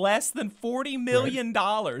estate less than $40 million.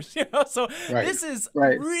 So this is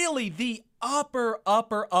really the upper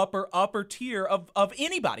tier of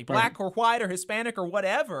anybody, Black or white or Hispanic or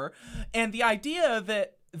whatever. And the idea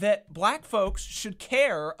that Black folks should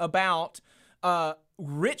care about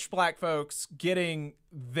rich Black folks getting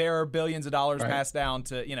their billions of dollars passed down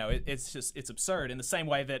to, it's absurd. In the same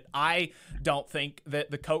way that I don't think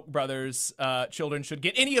that the Koch brothers' children should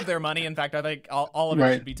get any of their money. In fact, I think all of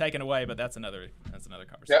it should be taken away. But that's another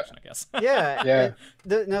conversation, I guess.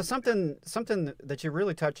 Now, something that you're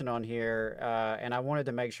really touching on here, and I wanted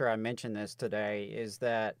to make sure I mention this today, is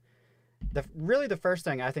that the first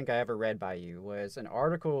thing I think I ever read by you was an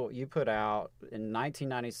article you put out in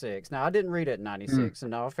 1996. Now, I didn't read it in 96,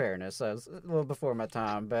 in all fairness. I was a little before my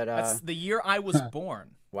time, but that's the year I was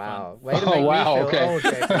born. Wow. Way to make me feel old,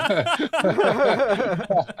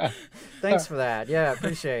 Thanks for that. Yeah,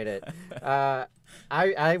 appreciate it. I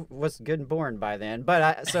was good and born by then,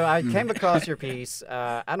 but I came across your piece.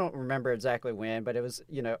 I don't remember exactly when, but it was,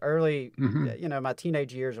 early, my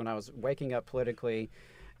teenage years when I was waking up politically,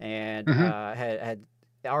 and had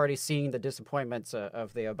already seen the disappointments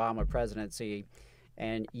of the Obama presidency.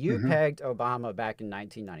 And you pegged Obama back in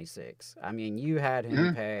 1996. I mean, you had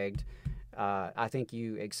him pegged. I think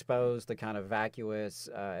you exposed the kind of vacuous,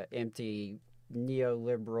 empty,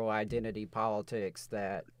 neoliberal identity politics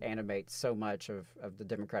that animates so much of the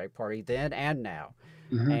Democratic Party then and now.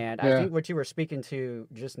 And I think what you were speaking to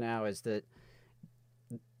just now is that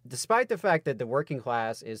despite the fact that the working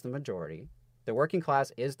class is the majority, the working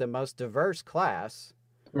class is the most diverse class,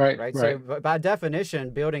 Right. Right. So by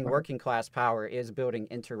definition, building working class power is building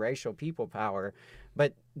interracial people power,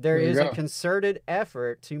 but there is a concerted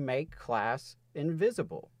effort to make class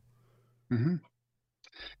invisible. Mm-hmm.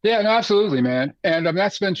 Yeah, no, absolutely, man. And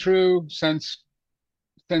that's been true since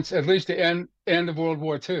at least the end of World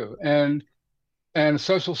War II. And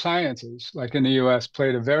social sciences, like in the U.S.,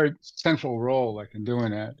 played a very central role, like in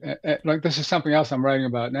doing that. Like this is something else I'm writing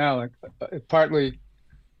about now. Like partly,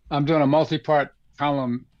 I'm doing a multi-part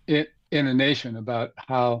column in a Nation about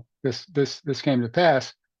how this came to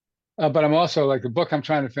pass. But I'm also like the book I'm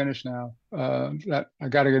trying to finish now that I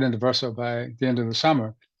got to get into verso by the end of the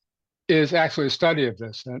summer is actually a study of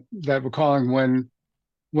this that we're calling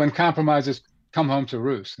when compromises come home to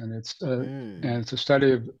roost, and it's a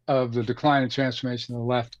study of the decline and transformation of the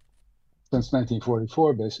left since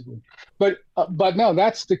 1944, basically. But no,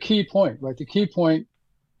 that's the key point. Like the key point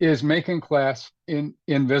is making class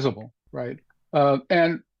invisible, right?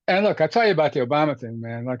 And look, I tell you about the Obama thing,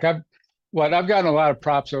 man. Like I've gotten a lot of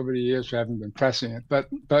props over the years for having been pressing it, but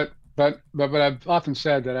I've often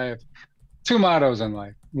said that I have two mottos in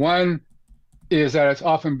life. One is that it's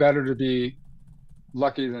often better to be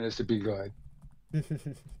lucky than it is to be good.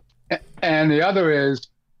 And the other is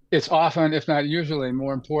it's often, if not usually,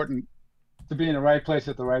 more important to be in the right place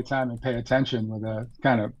at the right time and pay attention with a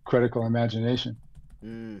kind of critical imagination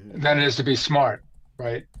than it is to be smart,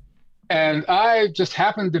 right? And I just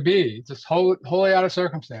happened to be just wholly out of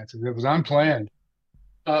circumstances. It was unplanned.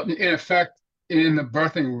 In effect, in the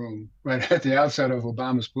birthing room, right at the outset of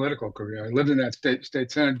Obama's political career, I lived in that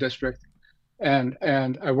state Senate district, and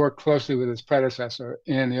I worked closely with his predecessor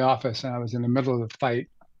in the office, and I was in the middle of the fight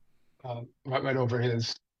right over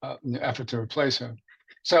his effort to replace him.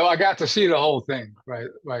 So I got to see the whole thing, right.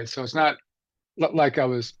 So it's not like I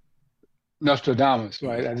was Nostradamus,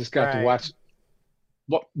 right? I just got to watch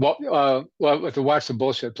to watch the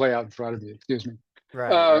bullshit play out in front of you. Excuse me.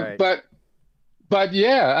 Right. But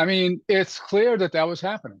yeah, I mean, it's clear that was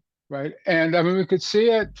happening, right? And I mean, we could see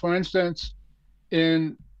it, for instance,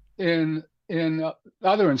 in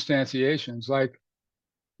other instantiations, like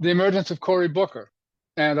the emergence of Cory Booker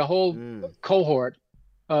and a whole cohort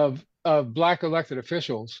of Black elected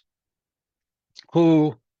officials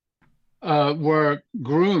who were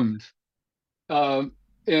groomed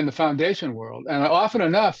in the foundation world, and often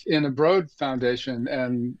enough in the Broad Foundation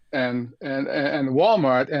and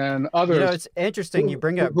Walmart and others. You know, it's interesting you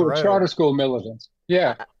bring up Broad. Charter school militants.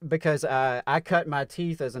 Yeah, because I cut my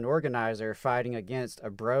teeth as an organizer fighting against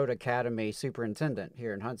a Broad Academy superintendent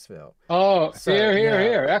here in Huntsville. Oh, so,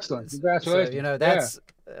 here! Excellent, congratulations. So, you know, that's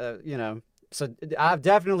So I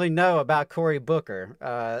definitely know about Cory Booker.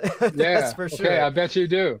 That's for sure. Okay, I bet you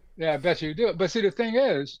do. Yeah, I bet you do. But see, the thing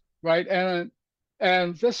is, right, and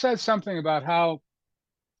this says something about how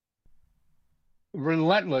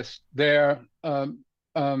relentless their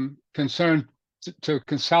concern to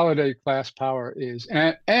consolidate class power is,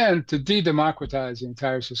 and to de-democratize the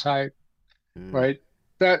entire society, right?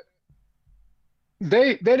 That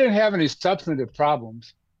they didn't have any substantive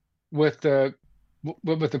problems with the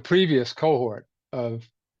previous cohort of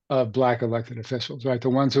Black elected officials, right? The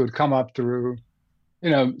ones who had come up through,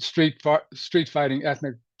 street fighting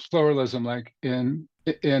ethnic pluralism, like in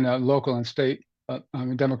local and state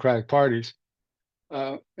Democratic parties,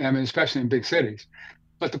 I mean, especially in big cities.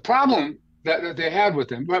 But the problem that they had with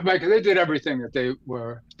them, right, because they did everything that they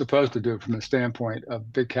were supposed to do from the standpoint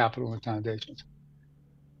of big capital and foundations.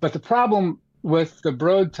 But the problem with the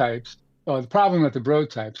Broad types, or the problem that the Broad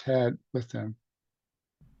types had with them,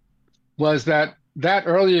 was that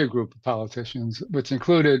earlier group of politicians, which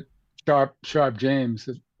included Sharp James,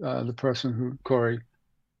 the person who Cory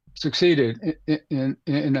succeeded in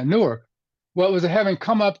Newark, what was having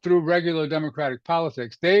come up through regular Democratic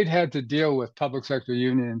politics, they'd had to deal with public sector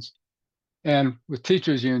unions and with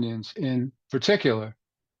teachers' unions in particular,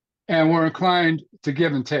 and were inclined to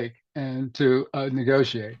give and take and to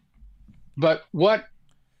negotiate. But what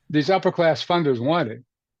these upper class funders wanted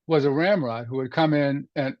was a ramrod who would come in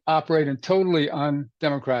and operate in totally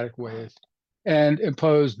undemocratic ways and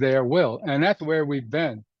impose their will. And that's where we've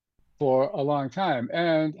been for a long time.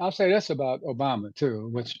 And I'll say this about Obama too,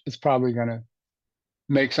 which is probably going to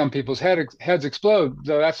make some people's heads explode,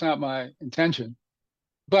 though that's not my intention.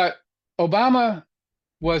 But Obama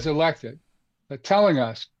was elected telling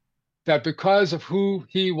us that because of who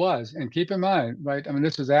he was, and keep in mind, right, I mean,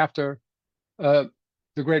 this is after the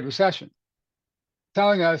Great Recession,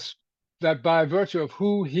 telling us that by virtue of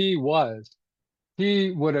who he was,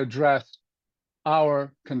 he would address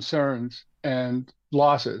our concerns and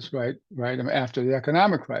losses, right, after the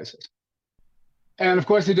economic crisis. And of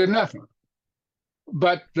course, he did nothing.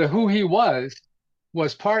 But the who he was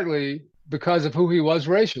was partly because of who he was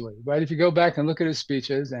racially, right? If you go back and look at his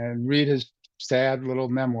speeches and read his sad little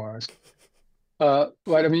memoirs, right?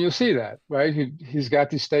 I mean, you'll see that, right? He's got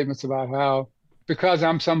these statements about how, because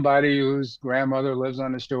I'm somebody whose grandmother lives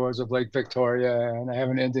on the shores of Lake Victoria and I have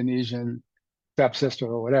an Indonesian stepsister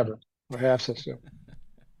or whatever, or half sister.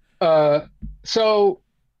 So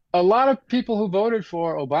a lot of people who voted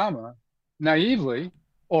for Obama naively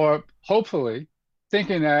or hopefully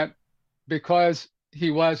thinking that because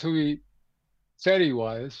he was who he said he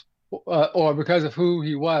was, or because of who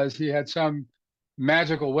he was, he had some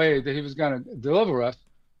magical way that he was going to deliver us,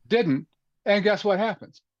 didn't. And guess what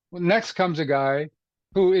happens? Well, next comes a guy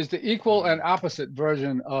who is the equal and opposite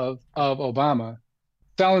version of Obama,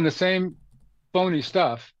 selling the same phony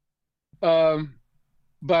stuff,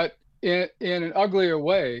 but in an uglier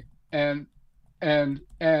way, and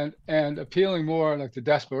appealing more like to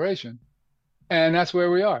desperation. And that's where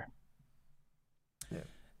we are.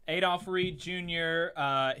 Adolph Reed Jr.,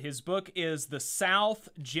 his book is The South,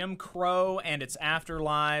 Jim Crow and Its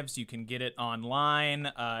Afterlives. You can get it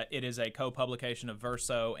online. It is a co-publication of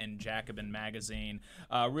Verso and Jacobin Magazine.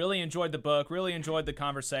 Really enjoyed the book, really enjoyed the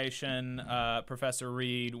conversation, Professor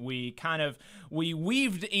Reed. We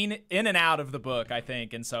weaved in and out of the book, I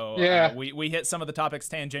think, and so we hit some of the topics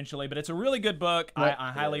tangentially, but it's a really good book. I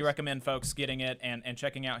highly recommend folks getting it and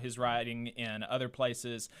checking out his writing in other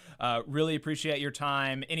places. Really appreciate your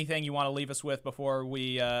time. Anything you want to leave us with before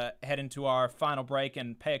we head into our final break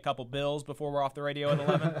and pay a couple bills before we're off the radio at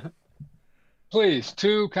 11? Please,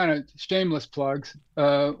 two kind of shameless plugs.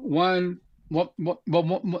 One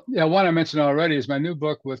I mentioned already is my new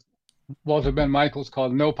book with Walter Ben Michaels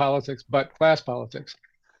called No Politics But Class Politics.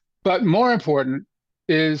 But more important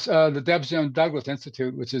is the Debs Jones Douglas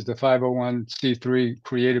Institute, which is the 501c3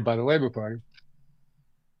 created by the Labor Party.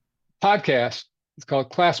 Podcast. It's called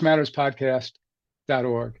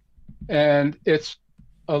classmatterspodcast.org. And it's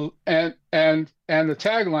and the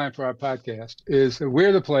tagline for our podcast is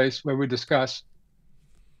we're the place where we discuss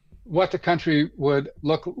what the country would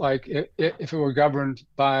look like if it were governed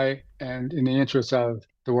by and in the interests of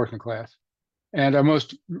the working class. And our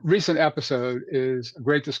most recent episode is a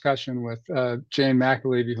great discussion with Jane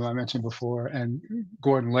McAlevey, who I mentioned before, and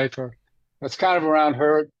Gordon Lafer. That's kind of around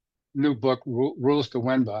her new book, Rules to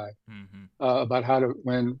Win By, about how to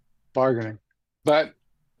win bargaining. But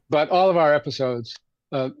all of our episodes,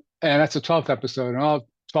 and that's the 12th episode, and all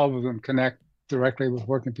 12 of them connect directly with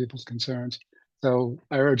working people's concerns. So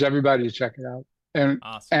I urge everybody to check it out. And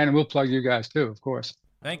awesome. And we'll plug you guys too, of course.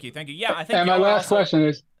 Thank you. Yeah, I think. And my last question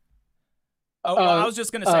is. Oh, well, I was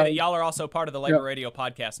just going to say that y'all are also part of the Labor Radio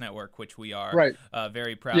Podcast Network, which we are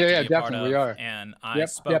very proud to be a part of. We are. And I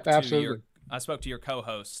spoke to your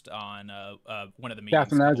co-host on one of the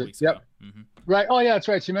meetings a couple weeks ago. Right. Oh, yeah, that's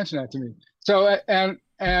right. She mentioned that to me. So, and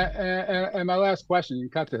my last question, you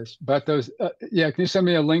can cut this, but those, can you send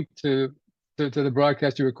me a link to the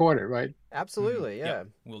broadcast you recorded, right? Absolutely. Yeah.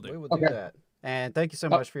 We'll do. We will do that. And thank you so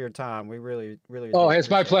much for your time. We really, really. Oh,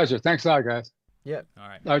 it's my pleasure. Thanks a lot, guys. Yep. All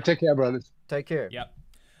right. All right. Take care, brothers. Take care. Yep.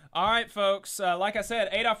 All right, folks. Like I said,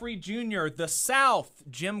 Adolph Reed Jr., The South,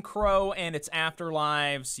 Jim Crow and Its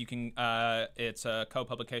Afterlives. You can. It's a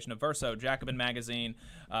co-publication of Verso, Jacobin Magazine.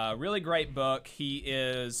 Really great book. He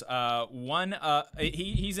is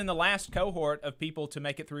he's in the last cohort of people to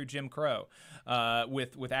make it through Jim Crow,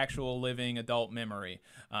 with actual living adult memory.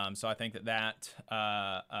 So I think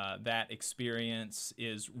that experience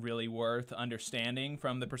is really worth understanding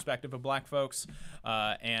from the perspective of Black folks,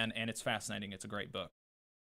 and it's fascinating. It's a great book.